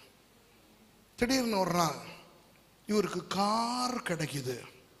திடீர்னு ஒரு நாள் இவருக்கு கார் கிடைக்குது.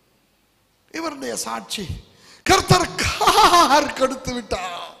 இவருடைய சாட்சி, கர்த்தர் கார் கொடுத்து விட்டா.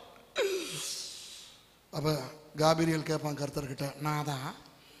 அப்ப காபிரியல் கேட்பான் கர்த்தர் கிட்ட, நாதான்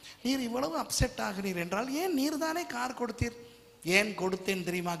நீர் இவ்வளவு அப்செட் ஆகிறீர் என்றால் ஏன் நீர் தானே கார் கொடுத்தீர்? ஏன் கொடுத்தேன்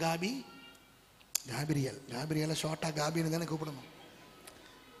தெரியுமா காபி? காபிரியல ஷார்ட்டா காபின்னு தானே கூப்பிடணும்.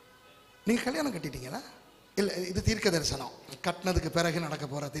 நீங்க கல்யாணம் கட்டிட்டீங்களா? இல்லை, இது தீர்க்க தரிசனம், கட்டினதுக்கு பிறகு நடக்க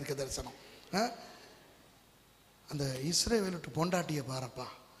போற தீர்க்க தரிசனம். அந்த இஸ்ரவேலுட்டு பொண்டாட்டியை பாருப்பா,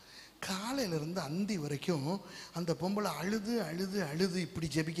 காலையில இருந்து அந்தி வரைக்கும் அந்த பொம்பளை அழுது அழுது அழுது இப்படி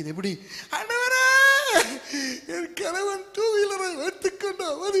ஜெபிக்குது. எப்படி? என் கணவன் 2 வீலரை வைத்துக்கொண்டு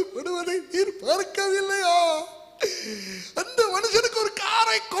அவதிப்படுவதை நீர் பார்க்கவில்லையா? அந்த மனுஷனுக்கு ஒரு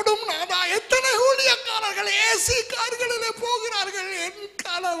காரை கொடும். எத்தனை ஊழியக்காரர்கள் ஏசி கார்களிலே போகிறார்கள். என்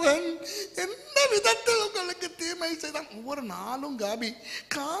கணவன் என்ன விதத்தில் உங்களுக்கு தீமை செய்தான்? ஒவ்வொரு நாளும் காபி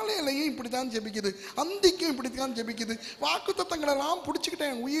காலையிலையும் இப்படித்தான் ஜெபிக்குது, அந்திக்கும் இப்படித்தான் ஜெபிக்குது. வாக்கு தத்தங்களை எல்லாம்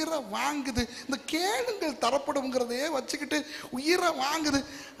பிடிச்சிக்கிட்டேன், உயிரை வாங்குது. இந்த கேளுங்கள் தரப்படும்ங்கிறதையே வச்சுக்கிட்டு உயிரை வாங்குது.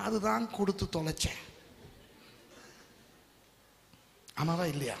 அதுதான் கொடுத்து தொலைச்சேன். ஆமாவா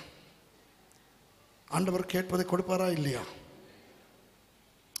இல்லையா? ஆண்டவர் கேட்பதை கொடுப்பாரா இல்லையா?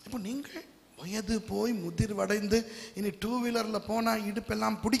 இப்போ நீங்கள் வயது போய் முதிர்வடைந்து இனி 2 வீலர்ல போனா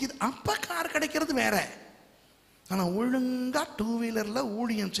இடுப்பெல்லாம் பிடிக்குது, அப்ப கார் கிடைக்கிறது வேற. ஆனா ஒழுங்கா 2 வீலர்ல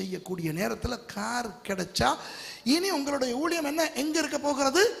ஊழியம் செய்யக்கூடிய நேரத்தில் கார் கிடைச்சா இனி உங்களுடைய ஊழியம் என்ன எங்க இருக்க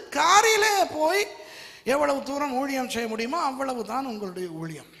போகிறது? காரிலே போய் எவ்வளவு தூரம் ஊழியம் செய்ய முடியுமோ அவ்வளவு தான் உங்களுடைய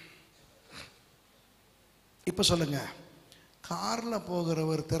ஊழியம். இப்ப சொல்லுங்க, கார்ல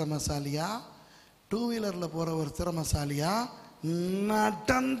போகிறவர் திறமசாலியா, 2 வீலர்ல போறவர் திறமசாலியா,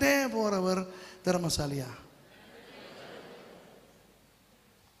 நடந்தே போறவர் திறமசாலியா?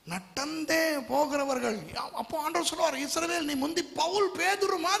 நடந்தே போகிறவர்கள். அப்போ ஆண்டவர் சொல்லுவார், இஸ்ரவேல் நீ முந்தி பவுல்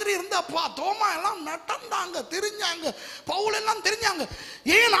பேதுரு மாதிரி இருந்தாப்பா, தோமா எல்லாம் நடந்தாங்க, தெரிஞ்சாங்க, பவுல் எல்லாம் தெரிஞ்சாங்க.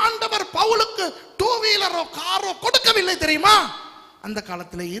 ஏன் ஆண்டவர் பவுலுக்கு 2 வீலரோ காரோ கொடுக்கவில்லை தெரியுமா? அந்த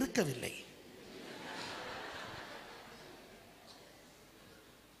காலத்தில் இருக்கவில்லை.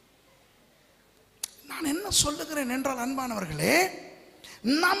 நான் என்ன சொல்லுகிறேன் என்றால், அன்பானவர்களே,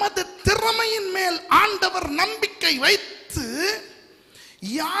 நமது திறமையின் மேல் ஆண்டவர் நம்பிக்கை வைத்து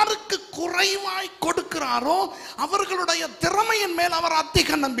யாருக்கு குறைவாய் கொடுக்கிறாரோ அவர்களுடைய திறமையின் மேல் அவர்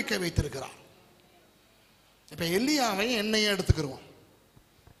அதிக நம்பிக்கை வைத்திருக்கிறார். இப்ப எலியாவை என்னையே எடுத்துக்கிறோம்.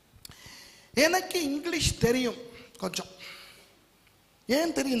 எனக்கு இங்கிலீஷ் தெரியும் கொஞ்சம்.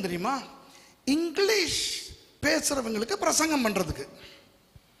 ஏன் தெரியும் தெரியுமா? இங்கிலீஷ் பேசுறவங்களுக்கு பிரசங்கம் பண்றதுக்கு.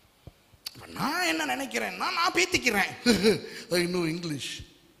 நான் என்ன நினைக்கிறேன்னா, நான் பீத்திக்கிறேன், ஐ நோ இங்கிலீஷ்,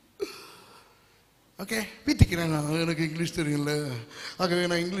 ஓகே, பீத்திக்கிறேன், எனக்கு இங்கிலீஷ் தெரியல, ஆகவே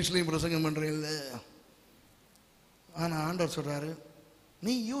நான் இங்கிலீஷ்லையும் பிரசங்கம் பண்றேன் இல்லை. ஆனால் ஆண்டவர் சொல்றாரு,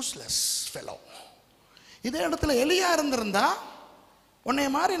 நீ யூஸ்லெஸ் ஃபெலோ. இதே இடத்துல எலியா இருந்திருந்தா, உன்னை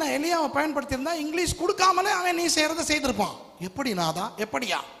மாதிரி நான் எலியாவை பயன்படுத்தியிருந்தா, இங்கிலீஷ் கொடுக்காமலே அவன் நீ செய்யறதை செய்திருப்பான். எப்படி நாதா?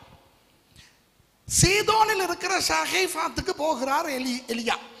 எப்படியா? சீதோனில் இருக்கிற ஷஹேஃபாத்துக்கு போகிறார்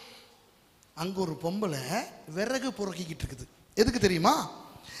எலியா. அங்க ஒரு பொம்பளை விறகு புறக்கிக்கிட்டு இருக்குது. எதுக்கு தெரியுமா?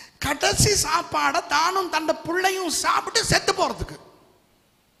 கடைசி சாப்பாடை தானும் தண்ட பிள்ளையும் சாப்பிட்டு செத்து போறதுக்கு.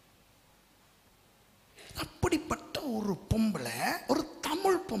 அப்படிப்பட்ட ஒரு பொம்பளை, ஒரு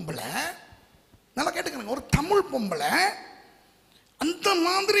தமிழ் பொம்பளை, நல்லா கேட்டுக்கிறேங்க, ஒரு தமிழ் பொம்பளை அந்த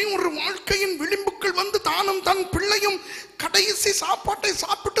மாதிரி ஒரு வாழ்க்கையின் விளிம்புக்கள் வந்து தானும் தன் பிள்ளையும் கடைசி சாப்பாட்டை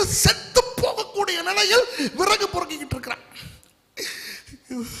சாப்பிட்டு செத்து போகக்கூடிய நிலையில் விறகு புறக்கிக்கிட்டு இருக்கிறான்.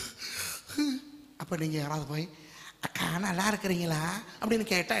 அப்ப நீங்க யாராவது போய், அக்கா நல்லா இருக்கிறீங்களா அப்படின்னு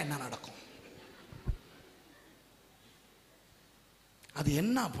கேட்டா என்ன நடக்கும்? அது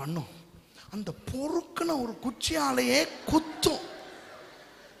என்ன பண்ணும்? அந்த பொறுக்குன ஒரு குச்சியாலேயே குத்தும்.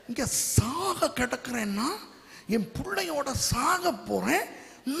 இங்க சாக கிடக்குறேன்னா, என் பிள்ளையோட சாக போறேன்,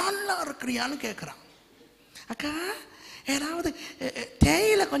 நல்லா இருக்கிறியான்னு கேட்கிறான். அக்கா ஏதாவது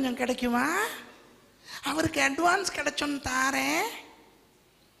தேயிலை கொஞ்சம் கிடைக்குமா? அவருக்கு அட்வான்ஸ் கிடைச்சோன்னு தாரேன்.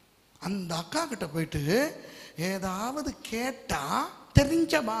 அந்த அக்கா கிட்ட போயிட்டு ஏதாவது கேட்டா,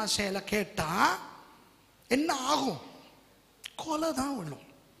 தெரிஞ்ச பாஷையில கேட்டா என்ன ஆகும்? கொலை தான் விழும்.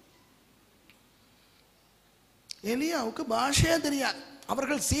 எலியாவுக்கு பாஷையே தெரியாது.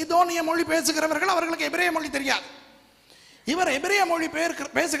 அவர்கள் சீதோனிய மொழி பேசுகிறவர்கள், அவர்களுக்கு எபிரேய மொழி தெரியாது. இவர் எபிரேய மொழி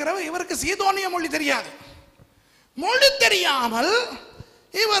பேசுகிறவர், இவருக்கு சீதோனிய மொழி தெரியாது. மொழி தெரியாமல்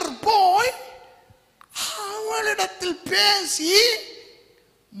இவர் போய் அவளிடத்தில் பேசி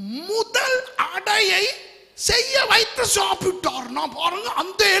முதல் அடையை செய்ய வைத்து சாப்பிட்டார். நான் பாருங்க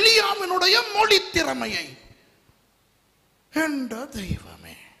அந்த எலியாவினுடைய மொழி திறமையை. என்ற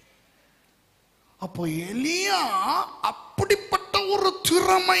தெய்வமே, அப்போ எலியா அப்படிப்பட்ட ஒரு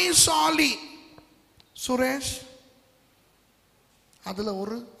திறமைசாலி. சுரேஷ் அதுல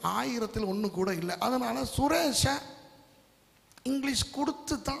ஒரு 1000ல் 1 கூட இல்லை. அதனால சுரேஷ இங்கிலீஷ்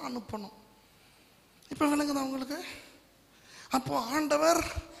கொடுத்து தான் அனுப்பணும். இப்ப விளங்குதா உங்களுக்கு? அப்போ ஆண்டவர்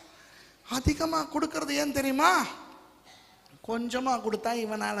அதிகமா கொடுக்கிறது ஏன் தெரியுமா? கொஞ்சமா கொடுத்தா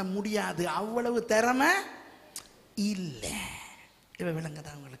இவனால முடியாது, அவ்வளவு திறமை இல்லை. இவ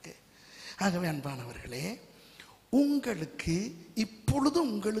விளங்குதா உங்களுக்கு? ஆகவே அன்பானவர்களே, உங்களுக்கு இப்பொழுது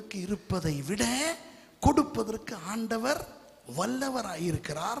உங்களுக்கு இருப்பதை விட கொடுப்பதற்கு ஆண்டவர்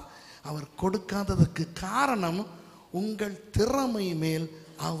வல்லவராயிருக்கிறார். அவர் கொடுக்காததற்கு காரணம் உங்கள் திறமை மேல்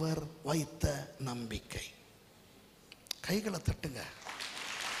அவர் வைத்த நம்பிக்கை. கைகளை தட்டுங்க.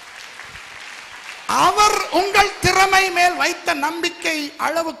 அவர் உங்கள் திறமை மேல் வைத்த நம்பிக்கை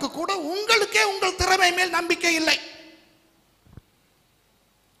அளவுக்கு கூட உங்களுக்கே உங்கள் திறமை மேல் நம்பிக்கை இல்லை.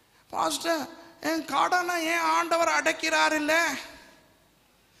 பாஸ்டர், என் கடனை ஏன் ஆண்டவர் அடைக்கிறார்? இல்ல,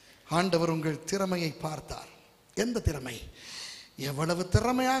 ஆண்டவர் உங்கள் திறமையை பார்த்தார். எந்த திறமை? எவ்வளவு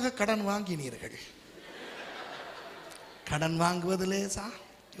திறமையாக கடன் வாங்கினீர்கள். கடன் வாங்குவது லேசா?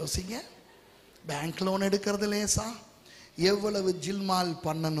 யோசிங்க. பேங்க் லோன் எடுக்கிறது லேசா? எவ்வளவு ஜில்மால்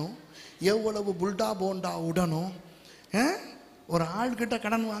பண்ணணும், எவ்வளவு புல்டா போண்டா உடனும். ஒரு ஆள்கிட்ட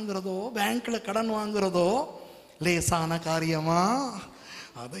கடன் வாங்குறதோ, பேங்க்ல கடன் வாங்குறதோ லேசான காரியமா?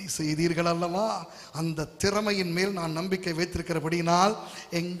 அதை செய்தீர்கள் அல்லவா? அந்த திறமையின் மேல் நான் நம்பிக்கை வைத்திருக்கிறபடினால்,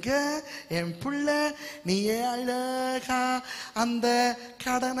 எங்க என் பிள்ளை நீயே அழகா அந்த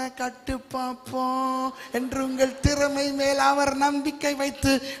கடனை கட்டு பார்ப்போம் என்று உங்கள் திறமை மேல் அவர் நம்பிக்கை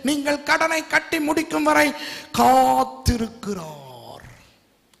வைத்து நீங்கள் கடனை கட்டி முடிக்கும் வரை காத்திருக்கிறார்.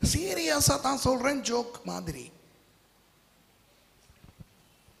 சீரியஸா தான் சொல்றேன், ஜோக் மாதிரி.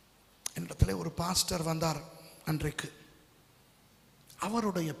 என்னிடத்துல ஒரு பாஸ்டர் வந்தார் அன்றைக்கு.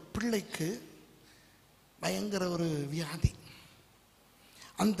 அவருடைய பிள்ளைக்கு பயங்கர ஒரு வியாதி.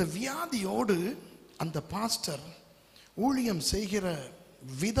 அந்த வியாதியோடு அந்த பாஸ்டர் ஊழியம் செய்கிற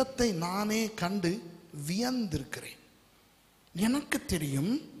விதத்தை நானே கண்டு வியந்திருக்கிறேன். எனக்கு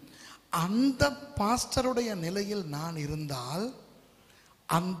தெரியும், அந்த பாஸ்டருடைய நிலையில் நான் இருந்தால்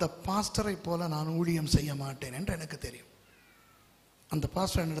அந்த பாஸ்டரை போல நான் ஊழியம் செய்ய மாட்டேன் என்று எனக்கு தெரியும். அந்த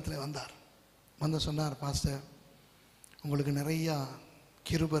பாஸ்டர் என்னிடத்துல வந்தார். வந்து சொன்னார், பாஸ்டர் உங்களுக்கு நிறையா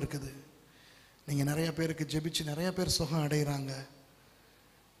கிருபை இருக்குது, நீங்கள் நிறைய பேருக்கு ஜெபிச்சு நிறைய பேர் சுகம் அடைகிறாங்க,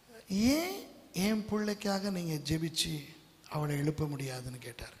 ஏன் என் பிள்ளைக்காக நீங்கள் ஜெபிச்சு அவளை எழுப்ப முடியாதுன்னு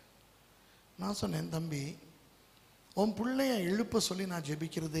கேட்டார். நான் சொன்னேன், தம்பி உன் பிள்ளைய எழுப்ப சொல்லி நான்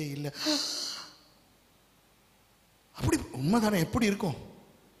ஜெபிக்கிறதே இல்லை. அப்படி உண்மைதானே, எப்படி இருக்கும்?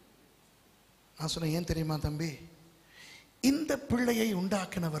 நான் சொன்னேன், ஏன் தெரியுமா தம்பி, இந்த பிள்ளையை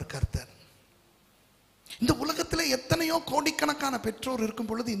உண்டாக்கினவர் கர்த்தர். இந்த உலகத்தில் எத்தனையோ கோடிக்கணக்கான பெற்றோர் இருக்கும்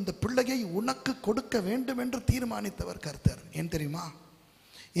பொழுது இந்த பிள்ளையை உனக்கு கொடுக்க வேண்டும் என்று தீர்மானித்தவர் கர்த்தர். ஏன் தெரியுமா,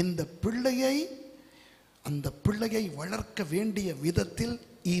 இந்த பிள்ளையை அந்த பிள்ளையை வளர்க்க வேண்டிய விதத்தில்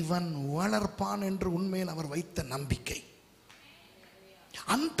இவன் வளர்ப்பான் என்று உண்மையில் அவர் வைத்த நம்பிக்கை.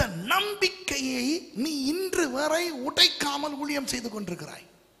 அந்த நம்பிக்கையை நீ இன்று வரை உடைக்காமல் ஊழியம் செய்து கொண்டிருக்கிறாய்.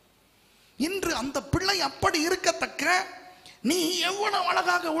 இன்று அந்த பிள்ளை அப்படி இருக்கத்தக்க நீ எவ்வளவு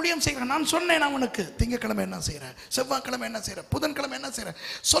அழகாக ஊழியம் செய்கிற. நான் சொன்னேன் அவனுக்கு, திங்கட்கிழமை என்ன செய்யற, செவ்வாய்க்கிழமை என்ன செய்யற, புதன்கிழமை என்ன செய்யற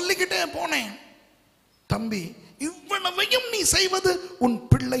சொல்லிக்கிட்டே போனேன். தம்பி இவ்வளவையும் நீ செய்வது உன்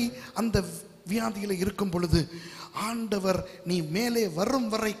பிள்ளை அந்த வியாதியில இருக்கும் பொழுது ஆண்டவர் நீ மேலே வரும்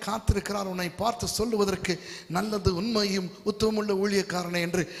வரை காத்திருக்கிறார் உன்னை பார்த்து சொல்லுவதற்கு, நல்லது உண்மையும் உத்தமமுள்ள ஊழியக்காரனை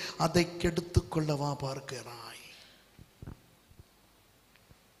என்று அதை கெடுத்துக் கொள்ளவா பார்க்கிறாய்?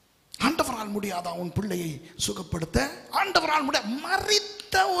 ஆண்டவரால் முடியாதா உன் பிள்ளையை சுகப்படுத்த? ஆண்டவரால் முடிய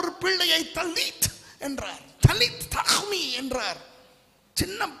மரித்த ஒரு பிள்ளையை தலித் என்றார், தலித் தஹ்மி என்றார்.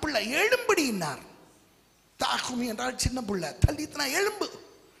 சின்ன பிள்ளை எழும்படினார். தஹ்மி என்றால் சின்ன பிள்ளை, தலித்னா எலும்பு.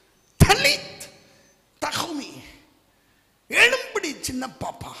 தலித் தஹ்மி எழும்படி சின்ன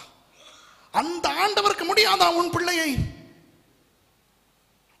பாப்பா. அந்த ஆண்டவருக்கு முடியாதா உன் பிள்ளையை,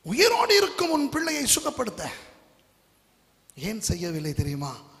 உயிரோடு இருக்கும் உன் பிள்ளையை சுகப்படுத்த? ஏன் செய்யவில்லை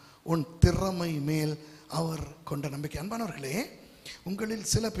தெரியுமா? உன் திறமை மேல் அவர் கொண்ட நம்பிக்கை. அன்பானவர்களே, உங்களில்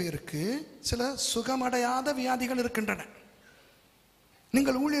சில பேருக்கு சில சுகமடையாத வியாதிகள் இருக்கின்றன.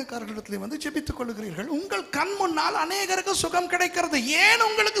 நீங்கள் ஊழியக்காரர்களிடத்தில் வந்து ஜெபித்துக் கொள்ளுகிறீர்கள். உங்கள் கண் முன்னால் அநேகருக்கு சுகம் கிடைக்கிறது. ஏன்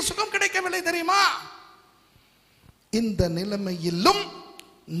உங்களுக்கு சுகம் கிடைக்கவில்லை தெரியுமா? இந்த நிலைமையிலும்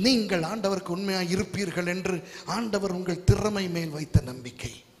நீங்கள் ஆண்டவருக்கு உண்மையாக இருப்பீர்கள் என்று ஆண்டவர் உங்கள் திறமை மேல் வைத்த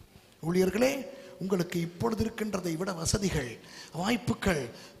நம்பிக்கை. ஊழியர்களே, உங்களுக்கு இப்பொழுது இருக்கின்றதை விட வசதிகள், வாய்ப்புகள்,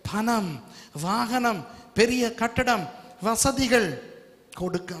 பணம், வாகனம், பெரிய கட்டடம், வசதிகள்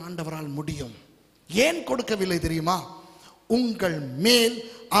கொடுக்க ஆண்டவரால் முடியும். ஏன் கொடுக்கவில்லை தெரியுமா? உங்கள் மேல்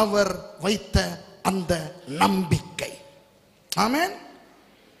அவர் வைத்த அந்த நம்பிக்கை. ஆமென்.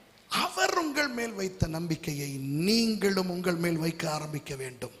 அவர் உங்கள் மேல் வைத்த நம்பிக்கையை நீங்களும் உங்கள் மேல் வைக்க ஆரம்பிக்க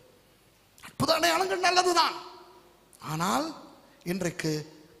வேண்டும். அற்புத அடையாளங்கள் நல்லதுதான். ஆனால் இன்றைக்கு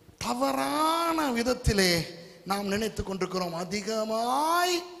தவறான விதத்திலே நாம் நினைத்து கொண்டிருக்கிறோம்,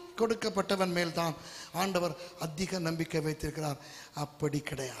 அதிகமாய் கொடுக்கப்பட்டவன் மேல் தான் ஆண்டவர் அதிக நம்பிக்கை வைத்திருக்கிறார். அப்படி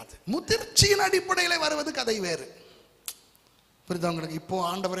கிடையாது. முதிர்ச்சியின் அடிப்படையில் வருவது கதை வேறு. புரியுதா உங்களுக்கு? இப்போ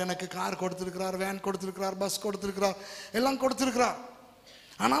ஆண்டவர் எனக்கு கார் கொடுத்திருக்கிறார், வேன் கொடுத்திருக்கிறார், பஸ் கொடுத்திருக்கிறார், எல்லாம் கொடுத்திருக்கிறார்.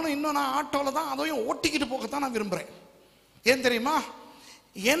 ஆனாலும் இன்னும் நான் ஆட்டோவில் தான் அதையும் ஓட்டிக்கிட்டு போகத்தான் நான் விரும்புகிறேன். ஏன் தெரியுமா?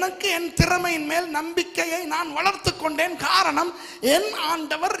 எனக்கு என் திறமையின் மேல் நம்பிக்கையை நான் வளர்த்து கொண்டேன். காரணம், என்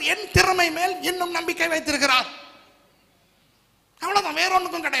ஆண்டவர் என் திறமை மேல் இன்னும் நம்பிக்கை வைத்திருக்கிறார். அவ்வளவுதான், வேற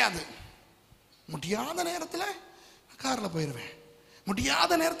ஒன்றுக்கும் கிடையாது. முடியாத நேரத்தில் காரில் போயிடுவேன்,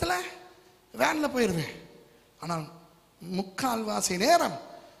 முடியாத நேரத்தில் வேனில் போயிடுவேன். ஆனால் முக்கால்வாசி நேரம்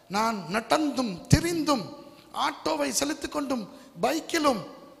நான் நடந்தும் திரிந்தும் ஆட்டோவை செலுத்திக் கொண்டும் பைக்கிலும்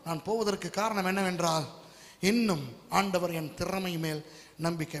நான் போவதற்கு காரணம் என்னவென்றால், இன்னும் ஆண்டவர் என் திறமை மேல்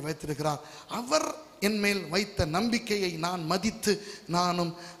நம்பிக்கை வைத்திருக்கிறார். அவர் என் மேல் வைத்த நம்பிக்கையை நான் மதித்து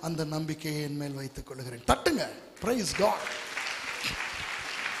நானும் அந்த நம்பிக்கையை என் மேல் வைத்துக் கொள்கிறேன். தட்டுங்க, பிரைஸ் காட்.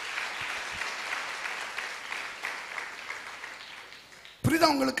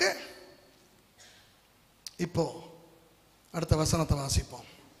 புரியுதா உங்களுக்கு? இப்போ அடுத்த வசனத்தை வாசிப்போம்.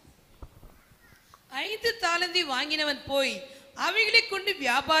 5 தாலந்தை வாங்கினவன் போய் அவைகளை கொண்டு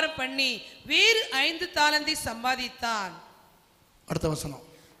வியாபாரம் பண்ணி வேறு 5 தாலந்தை சம்பாதித்தான். அடுத்த வசனம்.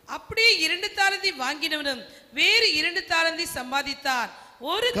 அப்படியே 2 தாலந்தை வாங்கினவனும் வேறு 2 தாலந்தை சம்பாதித்தான்.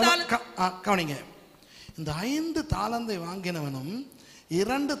 ஒரு கவனிங்க, இந்த 5 தாலந்தை வாங்கினவனும்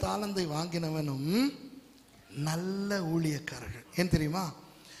 2 தாலந்தை வாங்கினவனும் நல்ல ஊழியக்காரர்கள். ஏன் தெரியுமா?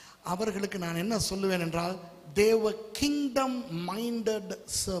 அவர்களுக்கு நான் என்ன சொல்லுவேன் என்றால், they were kingdom minded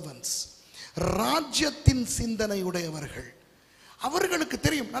servants. ராஜ்யத்தின் சிந்தனை உடையவர்கள். அவர்களுக்கு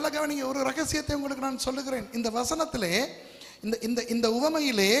தெரியும். நல்ல கவனிங்க, ஒரு ரகசியத்தை உங்களுக்கு நான் சொல்லுகிறேன். இந்த வசனத்திலே, இந்த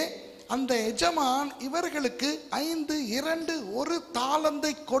உவமையிலே அந்த எஜமான் இவர்களுக்கு 5, 2, 1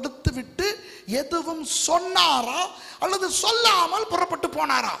 தாலந்தை கொடுத்து விட்டு எதுவும் சொன்னாரா அல்லது சொல்லாமல் புறப்பட்டு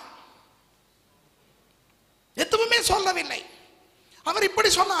போனாரா? எதுவுமே சொல்லவில்லை. அவர் இப்படி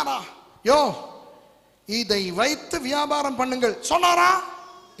சொன்னாரா, யோ இதை வைத்து வியாபாரம் பண்ணுங்கள் சொன்னாரா?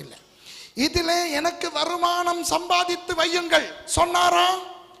 இல்லை. இதிலே எனக்கு வருமானம் சம்பாதித்து வையுங்கள் சொன்னாரா?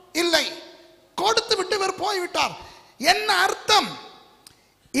 இல்லை. கொடுத்து விட்டு இவர் போய்விட்டார். என்ன அர்த்தம்?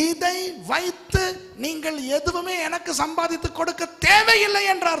 இதை வைத்து நீங்கள் எதுவுமே எனக்கு சம்பாதித்து கொடுக்க தேவையில்லை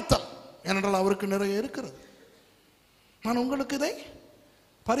என்ற அர்த்தம். ஏனென்றால் அவருக்கு நிறைய இருக்கிறது. நான் உங்களுக்கு இதை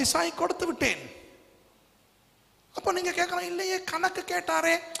பரிசாய் கொடுத்து விட்டேன். அப்போ நீங்க கேட்கலாம், இல்லையே கணக்கு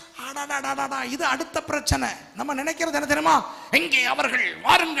கேட்டாரே. இது அடுத்த பிரச்சனை. நம்ம நினைக்கிறது என்ன தெரியுமா? எங்கே அவர்கள்,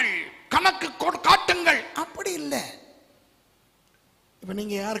 வாருங்கள் கணக்கு காட்டுங்கள். அப்படி இல்லை. இப்ப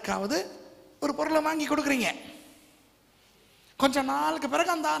நீங்க யாருக்காவது ஒரு பொருளை வாங்கி கொடுக்குறீங்க, கொஞ்ச நாளுக்கு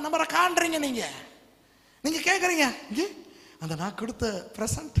பிறகு அந்த நம்பரை காண்றீங்க. நீங்க கேட்குறீங்க, அந்த நான் கொடுத்த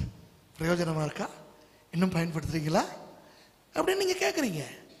பிரசன்ட் பிரயோஜனமா இருக்கா, இன்னும் பயன்படுத்துறீங்களா அப்படின்னு நீங்க கேட்குறீங்க.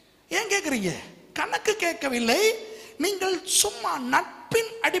 ஏன் கேட்குறீங்க? கணக்கு கேட்கவில்லை. நீங்கள் சும்மா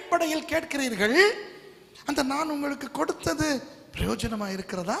நட்பின் அடிப்படையில் கேட்கிறீர்கள். அந்த நான் உங்களுக்கு கொடுத்தது பிரயோஜனமா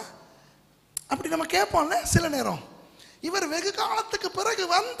இருக்கிறதா அப்படி நம்ம கேட்போம்ல சில நேரம். இவர் வெகு காலத்துக்கு பிறகு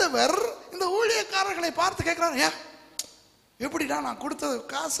வந்தவர் இந்த ஊழியக்காரர்களை பார்த்து கேட்கிறார், எப்படிடா நான் கொடுத்த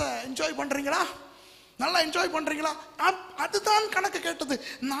காசை என்ஜாய் பண்றீங்களா, நல்லா என்ஜாய் பண்றீங்களா? அதுதான் கணக்கு கேட்டது.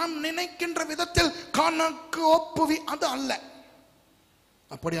 நான் நினைக்கின்ற விதத்தில் கணக்கு ஒப்புவி அது அல்ல.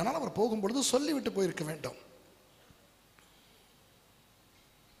 அப்படியானால் அவர் போகும்பொழுது சொல்லிவிட்டு போயிருக்க வேண்டும்.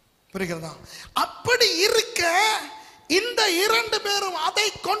 புரிகிறதா? அப்படி இருக்க இந்த இரண்டு பேரும் அதை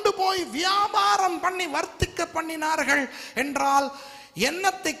கொண்டு போய் வியாபாரம் பண்ணி வர்த்திக்க பண்ணினார்கள் என்றால்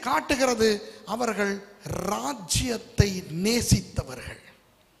என்னத்தை காட்டுகிறது? அவர்கள் ராஜ்யத்தை நேசித்தவர்கள்.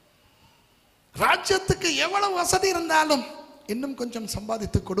 ராஜ்யத்துக்கு எவ்வளவு வசதி இருந்தாலும் இன்னும் கொஞ்சம்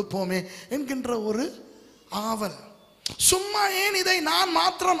சம்பாதித்து கொடுப்போமே என்கின்ற ஒரு ஆவல். சும்மா ஏன் இதை நான்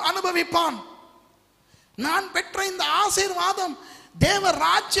மாத்திரம் அனுபவிப்பான், நான் பெற்ற இந்த ஆசீர்வாதம் தேவ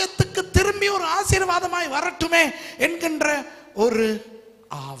ராஜ்யத்துக்கு திரும்பி ஒரு ஆசீர்வாதமாய் வரட்டுமே என்கின்ற ஒரு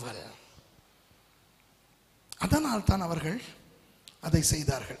ஆவல். அதனால் தான் அவர்கள் அதை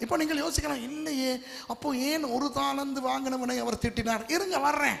செய்தார்கள். இப்போ நீங்கள் யோசிக்கலாம், இல்லையே அப்போ ஏன் ஒரு தாளந்து வாங்கினவனை அவர் திட்டினார்? இருங்க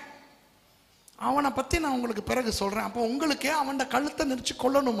வர்றேன், அவனை பத்தி நான் உங்களுக்கு பிறகு சொல்றேன். அப்போ உங்களுக்கே அவன் கழுத்தை நெரிச்சு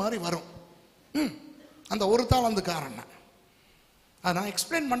கொள்ளணும் மாதிரி வரும். அந்த ஒரு தாளந்துக்காரன் அதை நான்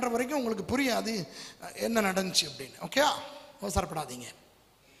எக்ஸ்பிளைன் பண்ற வரைக்கும் உங்களுக்கு புரியாது என்ன நடந்துச்சு அப்படின்னு. ஓகே, அவசரப்படாதீங்க.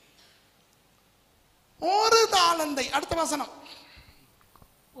 ஒரு தாளந்தை, அடுத்த வசனம்,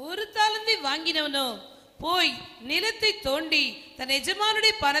 ஒரு தாளந்தை வாங்கினவனோ போய் நிலத்தை தோண்டி தன்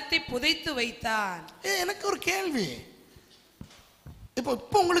எஜமானுடைய பணத்தை புதைத்து வைத்தான். எனக்கு ஒரு கேள்வி.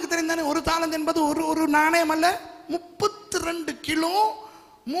 இப்போ உங்களுக்கு தெரிந்தானே ஒரு தாளந்து என்பது ஒரு நாணயம் அல்ல, 32 கிலோ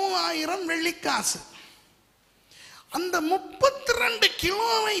 3000 வெள்ளிக்காசு. அந்த 32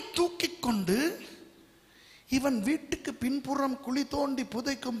 கிலோவை தூக்கி கொண்டு இவன் வீட்டுக்கு பின்புறம் குழி தோண்டி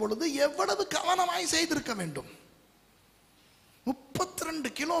புதைக்கும் பொழுது எவ்வளவு கவனமாய் செய்திருக்க வேண்டும்?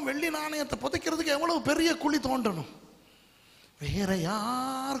 32 கிலோ வெள்ளி நாணயத்தை புதைக்கிறதுக்கு எவ்வளவு பெரிய குழி தோண்டணும்? வேற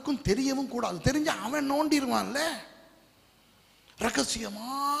யாருக்கும் தெரியவும் கூடாது. தெரிஞ்ச அவன் நோண்டிடுவான்ல.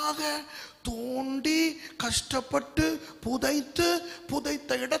 ரகசியமாக தோண்டி கஷ்டப்பட்டு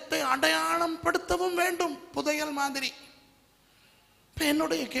புதைத்த இடத்தை அடையாளம் படுத்தவும் வேண்டும், புதையல் மாதிரி.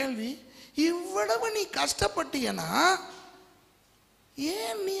 என்னுடைய கேள்வி, இவ்வளவு நீ கஷ்டப்பட்டியனா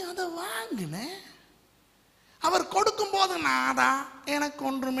ஏன் நீ அதை வாங்கின? அவர் கொடுக்கும் போது நாதா எனக்கு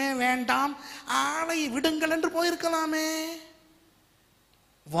ஒன்றுமே வேண்டாம், ஆளை விடுங்கள் என்று போயிருக்கலாமே.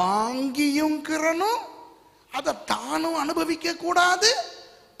 வாங்கியும் கிரணும், அதை தானும் அனுபவிக்க கூடாது,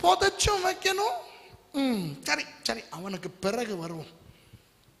 புதைச்சும் வைக்கணும். சரி சரி, அவனுக்கு பிறகு வருவோம்.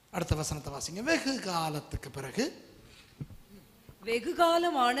 அடுத்த வசனத்தை வாசிங்க. வெகு காலத்துக்கு பிறகு, வெகு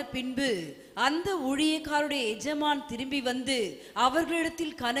காலம் ஆன பின்பு அந்த ஊழியக்காரருடைய எஜமான் திரும்பி வந்து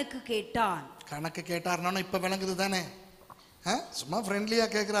அவர்களிடத்தில் கணக்கு கேட்டான். கணக்கு கேட்டார்னா இப்ப விளங்குது தானே? சும்மா ஃப்ரெண்ட்லியா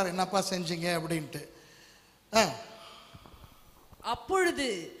கேட்கிறார், என்னப்பா செஞ்சீங்க அப்படின்ட்டு. அப்பொழுது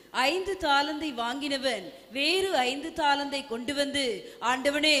 5 தாலந்தை வாங்கினவன் வேறு 5 தாலந்தை கொண்டு வந்து,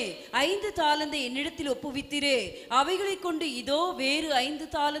 ஆண்டவனே 5 தாலந்தை என்னிடத்தில் ஒப்புவித்தீரே, அவைகளை கொண்டு இதோ வேறு 5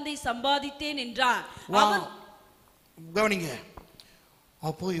 தாலந்தை சம்பாதித்தேன் என்றான். கவனிங்க,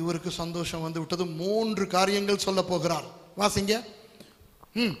 அப்போ இவருக்கு சந்தோஷம் வந்து விட்டது. 3 காரியங்கள் சொல்ல போகிறார். வாசிங்க.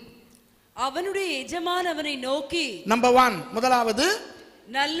 அவனுடைய எஜமான் அவனை நோக்கி, நம்பர் 1, முதலாவது,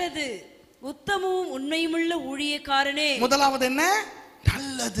 நல்லது உத்தமமும் உண்மையுமுள்ள ஊழியக்காரனே. முதலாவது என்ன?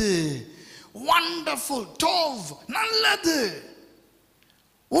 நல்லது, வண்டர்ஃபுல், டோவ், நல்லது,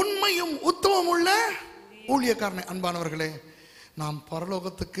 உண்மையும் உத்தமம் உள்ள ஊழியக்காரனே. அன்பானவர்களே, நாம்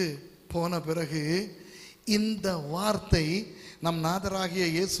பரலோகத்துக்கு போன பிறகு இந்த வார்த்தை நம் நாதராகிய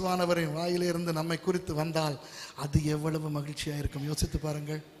இயேசுவானவரின் வாயிலிருந்து நம்மை குறித்து வந்தால் அது எவ்வளவு மகிழ்ச்சியா இருக்கும். யோசித்து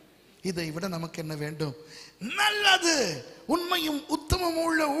பாருங்கள். இதை விட நமக்கு என்ன வேண்டும்? நல்லது, உண்மையும் உத்தமம்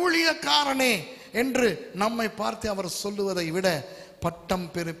உள்ள ஊழியக்காரனே என்று நம்மை பார்த்து அவர் சொல்லுவதை விட பட்டம்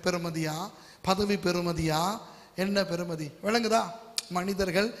பெருமதியா, பதவி பெருமதியா, என்ன பெருமதி? விளங்குதா?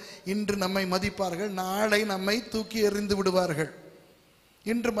 மனிதர்கள் இன்று நம்மை மதிப்பார்கள், நாளை நம்மை தூக்கி எறிந்து விடுவார்கள்.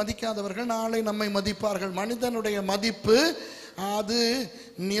 இன்று மதிக்காதவர்கள் நாளை நம்மை மதிப்பார்கள். மனிதனுடைய மதிப்பு அது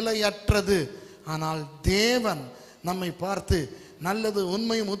நிலையற்றது. ஆனால் தேவன் நம்மை பார்த்து நல்லது,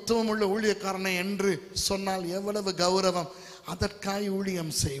 உண்மையும் உத்தமம் உள்ள ஊழியக்காரனை என்று சொன்னால் எவ்வளவு கௌரவம். அதற்காய்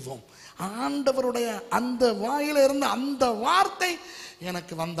ஊழியம் செய்வோம். ஆண்டவருடைய அந்த வாயில இருந்து அந்த வார்த்தை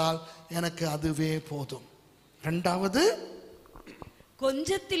எனக்கு வந்தால் எனக்கு அதுவே போதும். இரண்டாவது,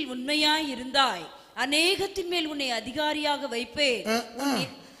 கொஞ்சத்தில் உண்மையாய் இருந்தாய், அநேகத்தின் மேல் உன்னை அதிகாரியாக வைப்பேன்.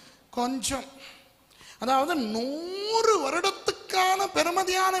 கொஞ்சம், அதாவது 100 வருடத்துக்கான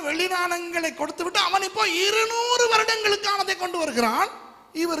பெருமதியான வெளிநாணங்களை கொடுத்து விட்டு அவன் இப்போ 200 வருடங்களுக்கானதை கொண்டு வருகிறான்.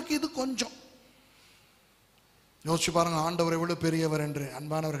 இவருக்கு இது கொஞ்சம். யோசிச்சு பாருங்க, ஆண்டவர் எவ்வளவு பெரியவர் என்று.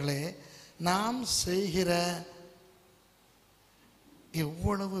 அன்பானவர்களே, நாம் செய்கிற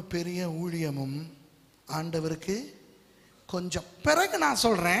எவ்வளவு பெரிய ஊழியமும் ஆண்டவருக்கு கொஞ்சம். பிறகு நான்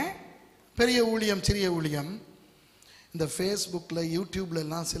சொல்றேன், பெரிய ஊழியம் சிறிய ஊழியம். இந்த ஃபேஸ்புக்கில் யூடியூப்ல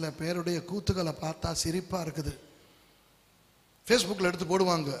எல்லாம் சில பேருடைய கூத்துக்களை பார்த்தா சிரிப்பா இருக்குது. ஃபேஸ்புக்கில் எடுத்து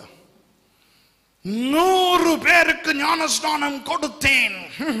போடுவாங்க, 100 பேருக்கு ஞானஸ்நானம் கொடுத்தேன்,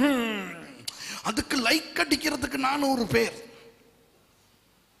 அதுக்கு லைக் அடிக்கிறதுக்கு 400 பேர்.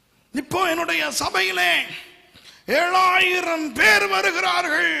 இப்போ என்னுடைய சபையிலே 7000 பேர்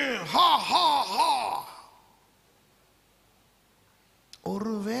வருகிறார்கள். ஹா ஹா ஹா.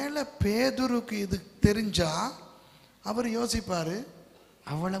 ஒருவேளை பேதுருக்கு இது தெரிஞ்சா அவர் யோசிப்பாரு,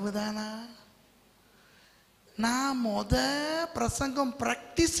 அவ்வளவுதானா? நான் பிரசங்கம்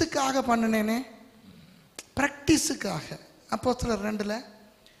பிராக்டிஸுக்காக பண்ணினேனே, பிராக்டிஸுக்காக. அப்போஸ்தலர் 2ல்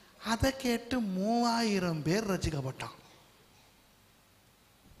அதை கேட்டு 3000 பேர் ரசிக்கப்பட்டான்.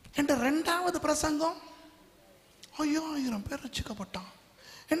 என்ற 2வது பிரசங்கம் 5000 பேர் ரசிக்கப்பட்டான்.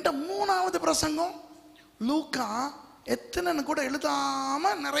 என்ற 3வது பிரசங்கம் லூக்கா எத்தனைன்னு கூட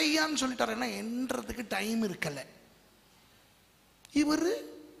எழுதாம நிறையான்னு சொல்லிட்டார். என்ன என்றதுக்கு டைம் இருக்கல. இவர்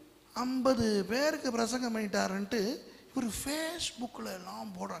 50 பேருக்கு பிரசங்கம் பண்ணிட்டாருன்ட்டு இவர் ஃபேஸ்புக்கில்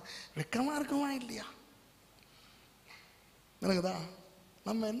எல்லாம் போடுறார். வெக்கமா இருக்குமா இல்லையா? எனக்குதா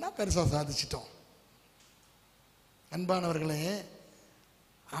நம்ம என்ன பெருசா சாதிச்சிட்டோம்? அன்பானவர்களே,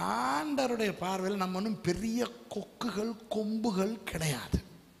 ஆண்டவருடைய பார்வையில் நம்ம ஒன்றும் பெரிய கொக்குகள் கொம்புகள் கிடையாது.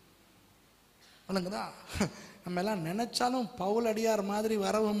 இல்லைங்கதா? நம்ம எல்லாம் நினைச்சாலும் பவுல் அடியார் மாதிரி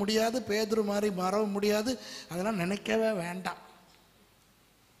வரவும் முடியாது, பேதுரு மாதிரி வரவும் முடியாது. அதெல்லாம் நினைக்கவே வேண்டாம்.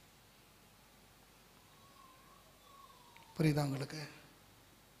 புரியுதா உங்களுக்கு?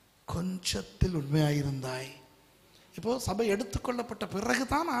 கொஞ்சத்தில் உண்மையாயிருந்தாய். இப்போ சபை எடுத்துக்கொள்ளப்பட்ட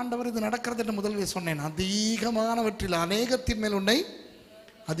பிறகுதான் ஆண்டவர் இது நடக்கிறது என்று முதல்வே சொன்னேன். அதிகமானவற்றில் அநேகத்தின் மேல் உன்னை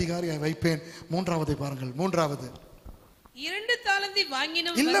அதிகாரியாய் வைப்பேன். 3வது பாருங்கள். 3வது, 2 தாலந்தை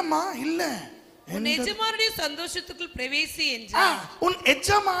வாங்கினவன் இல்லம்மா இல்ல, உன் எஜமானுடைய சந்தோஷத்துக்குள் பிரவேசி என்றார். உன்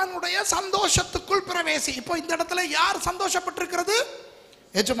எஜமானுடைய சந்தோஷத்துக்குள் பிரவேசி. இப்போ இந்த இடத்துல யார் சந்தோஷப்பட்டிருக்கிறது?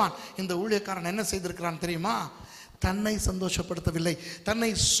 எஜமான். இந்த ஊழியக்காரன் என்ன செய்திருக்கிறான் தெரியுமா? தன்னை சந்தோஷப்படுத்தவில்லை, தன்னை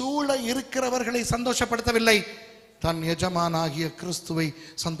சூழ இருக்கிறவர்களை சந்தோஷப்படுத்தவில்லை, தன் எஜமானாகிய கிறிஸ்துவை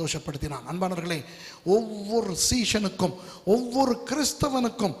சந்தோஷப்படுத்தினான். அன்பானவர்களே, ஒவ்வொரு சீஷனுக்கும், ஒவ்வொரு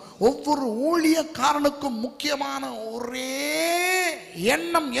கிறிஸ்தவனுக்கும், ஒவ்வொரு ஊழியக்காரனுக்கும் முக்கியமான ஒரே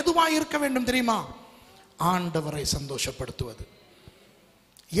எண்ணம் எதுவாக இருக்க வேண்டும் தெரியுமா? ஆண்டவரை சந்தோஷப்படுத்துவது.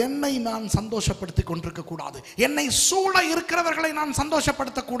 என்னை நான் சந்தோஷப்படுத்திக் கொண்டிருக்க கூடாது, என்னை சூழ இருக்கிறவர்களை நான்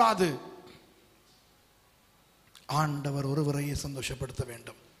சந்தோஷப்படுத்த கூடாது. ஆண்டவர் ஒருவரையே சந்தோஷப்படுத்த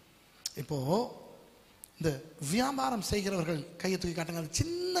வேண்டும். இப்போ இந்த வியாபாரம் செய்கிறவர்கள் கையை தூக்கி காட்டுங்க.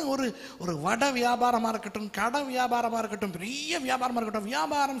 சின்ன ஒரு வட வியாபாரமா இருக்கட்டும், கடை வியாபாரமா இருக்கட்டும், பெரிய வியாபாரமா இருக்கட்டும்,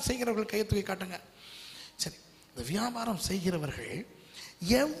 வியாபாரம் செய்கிறவர்கள் கையை தூக்கி காட்டுங்க. சரி, இந்த வியாபாரம் செய்கிறவர்கள்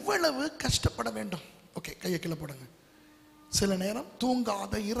எவ்வளவு கஷ்டப்பட வேண்டும்? ஓகே, கையை கீழே போடுங்க. சில நேரம்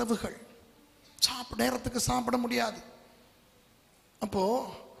தூங்காத இரவுகள், நேரத்துக்கு சாப்பிட முடியாது. அப்போ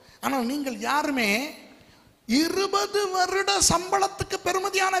ஆனால் நீங்கள் யாருமே 20 வருட சம்பளத்துக்கு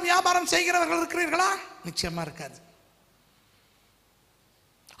பெருமதியான வியாபாரம் செய்கிறவர்கள் இருக்கிறீர்களா? நிச்சயமா இருக்காது.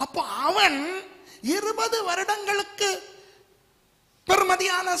 அப்போ அவன் 20 வருடங்களுக்கு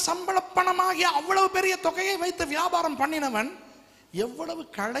பெருமதியான சம்பள பணமாகிய அவ்வளவு பெரிய தொகையை வைத்து வியாபாரம் பண்ணினவன் எவ்வளவு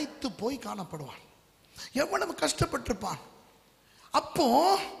களைத்து போய் காணப்படுவான், எவ்வளவு கஷ்டப்பட்டிருப்பான். அப்போ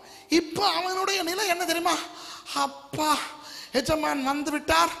இப்போ அவனுடைய நிலை என்ன தெரியுமா? அப்பா, எஜமான் வந்து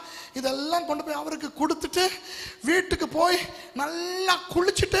விட்டார், இதெல்லாம் கொண்டு போய் அவருக்கு கொடுத்துட்டு வீட்டுக்கு போய் நல்லா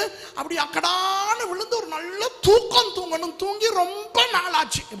குளிச்சுட்டு அப்படி அக்கடான்னு விழுந்து ஒரு நல்ல தூக்கம் தூங்கணும். தூங்கி ரொம்ப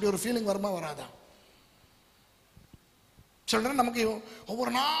நாளாச்சு. இப்படி ஒரு ஃபீலிங் வருமா வராதா? சொல்றேன், நமக்கு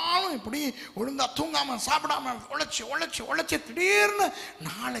ஒவ்வொரு நாளும் இப்படி ஒழுங்கா தூங்காம சாப்பிடாம உழைச்சி உழைச்சி உழைச்சி திடீர்னு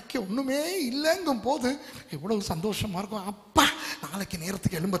நாளைக்கு ஒண்ணுமே இல்லைங்கும் போது எவ்வளவு சந்தோஷமா இருக்கும். அப்பா நாளைக்கு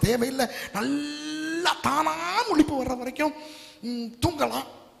நேரத்துக்கு எழும்ப தேவையில்லை, நல்லா தானா முழிப்பு வர்ற வரைக்கும் தூங்கலாம்,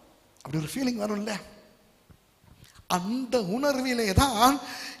 அப்படி ஒரு ஃபீலிங் வரும்ல. அந்த உணர்விலே தான்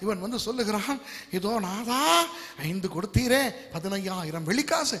இவன் வந்து சொல்லுகிறான், இதோ நாதா 5 கொடுத்தீரே 15,000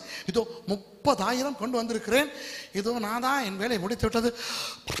 வெள்ளிக்காசு, இதோ 30,000 கொண்டு வந்திருக்கிறேன், இதோ நாதா என் வேலை முடித்து விட்டது.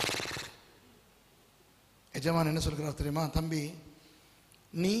 எஜமான் என்ன சொல்கிறார் தெரியுமா? தம்பி,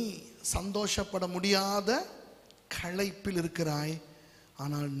 நீ சந்தோஷப்பட முடியாத களைப்பில் இருக்கிறாய்,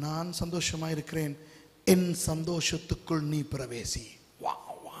 ஆனால் நான் சந்தோஷமா இருக்கிறேன், என் சந்தோஷத்துக்குள் நீ பிரவேசி.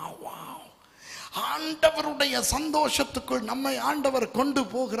 ஆண்டவருடைய சந்தோஷத்துக்குள் நம்மை ஆண்டவர் கொண்டு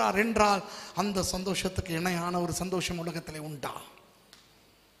போகிறார் என்றால் அந்த சந்தோஷத்துக்கு இணையான ஒரு சந்தோஷம் உலகத்திலே உண்டா?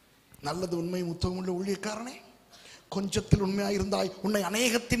 நல்லது, உண்மை, உத்தமம் உள்ள ஊழியக்காரனே, கொஞ்சத்தில் உண்மையாயிருந்தாய் உன்னை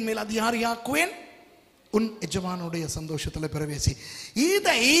அநேகத்தின் மேல் அதிகாரியாக்குவேன், உன் எஜமானுடைய சந்தோஷத்தில் பிரவேசி.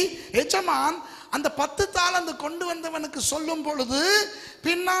 இதை எஜமான் அந்த 10 தாலந்து கொண்டு வந்தவனுக்கு சொல்லும் பொழுது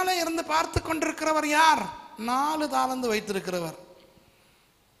பின்னாலே இருந்து பார்த்து கொண்டிருக்கிறவர் யார்? 4 தாலந்து வைத்திருக்கிறவர்.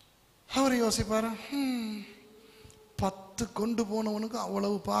 அவர் யோசிப்பார், 10 கொண்டு போனவனுக்கு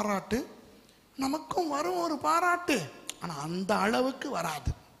அவ்வளவு பாராட்டு, நமக்கும் வரும் ஒரு பாராட்டு, ஆனால் அந்த அளவுக்கு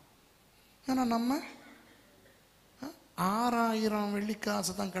வராது. ஏன்னா நம்ம 6,000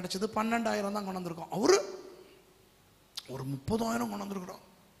 வெள்ளிக்காசு தான் கிடைச்சது, 12,000 தான் கொண்டு வந்திருக்கோம். அவரு ஒரு 30,000 கொண்டு வந்திருக்கிறோம்,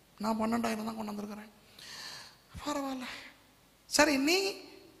 நான் 12,000 தான் கொண்டு வந்திருக்கிறேன். பரவாயில்ல, சரி நீ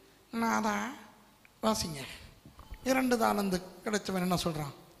நான் தான் வாசிங்க. 2 தாலந்து கிடைச்சவன் என்ன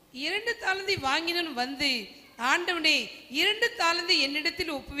சொல்றான்? 2 தாலந்தை வாங்கினவன் வந்து, ஆண்டவனே 2 தாலந்தை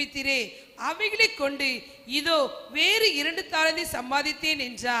என்னிடத்தில் ஒப்புவித்தீரே, அவைகளை கொண்டு இதோ வேறு 2 தாலந்தை சம்பாதித்தேன்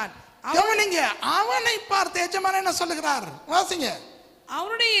என்றான். அவனை பார்த்து எஜமான் என்ன சொல்லுகிறார்? வாசிங்க.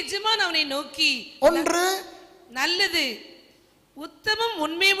 அவனுடைய எஜமான் அவனை நோக்கி, 1 நல்லது உத்தமம்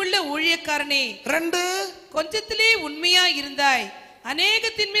உண்மையுள்ள ஊழியக்காரனே, 2 கொஞ்சத்திலே உண்மையா இருந்தாய்,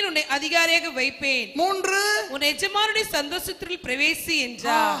 அநேகத்தின் மேல் உன்னை அதிகாரியாக வைப்பேன், 3 உன் எஜமானுடைய சந்தோஷத்தில் பிரவேசி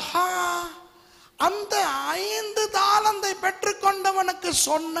என்றார். அந்த 5 தாலந்தை பெற்றுக்கொண்டவனுக்கு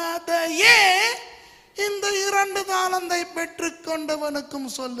சொன்னதையே இந்த 2 தாலந்தை பெற்றுக்கொண்டவனுக்கும்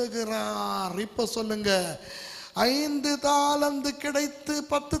சொல்லுகிறார். இப்ப சொல்லுங்க, 5 தாலந்து கிடைத்து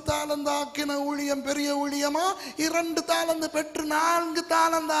 10 தாலந்து ஆக்கின ஊழியம் பெரிய ஊழியமா? 2 தாலந்து பெற்று 4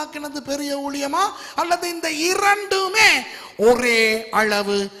 தாலந்து ஆக்கினது பெரிய ஊழியமா? அல்லது இந்த 2மே ஒரே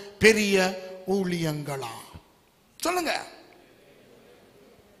அளவு பெரிய ஊழியங்களா? சொல்லுங்க.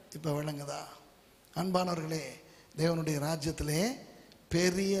 இப்ப விளங்குதா? அன்பானவர்களே, தேவனுடைய ராஜ்யத்திலே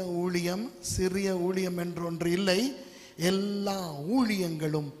பெரிய ஊழியம் சிறிய ஊழியம் என்று ஒன்று இல்லை. எல்லா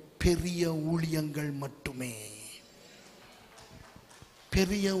ஊழியங்களும் பெரிய ஊழியங்கள் மட்டுமே.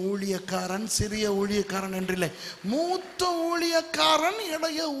 பெரிய ஊழியக்காரன் சிறிய ஊழியக்காரன் என்று இல்லை. மூத்த ஊழியக்காரன்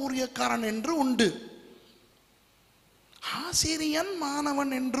இளைய ஊழியக்காரன் என்று உண்டு. ஆசிரியன்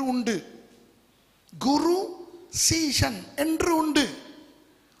மாணவன் என்று உண்டு. குரு சீஷன் என்று உண்டு.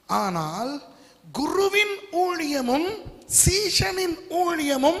 ஆனால் குருவின் ஊழியமும் சீஷனின்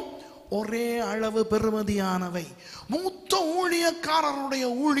ஊழியமும் ஒரே அளவு பெறுமதியானவை. மூத்த ஊழியக்காரருடைய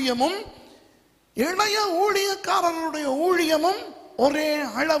ஊழியமும் இளைய ஊழியக்காரருடைய ஊழியமும் ஒரே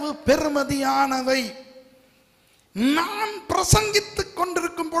அளவு பெறுமதியானவை. நான் பிரசங்கித்துக்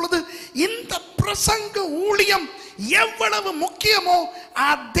கொண்டிருக்கும் பொழுது இந்த பிரசங்க ஊழியம் எவ்வளவு முக்கியமோ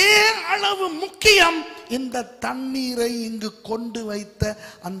அதே அளவு முக்கியம் இந்த தண்ணீரை இங்கு கொண்டு வைத்த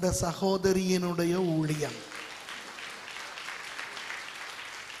அந்த சகோதரியினுடைய ஊழியம்.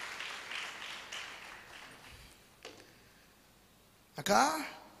 அக்கா,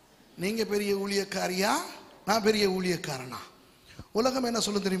 நீங்க பெரிய ஊழியக்காரியா, நான் பெரிய ஊழியக்காரனா? உலகம் என்ன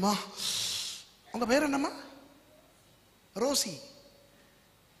சொல்லும் தெரியுமா? உங்க பேர் என்னம்மா? ரோசி.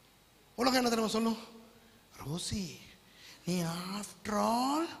 உலகம் என்ன தெரியுமா சொல்லும்? ரோசி, நீ ஆஃப்டர்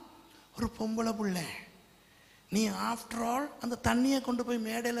ஆல் ஒரு பொம்பளை புள்ள, நீ ஆஃப்டர் ஆல் அந்த தண்ணியை கொண்டு போய்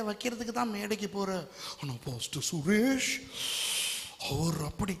மேடையில் வைக்கிறதுக்கு தான் மேடைக்கு போற. ஆனால் பாஸ்டர் சுரேஷ் அவர்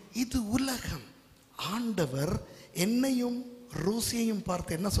அப்படி. இது உலகம். ஆண்டவர் என்னையும் ரோசியையும்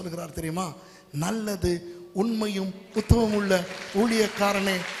பார்த்து என்ன சொல்கிறார் தெரியுமா? நல்லது உண்மையும் உத்தமம் உள்ள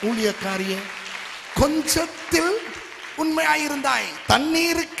ஊழியக்காரனே, ஊழியக்காரியே, கொஞ்சத்தில் உண்மையாயிருந்தாய்,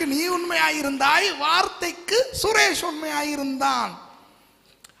 தண்ணீருக்கு நீ உண்மையாயிருந்தாய், வார்த்தைக்கு சுரேஷ் உண்மையாயிருந்தான்,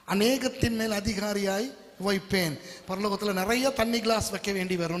 அநேகத்தின் மேல் அதிகாரியாய் வைப்பேன். பரலோகத்தில் நிறைய தண்ணி கிளாஸ் வைக்க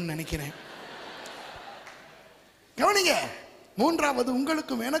வேண்டி வரும்னு நினைக்கிறேன். கவனிங்க, மூன்றாவது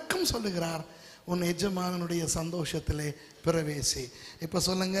உங்களுக்கும் எனக்கும் சொல்லுகிறார், உன் எஜமானனுடைய சந்தோஷத்திலே பிரவேசி. இப்ப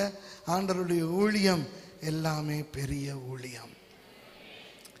சொல்லுங்க, ஆண்டவருடைய ஊழியம் எல்லாமே பெரிய ஊழியம்.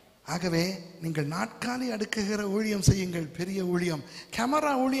 ஆகவே நீங்கள் நாட்காலி அடுக்குகிற ஊழியம் செய்யுங்கள், பெரிய ஊழியம்.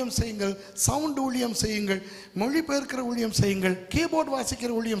 கேமரா ஊழியம் செய்யுங்கள், சவுண்ட் ஊழியம் செய்யுங்கள், மொழிபெயர்க்கிற ஊழியம் செய்யுங்கள், கீபோர்டு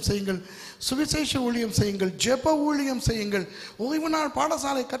வாசிக்கிற ஊழியம் செய்யுங்கள், சுவிசேஷ ஊழியம் செய்யுங்கள், ஜெப ஊழியம் செய்யுங்கள், ஓய்வு நாள்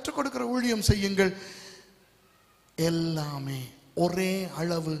பாடசாலை கற்றுக் கொடுக்கிற ஊழியம் செய்யுங்கள். எல்லாமே ஒரே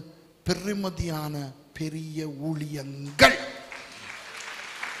அளவு பெருமதியான பெரிய ஊழியங்கள்.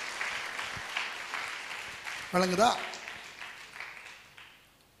 வழங்குதா?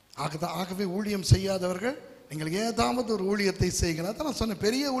 ஆகவே ஊழியம் செய்யாதவர்கள் நீங்கள் ஏதாவது ஒரு ஊழியத்தை செய்யுங்கள். அதான் நான் சொன்னேன்,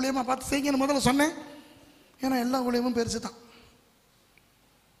 பெரிய ஊழியமாக பார்த்து செய்யுங்கன்னு முதல்ல சொன்னேன். ஏன்னா எல்லா ஊழியமும் பெருசு தான்.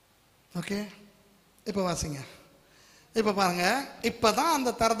 ஓகே, இப்போ வாசிங்க. இப்போ பாருங்க, இப்போ தான்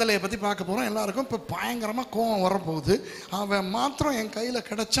அந்த தரதலையை பற்றி பார்க்க போகிறோம். எல்லாருக்கும் இப்போ பயங்கரமாக கோவம் வரப்போகுது. அவன் மாத்திரம் என் கையில்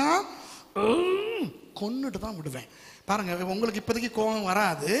கிடைச்சா கொன்னுட்டு தான் விடுவேன். பாருங்க, உங்களுக்கு இப்போதைக்கு கோவம்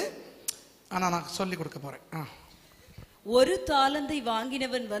வராது, ஆனால் நான் சொல்லி கொடுக்க போகிறேன். ஒரு தாலந்தை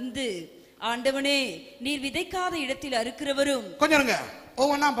வாங்கினவன் வந்து, ஆண்டவனே, நீர் விதைக்காத இடத்தில் அறுக்கிறவரும். கொஞ்சம் இருங்க,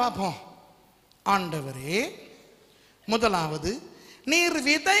 ஒவ்வொன்றா பார்ப்போம். ஆண்டவரே, முதலாவது, நீர்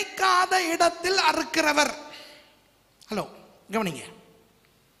விதைக்காத இடத்தில் அறுக்கிறவர். ஹலோ, கவனிங்க.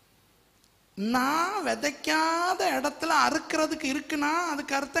 நான் விதைக்காத இடத்துல அறுக்கிறதுக்கு இருக்குன்னா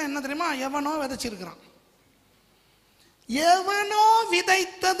அதுக்கு அர்த்தம் என்ன தெரியுமா? எவனோ விதைச்சிருக்கிறான். எவனோ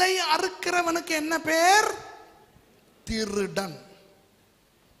விதைத்ததை அறுக்கிறவனுக்கு என்ன பேர்? திருடன்.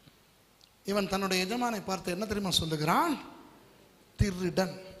 இவன் தன்னுடைய எஜமானை பார்த்து என்ன தெரியுமா சொல்லுகிறான்?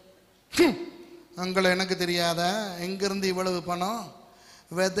 திருடன். அங்களை எனக்கு தெரியாத, எங்கிருந்து இவ்வளவு பணம்?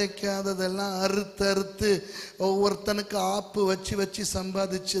 விதைக்காததெல்லாம் அறுத்து அறுத்து ஒவ்வொருத்தனுக்கு ஆப்பு வச்சு வச்சு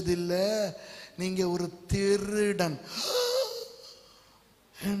சம்பாதிச்சது இல்ல, நீங்க ஒரு திருடன்.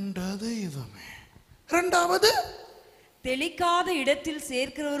 தெய்வமே. இரண்டாவது, தெளிக்காத இடத்தில்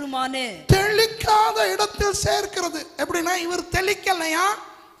சேர்க்கிறவருமான. தெளிக்காத இடத்தில் சேர்க்கிறது எப்படின்னா, இவர் தெளிக்கலையா,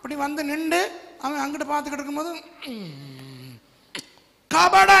 இப்படி வந்து நின்று அவன் அங்கிட்டு பார்த்துக்கிட்டு இருக்கும்போது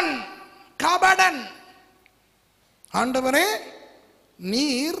கபடன் கபடன். ஆண்டவரே,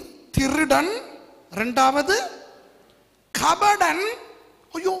 நீர் திருடன். இரண்டாவது கபடன்.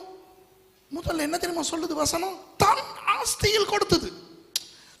 ஐயோ, முதல்ல என்ன தெரியுமா சொல்லுது வசனம்? தன் ஆஸ்தியில் கொடுத்தது.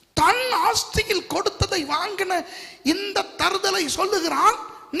 தன் ஆஸ்தியில் கொடுத்ததை வாங்கின இந்த தருதலை சொல்லுகிறான்,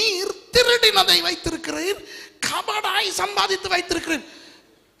 நீர் திருடினதை வைத்திருக்கிறீர், கபடாய் சம்பாதித்து வைத்திருக்கிறீர்.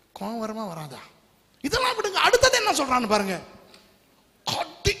 கோபம் வருமா வராதா? இதெல்லாம் விடுங்க. அடுத்தது என்ன சொல்றான்னு பாருங்க.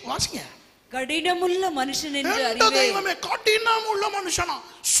 வாசிங்க. கடினமுள்ள மனுஷன் என்று தெய்வமே, கடினமுள்ள மனுஷனா?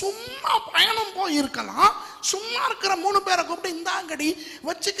 சும்மா பயணம் போயிருக்கலாம், சும்மா இருக்கிற 3 பேரை கூப்பிட்டு இந்தாங்கடி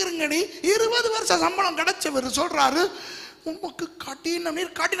வச்சுக்கிறங்கடி, 20 வருஷம் சம்பளம் கிடைச்சவர் சொல்றாரு, உமக்கு கடினம்.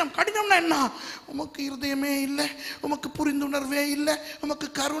 நீர் கடினம். கடினம்னா என்ன? உமக்கு இருதயமே இல்லை, உமக்கு புரிந்துணர்வே இல்லை, உமக்கு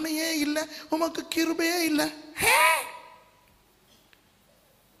கருணையே இல்லை, உமக்கு கிருபையே இல்லை.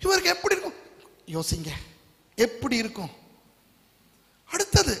 இவருக்கு எப்படி இருக்கும் யோசிங்க, எப்படி இருக்கும்?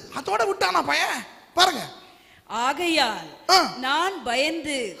 அடுத்தது அதோட விட்டானா பையன்? பாருங்க. ஆகையால் நான்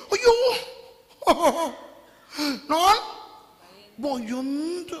பயந்து. ஐயோ, நான்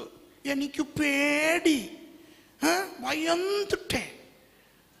பயந்து, எனக்கு பேடி, பயந்துட்டேன்.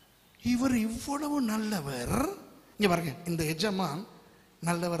 இவர் இவ்வளவு நல்லவர். இங்க பாருங்க, இந்த எஜமான்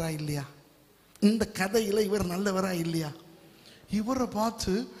நல்லவரா இல்லையா? இந்த கதையில இவர் நல்லவரா இல்லையா? இவரை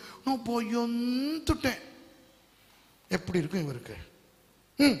பார்த்து நான் பயந்துட்டேன். எப்படி இருக்கும் இவருக்கு?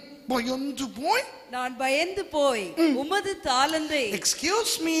 பயந்து போய், நான் பயந்து போய் உமது தாலந்தை.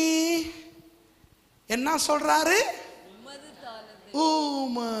 எக்ஸ்கியூஸ் மீ, என்ன சொல்றாரு?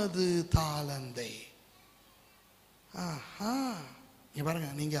 உமது தாலந்தை. பாருங்க,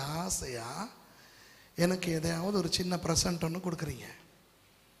 நீங்க ஆசையா எனக்கு எதையாவது ஒரு சின்ன பிரசன்ட் ஒன்று கொடுக்குறீங்க.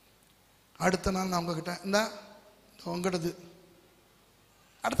 அடுத்த நாள் நான் உங்ககிட்ட இந்த உங்களது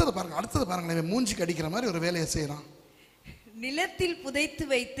அடுத்தது பாருங்க, அடுத்தது பாருங்களேன், மூஞ்சிக்கு அடிக்கிற மாதிரி ஒரு வேலையை செய்யறான். நிலத்தில் புதைத்து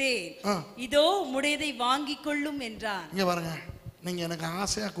வைத்தேன், இதோ உம்முடையதை வாங்கிக் கொள்ளும் என்றான். இங்க பாருங்க, நீங்க எனக்கு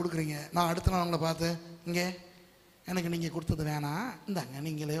ஆசையா கொடுக்குறீங்க. நான் அடுத்த நாள் உங்களை பார்த்து, இங்கே எனக்கு நீங்க கொடுத்தது வேணாம், இந்தாங்க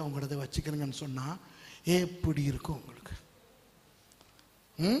நீங்களே உங்களது வச்சுக்கிறீங்கன்னு சொன்னா எப்படி இருக்கும் உங்களுக்கு?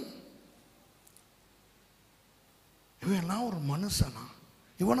 இவெல்லாம் ஒரு மனுஷனா?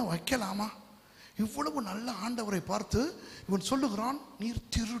 இவனை வைக்கலாமா? இவ்வளவு நல்ல ஆண்டவரை பார்த்து இவன் சொல்லுகிறான், நீர்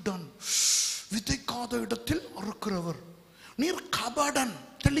திருடன், விதைக்காத இடத்தில் அறுக்கிறவர், நீர் கபடன்,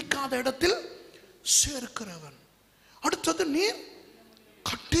 தெளிக்காத இடத்தில் சேர்க்கிறவன். அடுத்தது, நீர்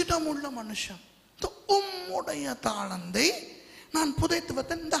கடினமுள்ள மனுஷன். உம்முடைய தாளந்தை நான் புதைத்து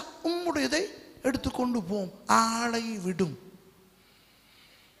வைத்தேன், இந்த உம்முடையதை எடுத்துக்கொண்டு போம், ஆளை விடும்.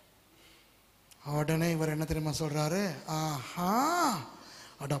 உடனே இவர் என்ன தெரியுமா சொல்றாரு? ஆஹா,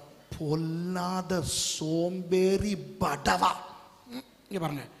 அட பொல்லாத சோம்பேறி படவா. இங்க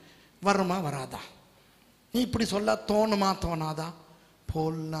பாருங்க, வருமா வராதா? நீ இப்படி சொல்ல தோணுமா தோணாதா?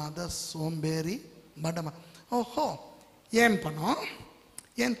 பொல்லாத சோம்பேறி படவா. ஓஹோ, ஏன் பணம்,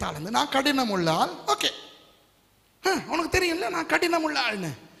 ஏன் தாளந்து, நான் கடினம் உள்ள ஆள். ஓகே, உனக்கு தெரியும்ல நான் கடினம் உள்ள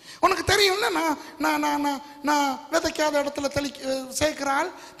ஆள்னு. உனக்கு தெரியும்ல நான் விதைக்காத இடத்துல சேர்க்கிற ஆள்,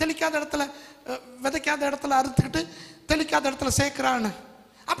 தெளிக்காத இடத்துல விதைக்காத இடத்துல அறுத்துக்கிட்டு தெளிக்காத இடத்துல சேர்க்கிறான்னு.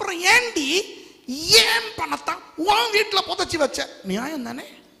 அப்புறம் ஏண்டி ஏன் பணத்தான் உன் வீட்டில் புதைச்சி வச்ச? நியாயம் தானே,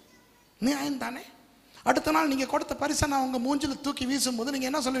 நியாயம் தானே. அடுத்த நாள் நீங்க கொடுத்த பரிசை நான் உங்க மூஞ்சில தூக்கி வீசும்போது நீங்க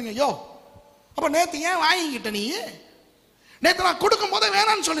என்ன சொல்லுவீங்க? யோ, அப்ப நேத்து ஏன் வாங்கிக்கிட்ட? நீ நேத்து நான் கொடுக்கும் போதே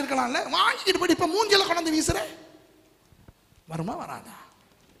வேணான்னு சொல்லியிருக்கலாம்ல, வாங்கிக்கிட்டு போய் இப்ப மூஞ்சில கொண்டாந்து வீசுற. வருமா வராதா?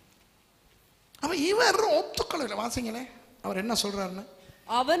 அவன் இவர் ஒத்துக்கொள்ள. வாசிங்களே அவர் என்ன சொல்றாருன்னு.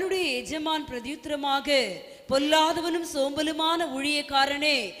 அவனுடைய எஜமான் பிரதியுத்தரமாக, பொல்லாதவனும் சோம்பலுமான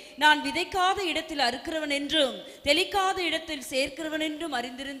ஊழியக்காரனே, நான் விதைக்காத இடத்தில் அறுக்கிறவன் என்றும் தெளிக்காத இடத்தில் சேர்க்கிறவன் என்றும்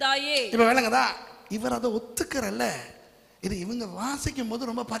அறிந்திருந்தாயே. இப்ப வேலைங்கதா, இவர் அதை ஒத்துக்கிறல்ல. இது இவங்க வாசிக்கும் போது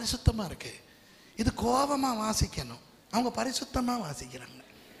ரொம்ப பரிசுத்தமா இருக்கு. இது கோபமா வாசிக்கணும், அவங்க பரிசுத்தமா வாசிக்கிறாங்க.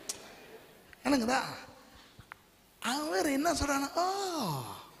 என்னங்கதா, அவர் என்ன சொல்றாங்க? ஓ,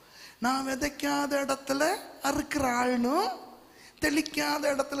 நான் விதைக்காத இடத்துல அறுக்கிற ஆள்னும் தெளிக்காத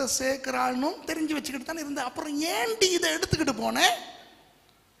இடத்துல சேர்க்கிற ஆள்னும் தெரிஞ்சு வச்சுக்கிட்டு தானே இருந்த. அப்புறம் ஏன்டி இதை எடுத்துக்கிட்டு போனேன்?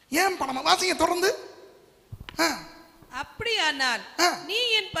 ஏன் பணமா? வாசிங்க தொடர்ந்து. அப்படியானால் நீ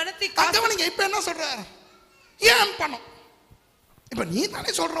என் பணத்தை கவனிங்க. இப்ப என்ன சொல்ற? ஏன் பணம். இப்ப நீ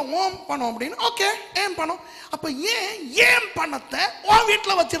தானே சொல்ற ஓம் பணம் அப்படின்னு. ஓகே, ஏன் பணம். அப்ப ஏன் பணத்தை உன்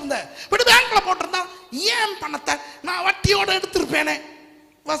வீட்டுல வச்சிருந்த, இப்படி பேங்க்ல போட்டிருந்தா ஏன் பணத்தை நான் வட்டியோட எடுத்திருப்பேனே.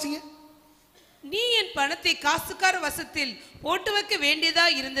 வாசிங்க. நீ என் பணத்தை காசுக்கார வசத்தில் போட்டு வைக்க வேண்டியதா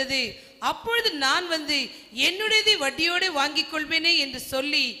இருந்தது. அப்பொழுது நான் வந்து என்னுடையதை வட்டியோட வாங்கிக் கொள்வேனே என்று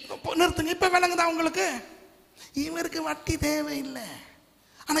சொல்லி. நிறுத்துங்க. இப்ப விளங்குதா உங்களுக்கு? இவருக்கு வட்டி தேவையில்லை,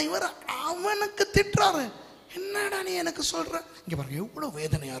 ஆனா இவர் அவனுக்கு திட்டுறாரு. என்னடா நீ எனக்கு சொல்ற? இங்க பாருங்க, எவ்வளவு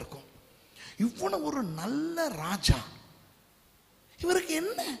வேதனையா இருக்கும். இவ்வளவு ஒரு நல்ல ராஜா, இவருக்கு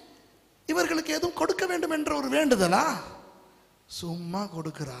என்ன, இவர்களுக்கு எதுவும் கொடுக்க வேண்டும் என்ற ஒரு வேண்டுதலா? சும்மா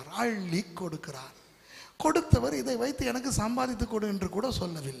கொடுக்கிறார், அள்ளி கொடுக்கிறார். கொடுத்தவர் இதை வைத்து எனக்கு சம்பாதித்து கொடு என்று கூட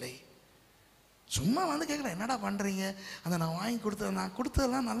சொல்லவில்லை. சும்மா வந்து கேட்குறேன், என்னடா பண்றீங்க? அந்த நான் வாங்கி கொடுத்தது, நான்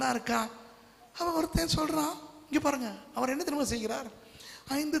கொடுத்ததெல்லாம் நல்லா இருக்கா? அவன் ஒருத்தன் சொல்றான். இங்க பாருங்க, அவர் என்ன தெரியுமா செய்கிறார்?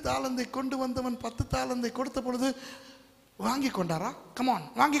 5 தாளந்தை கொண்டு வந்தவன் 10 தாளந்தை கொடுத்த பொழுது வாங்கி கொண்டாரா? கமான்,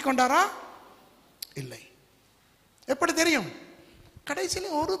 வாங்கி கொண்டாரா? இல்லை. எப்படி தெரியும்?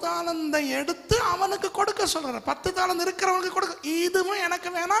 கடைசியில 1 தாளந்தை எடுத்து அவனுக்கு கொடுக்க சொல்ற. 10 தாளந்து இருக்கிறவனுக்கு கொடுக்க. இதுவும் எனக்கு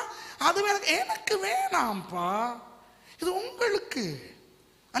வேணாம், அதுவும் எனக்கு வேணாம்ப்பா, இது உங்களுக்கு.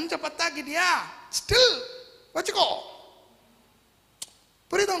 5 10 ஸ்டில் வச்சுக்கோ.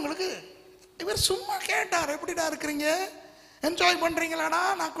 புரியுதா உங்களுக்கு? இவர் சும்மா கேட்டார், எப்படிடா இருக்கிறீங்க, என்ஜாய் பண்றீங்களாடா,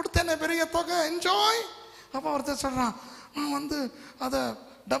 நான் கொடுத்தேன் பெரிய தொகை, என்ஜாய். அப்ப ஒருத்தர் சொல்றான், நான் வந்து அதை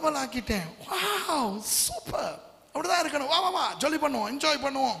டபுள் ஆக்கிட்டேன். வாவ், சூப்பர், அப்படிதான் இருக்கணும், வா வா வா ஜாலி பண்ணுவோம், என்ஜாய்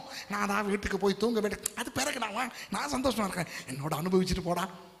பண்ணுவோம். நான் தான் வீட்டுக்கு போய் தூங்க வேண்டிய, அது பிறகு நான் சந்தோஷமா இருக்கேன், என்னோட அனுபவிச்சுட்டு போடா.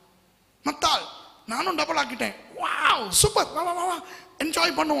 மத்தாள், நானும் டபுள் ஆக்கிட்டேன், வாவ் சூப்பர், வா வா வா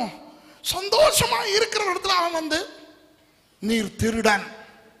என்ஜாய் பண்ணுவோம். சந்தோஷமா இருக்கிற இடத்துல அவன் வந்து, நீர் திருடன்,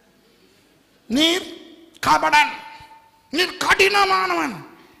 நீர் கபடன், நீர் கடினமானவன்.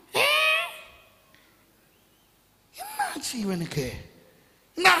 என்னாச்சு இவனுக்கு?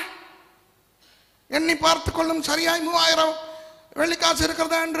 எண்ணி பார்த்து கொள்ளும் சரியாய் 3000 வெள்ளிக்காசு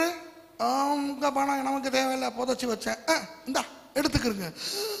இருக்கிறதா என்று. பணம் நமக்கு தேவையில்லை, புதைச்சி வச்சேன், இந்தா எடுத்துக்கிறங்க.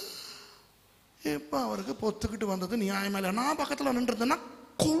 இப்ப அவருக்கு பொத்துக்கிட்டு வந்தது நியாயமா இல்லை. நான் பக்கத்தில் நின்று இருந்தேன்னா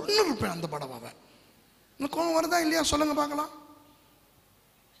கொண்டு இருப்பேன் அந்த படவாவை. கோவம் வருதா இல்லையா சொல்லுங்க பார்க்கலாம்.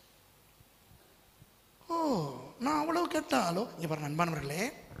 ஓ, நான் அவ்வளவு கேட்டாலோ. இங்க பாருங்க அன்பானவர்களே,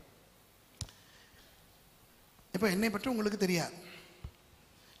 இப்ப என்னை பற்றி உங்களுக்கு தெரியாது.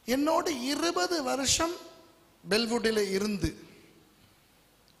 என்னோடு 20 வருஷம் பெல்வுட்டில் இருந்து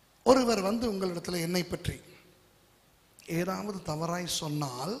ஒருவர் வந்து உங்களிடத்தில் என்னை பற்றி ஏதாவது தவறாய்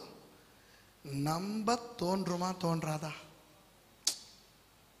சொன்னால் நம்ப தோன்றுமா தோன்றாதா?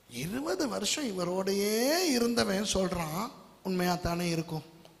 20 வருஷம் இவரோடையே இருந்தவன் சொல்றான், உண்மையா தானே இருக்கும்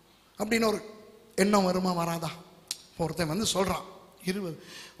அப்படின்னு ஒரு எண்ணம் வருமா வராதா? ஒருத்தன் வந்து சொல்றான், 20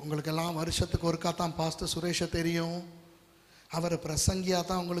 உங்களுக்கெல்லாம் வருஷத்துக்கு ஒருக்கா தான் பாஸ்டர் சுரேஷை தெரியும், அவர் பிரசங்கியா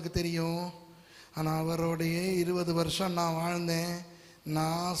தான் உங்களுக்கு தெரியும், ஆனால் அவரோடையே 20 வருஷம் நான் வாழ்ந்தேன்,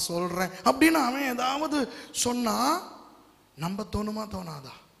 நான் சொல்றேன் அப்படின்னு அவன் ஏதாவது சொன்னா நம்ப தோணுமா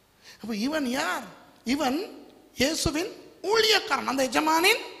தோணாதா? அப்ப இவன் யார்? இவன் இயேசுவின் ஊழியக்காரன், அந்த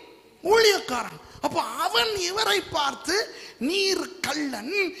எஜமானின் ஊழியக்காரன். அப்போ அவன் இவரை பார்த்து நீர்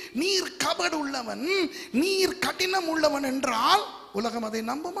கள்ளன், நீர் கபடு உள்ளவன், நீர் கடினம் உள்ளவன் என்றால் உலகம் அதை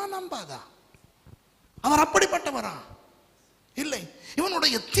நம்புமா நம்பாதா? அவர் அப்படிப்பட்டவரா? இல்லை.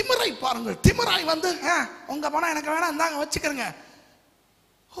 இவனுடைய திமிரை பாருங்கள். திமிராய் வந்து உங்க பணம் எனக்கு வேணாம், இந்தாங்க வச்சுக்கிறங்க.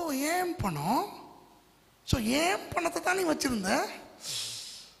 ஓ, ஏன் பணம்? ஸோ ஏன் பணத்தை தான் நீ வச்சிருந்த?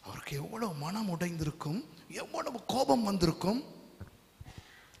 அவருக்கு எவ்வளவு மனம் உடைந்திருக்கும், எவ்வளவு கோபம் வந்திருக்கும்.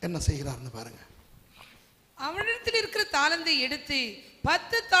 என்ன செய்கிறார்னு பாருங்க. அவனிடத்தில் இருக்கிற தாளந்தை எடுத்து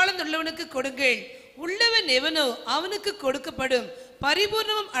 10 தாளந்து உள்ளவனுக்கு கொடுங்கள். உள்ளவன் எவனோ அவனுக்கு கொடுக்கப்படும்,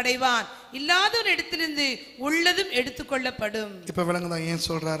 பரிபூர்ணமும் அடைவான். இல்லாதவன் இடத்திலிருந்து உள்ளதும் எடுத்துக்கொள்ளப்படும். இப்ப விளங்குதான் ஏன்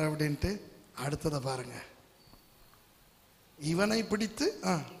சொல்றாரு அப்படின்ட்டு. அடுத்ததை பாருங்க. இவனை பிடித்து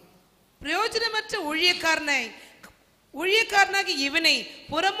பிரயோஜனமற்ற ஊழியக்காரனாகி இவனை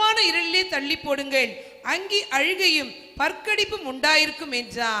புறமான இருளிலே தள்ளி போடுங்கள், அங்கே அழுகையும் பற்கடிப்பும் உண்டாயிருக்கும்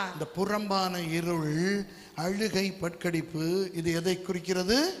என்றான். இந்த புறம்பான இருள், அழுகை, பற்கடிப்பு, இது எதை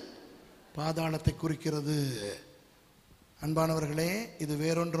குறிக்கிறது? பாதாளத்தை குறிக்கிறது. அன்பானவர்களே, இது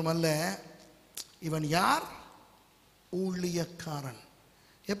வேறொன்றுமல்ல. இவன் யார்? ஊழியக்காரன்.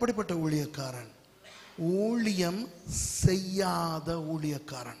 எப்படிப்பட்ட ஊழியக்காரன்? ஊழியம் செய்யாத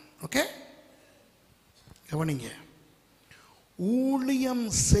ஊழியக்காரன். ஓகே, கவனிங்க. ஊழியம்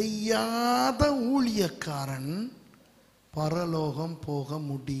செய்யாத ஊழியக்காரன் பரலோகம் போக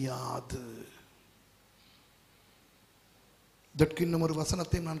முடியாது. இதற்கு இன்னும் ஒரு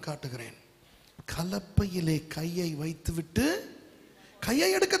வசனத்தை நான் காட்டுகிறேன். கலப்பையிலே கையை வைத்துவிட்டு, கையை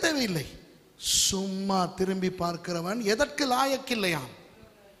எடுக்க தேவையில்லை, சும்மா திரும்பி பார்க்கிறவன் எதற்கு லாயக்கில்லையாம்?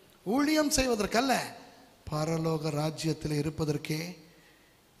 ஊழியம் செய்வதற்கல்ல, பரலோக ராஜ்யத்தில் இருப்பதற்கே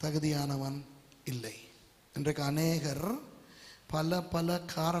தகுதியானவன் இல்லை. இன்றைக்கு அநேகர் பல பல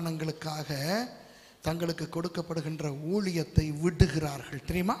காரணங்களுக்காக தங்களுக்கு கொடுக்கப்படுகின்ற ஊழியத்தை விடுகிறார்கள்.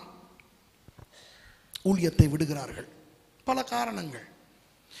 தெரியுமா? ஊழியத்தை விடுகிறார்கள். பல காரணங்கள்.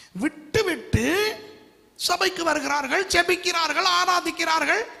 விட்டு சபைக்கு வருகிறார்கள், ஜெபிக்கிறார்கள்,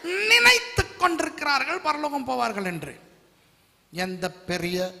 ஆராதிக்கிறார்கள், நினைத்துக் கொண்டிருக்கிறார்கள் பரலோகம் போவார்கள் என்று. எந்த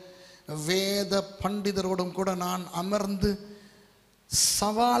பெரிய வேத பண்டிதரோடும் கூட நான் அமர்ந்து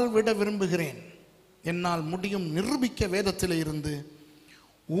சவால் விட விரும்புகிறேன். என்னால் முடியும் நிரூபிக்க வேதத்தில் இருந்து.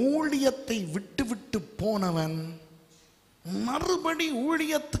 ஊழியத்தை விட்டு போனவன் மறுபடி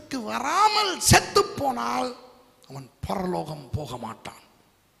ஊழியத்துக்கு வராமல் செத்து போனால் அவன் பரலோகம் போக மாட்டான்.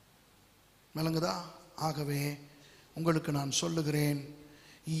 விளங்குதா? ஆகவே உங்களுக்கு நான் சொல்லுகிறேன்,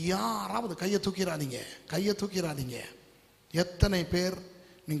 யாராவது கையை தூக்கிறாதீங்க. எத்தனை பேர்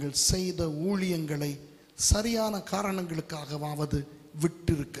நீங்கள் செய்த ஊழியங்களை சரியான காரணங்களுக்காகவாவது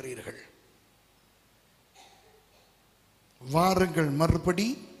விட்டிருக்கிறீர்கள்? வாருங்கள், மறுபடி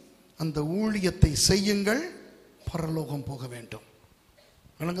அந்த ஊழியத்தை செய்யுங்கள், பரலோகம் போக வேண்டும்.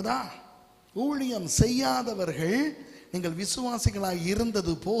 விளங்குதா? ஊழியம் செய்யாதவர்கள், நீங்கள் விசுவாசிகளாய்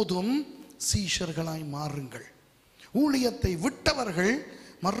இருந்தது போதும், சீஷர்களாய் மாறுங்கள். ஊழியத்தை விட்டவர்கள்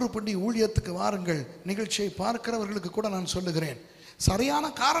மறுபடி ஊழியத்துக்கு வாருங்கள். நிகழ்ச்சியை பார்க்கிறவர்களுக்கு கூட நான் சொல்லுகிறேன், சரியான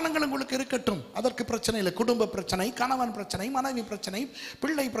காரணங்கள் உங்களுக்கு இருக்கட்டும், அதற்கு பிரச்சனை இல்லை. குடும்ப பிரச்சனை, கணவன் பிரச்சனை, மனைவி பிரச்சனை,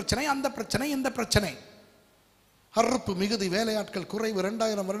 பிள்ளை பிரச்சனை, அந்த பிரச்சனை, இந்த பிரச்சனை, அறுப்பு மிகுதி, வேலையாட்கள் குறைவு,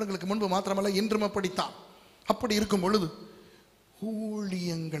 2000 வருடங்களுக்கு முன்பு மாத்திரமல்ல, இன்றும் அப்படித்தான். அப்படி இருக்கும் பொழுது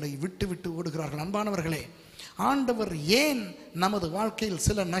ஊழியங்களை விட்டு ஓடுகிறார்கள். அன்பானவர்களே, ஆண்டவர் ஏன் நமது வாழ்க்கையில்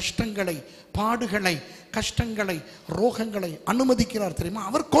சில நஷ்டங்களை, பாடுகளை, கஷ்டங்களை, ரோகங்களை அனுமதிக்கிறார் தெரியுமா?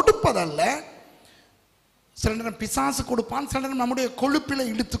 அவர் கொடுப்பதல்ல. சில நேரம் பிசாசு கொடுப்பான், சில நேரம் நம்முடைய கொழுப்பிலை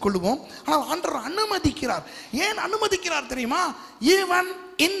இழுத்துக் கொள்வோம். ஆனால் ஆண்டவர் அனுமதிக்கிறார். ஏன் அனுமதிக்கிறார் தெரியுமா? இவன்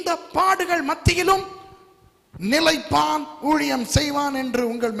இந்த பாடுகள் மத்தியிலும் நிலைப்பான், ஊழியம் செய்வான் என்று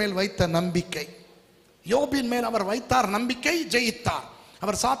உங்கள் மேல் வைத்த நம்பிக்கை. யோபின் மேல் அவர் வைத்தார் நம்பிக்கை, ஜெயித்தார்.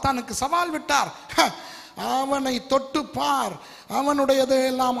 அவர் சாத்தானுக்கு சவால் விட்டார், அவனை தொட்டு பார், அவனுடையதை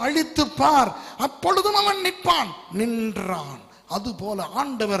எல்லாம் அழித்து பார், அப்பொழுதும் அவன் நிற்பான், நின்றான். அதுபோல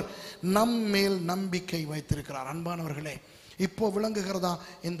ஆண்டவர் நம்மேல் நம்பிக்கை வைத்திருக்கிறார். அன்பானவர்களே, இப்போ விளங்குகிறதா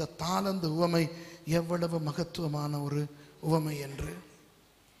இந்த தாலந்து உவமை எவ்வளவு மகத்துவமான ஒரு உவமை என்று?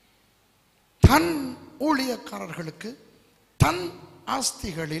 தன் ஊழியக்காரர்களுக்கு தன்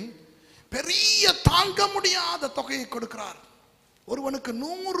ஆஸ்திகளில் பெரிய தாங்க முடியாத தொகையை கொடுக்கிறார். ஒருவனுக்கு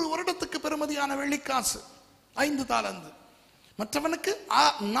 100 வருடத்துக்கு பெறுமதியான வெள்ளிக்காசு 5 தாலந்து, மற்றவனுக்கு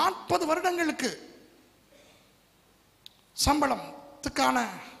 40 வருடங்களுக்கு சம்பளத்துக்கான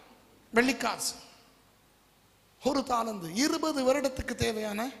வெள்ளிக்காசு 1 தாலந்து, 20 வருடத்துக்கு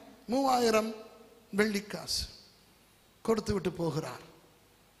தேவையான 3000 வெள்ளிக்காசு கொடுத்து விட்டு போகிறார்.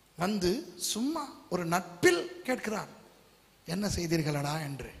 வந்து சும்மா ஒரு நட்பில் கேட்கிறான், என்ன செய்தீர்களடா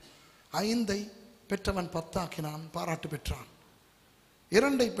என்று. 5 பெற்றவன் 10 ஆக்கினான், பாராட்டு பெற்றான்.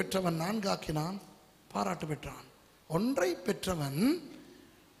 2 பெற்றவன் 4 ஆக்கினான், பாராட்டு பெற்றான். 1 பெற்றவன்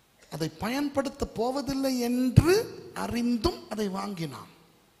அதை பயன்படுத்த போவதில்லை என்று அறிந்தும் அதை வாங்கினான்.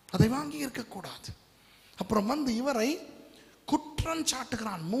 அதை வாங்கி இருக்கக்கூடாது. அப்புறம் வந்து இவரை குற்றம்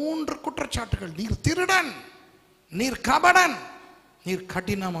சாட்டுகிறான். 3 குற்றச்சாட்டுகள். நீர் திருடன், நீர் கபடன், நீர்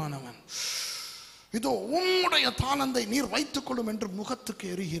கடினமானவன், இதோ உம்முடைய தாளந்தை நீர் வைத்துக் கொள்ளும் என்று முகத்துக்கு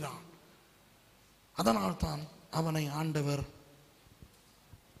எறிகிறான். அதனால்தான் அவனை ஆண்டவர்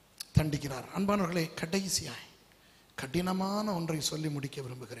தண்டிக்கிறார். அன்பானவர்களே, கடைசியாய் கடினமான ஒன்றை சொல்லி முடிக்க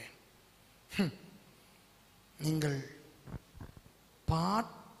விரும்புகிறேன். நீங்கள்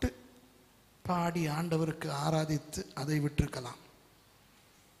பாட்டு பாடி ஆண்டவருக்கு ஆராதித்து அதை விட்டிருக்கலாம்.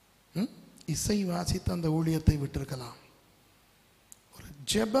 இசை வாசித்து அந்த ஊழியத்தை விட்டிருக்கலாம். ஒரு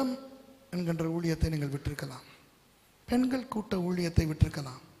ஜெபம் என்கின்ற ஊழியத்தை நீங்கள் விட்டிருக்கலாம். பெண்கள் கூட்ட ஊழியத்தை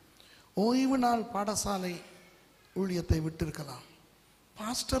விட்டிருக்கலாம். ஓய்வு நாள் பாடசாலை ஊழியத்தை விட்டிருக்கலாம்.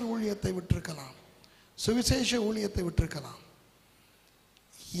 பாஸ்டர் ஊழியத்தை விட்டிருக்கலாம். சுவிசேஷ ஊழியத்தை விட்டிருக்கலாம்.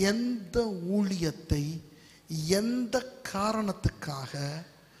 எந்த ஊழியத்தை எந்த காரணத்துக்காக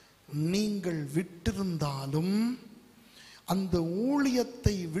நீங்கள் விட்டிருந்தாலும் அந்த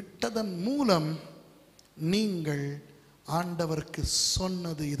ஊழியத்தை விட்டதன் மூலம் நீங்கள் ஆண்டவருக்கு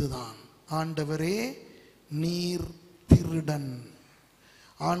சொன்னது இதுதான்: ஆண்டவரே நீர் திருடன்,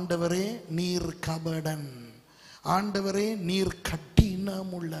 ஆண்டவரே நீர் கபடன், ஆண்டவரே நீர்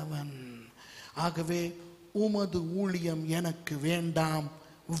கடினமுள்ளவன், ஆகவே உமது ஊழியம் எனக்கு வேண்டாம்,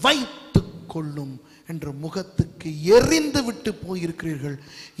 வைத்துக் கொள்ளும் என்று முகத்துக்கு எறிந்து விட்டு போயிருக்கிறீர்கள்.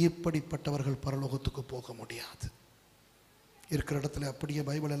 இப்படிப்பட்டவர்கள் பரலோகத்துக்கு போக முடியாது. இருக்கிற இடத்துல அப்படியே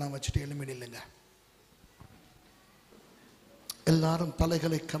பைபிள் எல்லாம் வச்சுட்டு எழுமிடு இல்லைங்க. எல்லாரும்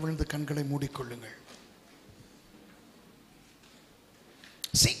தலைகளை கவிழ்ந்து கண்களை மூடிக்கொள்ளுங்கள்.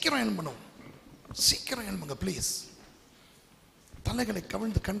 சீக்கிரம் எழும்பணும், சீக்கிரம் எழும்புங்க ப்ளீஸ். தலைகளை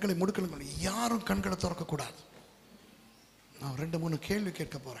கவிழ்ந்து கண்களை மூடிக்கொள்ளுங்கள். யாரும் கண்களை திறக்க கூடாது. நான் 2-3 கேள்வி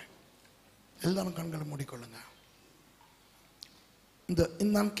கேட்க போறேன். எல்லாரும் கண்களை மூடிக்கொள்ளுங்க. இந்த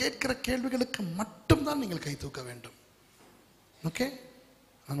நான் கேட்கிற கேள்விகளுக்கு மட்டும்தான் நீங்கள் கை தூக்க வேண்டும். ஓகே?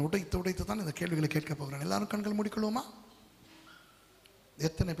 நான் உடைத்து தான் இந்த கேள்விகளை கேட்க போகிறேன். எல்லாரும் கண்கள் மூடிக்கொள்வோமா?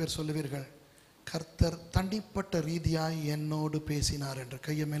 எத்தனை பேர் சொல்லுவீர்கள், கர்த்தர் தனிப்பட்ட ரீதியாய் என்னோடு பேசினார் என்று?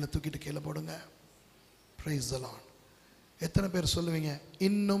 கையை மேலே தூக்கிட்டு கீழே போடுங்க. Praise the Lord. எத்தனை பேர் சொல்லுவீங்க,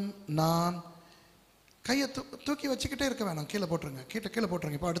 இன்னும் நான் கையை தூக்கி வச்சுக்கிட்டே இருக்க வேணாம், கீழே போட்டுருங்க, கீழே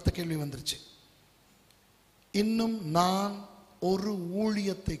போட்டுருங்க. இப்போ அடுத்த கேள்வி வந்துருச்சு. இன்னும் நான் ஒரு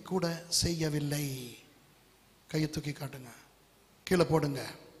ஊழியத்தை கூட செய்யவில்லை. கையை தூக்கி காட்டுங்க, கீழே போடுங்க.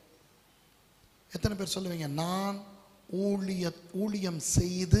 எத்தனை பேர் சொல்லுவீங்க, நான் ஊழியம்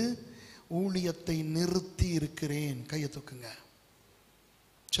செய்து ஊழியத்தை நிறுத்தி இருக்கிறேன்? கையை தூக்குங்க.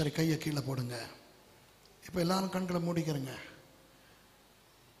 சரி, கையை கீழே போடுங்க. இப்போ எல்லாரும் கண்களை மூடிக்கிறங்க.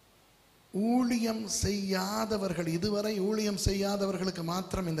 ஊழியம் செய்யாதவர்கள், இதுவரை ஊழியம் செய்யாதவர்களுக்கு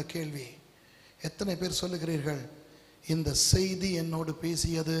மாத்திரம் இந்த கேள்வி. எத்தனை பேர் சொல்லுகிறீர்கள், இந்த செய்தி என்னோடு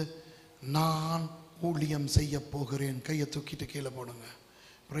பேசியது, நான் ஊழியம் செய்ய போகிறேன்? கையை தூக்கிட்டு கீழே போடுங்க.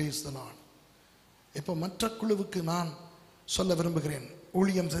 Praise the Lord. இப்போ மற்ற குழுவுக்கு நான் சொல்ல விரும்புகிறேன்,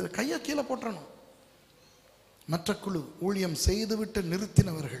 ஊழியம் செய்து கையை கீழே போட்டணும். மற்ற குழு ஊழியம் செய்துவிட்டு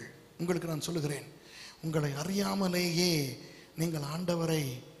நிறுத்தினவர்கள், உங்களுக்கு நான் சொல்லுகிறேன், உங்களை அறியாமலேயே நீங்கள் ஆண்டவரை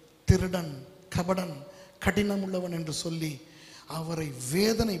திருடன், கபடன், கடினம் உள்ளவன் என்று சொல்லி அவரை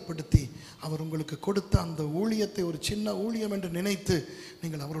வேதனைப்படுத்தி அவர் உங்களுக்கு கொடுத்த அந்த ஊழியத்தை ஒரு சின்ன ஊழியம் என்று நினைத்து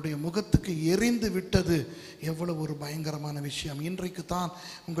நீங்கள் அவருடைய முகத்துக்கு எறிந்து விட்டது எவ்வளவு ஒரு பயங்கரமான விஷயம். இன்றைக்கு தான்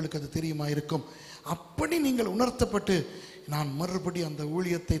உங்களுக்கு அது தெரியுமா இருக்கும். அப்படி நீங்கள் உணர்த்தப்பட்டு நான் மறுபடி அந்த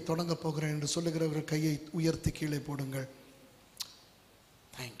ஊழியத்தை தொடங்க போகிறேன் என்று சொல்லுகிறவர் கையை உயர்த்தி கீழே போடுங்கள்.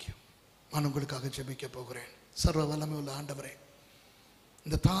 தேங்க்யூ. நான் உங்களுக்காக ஜெபிக்க போகிறேன். சர்வ வல்லமை உள்ள ஆண்டவரே,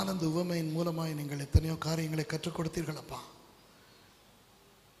 இந்த தாளந்து உவமையின் மூலமாய் நீங்கள் எத்தனையோ காரியங்களை கற்றுக் கொடுத்தீர்களப்பா.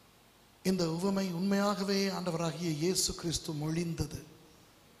 இந்த உவமை உண்மையாகவே ஆண்டவராகிய இயேசு கிறிஸ்து மொழிந்தது.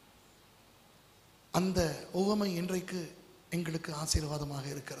 அந்த உவமை இன்றைக்கு எங்களுக்கு ஆசீர்வாதமாக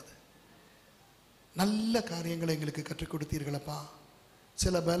இருக்கிறது. நல்ல காரியங்களை எங்களுக்கு கற்றுக் கொடுத்தீர்களப்பா.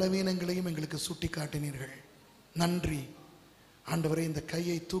 சில பலவீனங்களையும் எங்களுக்கு சுட்டி காட்டினீர்கள். நன்றி ஆண்டவரே. இந்த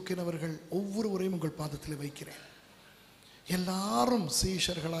கையை தூக்கினவர்கள் ஒவ்வொருவரையும் உங்கள் பாதத்தில் வைக்கிறேன். எல்லாரும்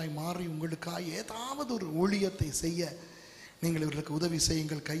சீஷர்களாய் மாறி உங்களுக்காய் ஏதாவது ஒரு ஊழியத்தை செய்ய நீங்கள் இவர்களுக்கு உதவி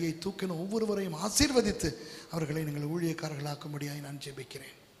செய்யுங்கள். கையை தூக்கின ஒவ்வொருவரையும் ஆசீர்வதித்து அவர்களை நீங்கள் ஊழியக்காரர்களாக்கும்படியாய் நான்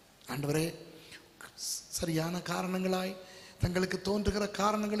ஜெபிக்கிறேன். ஆண்டவரே, சரியான காரணங்களாய் தங்களுக்கு தோன்றுகிற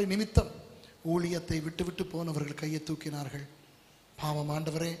காரணங்களை நிமித்தம் ஊழியத்தை விட்டு விட்டு போனவர்கள் கையை தூக்கினார்கள். பாவம்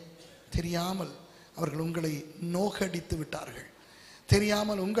ஆண்டவரே, தெரியாமல் அவர்கள் உங்களை நோகடித்து விட்டார்கள்,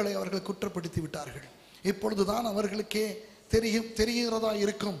 தெரியாமல் உங்களை அவர்கள் குற்றப்படுத்தி விட்டார்கள். இப்பொழுதுதான் அவர்களுக்கே தெரிகிறதா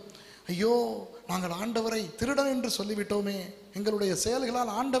இருக்கும், ஐயோ நாங்கள் ஆண்டவரை திருடன் என்று சொல்லிவிட்டோமே, எங்களுடைய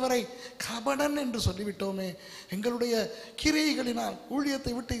செயல்களால் ஆண்டவரை கபடன் என்று சொல்லிவிட்டோமே, எங்களுடைய கிரியைகளினால்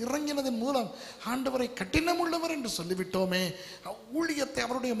ஊழியத்தை விட்டு இறங்கினதன் மூலம் ஆண்டவரை கடினமுள்ளவர் என்று சொல்லிவிட்டோமே, ஊழியத்தை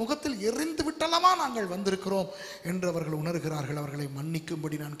அவருடைய முகத்தில் எறிந்து விட்டலாமா நாங்கள் வந்திருக்கிறோம் என்று அவர்கள் உணர்கிறார்கள். அவர்களை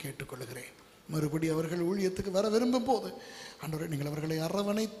மன்னிக்கும்படி நான் கேட்டுக்கொள்கிறேன். மறுபடி அவர்கள் ஊழியத்துக்கு வர விரும்பும் போது ஆண்டவரே நீங்கள் அவர்களை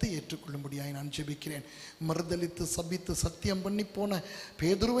அரவணைத்து ஏற்றுக்கொள்ளும்படியாய் நான் ஜெபிக்கிறேன். மறுதலித்து சபித்து சத்தியம் பண்ணி போன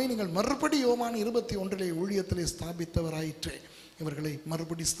பேதுருவை நீங்கள் மறுபடி யோவான் 21 ஊழியத்திலே ஸ்தாபித்தவராயிற்றே, இவர்களை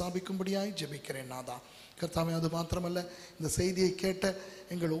மறுபடி ஸ்தாபிக்கும்படியாய் ஜெபிக்கிறேன் நாதா. கர்த்தாவே, அது மாத்திரமல்ல, இந்த செய்தியை கேட்ட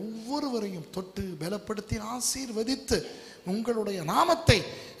எங்கள் ஒவ்வொருவரையும் தொட்டு பலப்படுத்தி ஆசீர்வதித்து உங்களுடைய நாமத்தை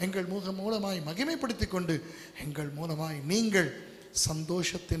எங்கள் மூலமாய் மகிமைப்படுத்தி கொண்டு எங்கள் மூலமாய் நீங்கள்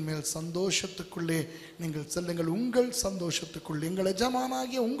சந்தோஷத்தின் மேல் சந்தோஷத்துக்குள்ளே நீங்கள் செல்லுங்கள். உங்கள் சந்தோஷத்துக்குள், எங்கள்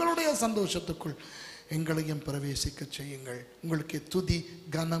எஜமானாகிய உங்களுடைய சந்தோஷத்துக்குள் எங்களையும் பிரவேசிக்க செய்யுங்கள். உங்களுக்கு துதி,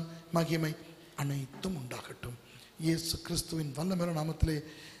 கனம், மகிமை அனைத்தும் உண்டாகட்டும். இயேசு கிறிஸ்துவின் வல்லமையான நாமத்திலே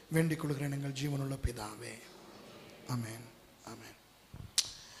வேண்டிக் கொள்கிறேன் எங்கள் ஜீவனுள்ள பிதாவே. ஆமென், ஆமென்.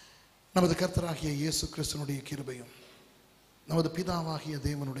 நமது கர்த்தராகிய இயேசு கிறிஸ்துவனுடைய கிருபையும் நமது பிதாவாகிய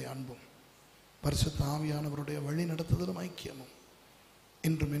தேவனுடைய அன்பும் பரிசுத்த ஆவியானவருடைய வழி நடத்துதலும் ஐக்கியமும்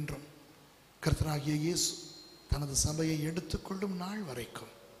இன்றும் என்றும் கர்த்தராகிய இயேசு தனது சபையை எடுத்துக்கொள்ளும் நாள்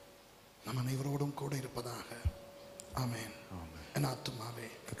வரைக்கும் நம் அனைவரோடும் கூட இருப்பதாக. ஆமென். என் ஆத்துமாவே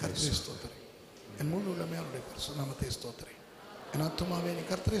கர்த்தரை ஸ்தோத்திரி, என் முழு உள்ளமே அவருடைய பரிசுநாமத்தை ஸ்தோத்திரி. என் ஆத்துமாவே நீ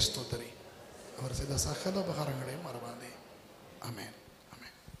கர்த்தரை ஸ்தோத்திரி, அவர் செய்த சகல உபகாரங்களையும் மறவாதே. ஆமென்,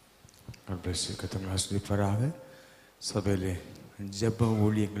 ஆமென். கர்த்தர் சபையிலே ஜெப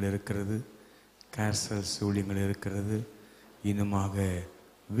ஊழியங்கள் இருக்கிறது, கேர்சல்ஸ் ஊழியங்கள் இருக்கிறது, இன்னுமாக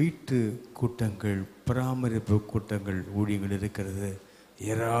வீட்டு கூட்டங்கள், பராமரிப்பு கூட்டங்கள் ஊழியங்கள் இருக்கிறது,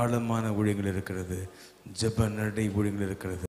 ஏராளமான ஊழியங்கள் இருக்கிறது, ஜெப நடை ஊழியங்கள் இருக்கிறது.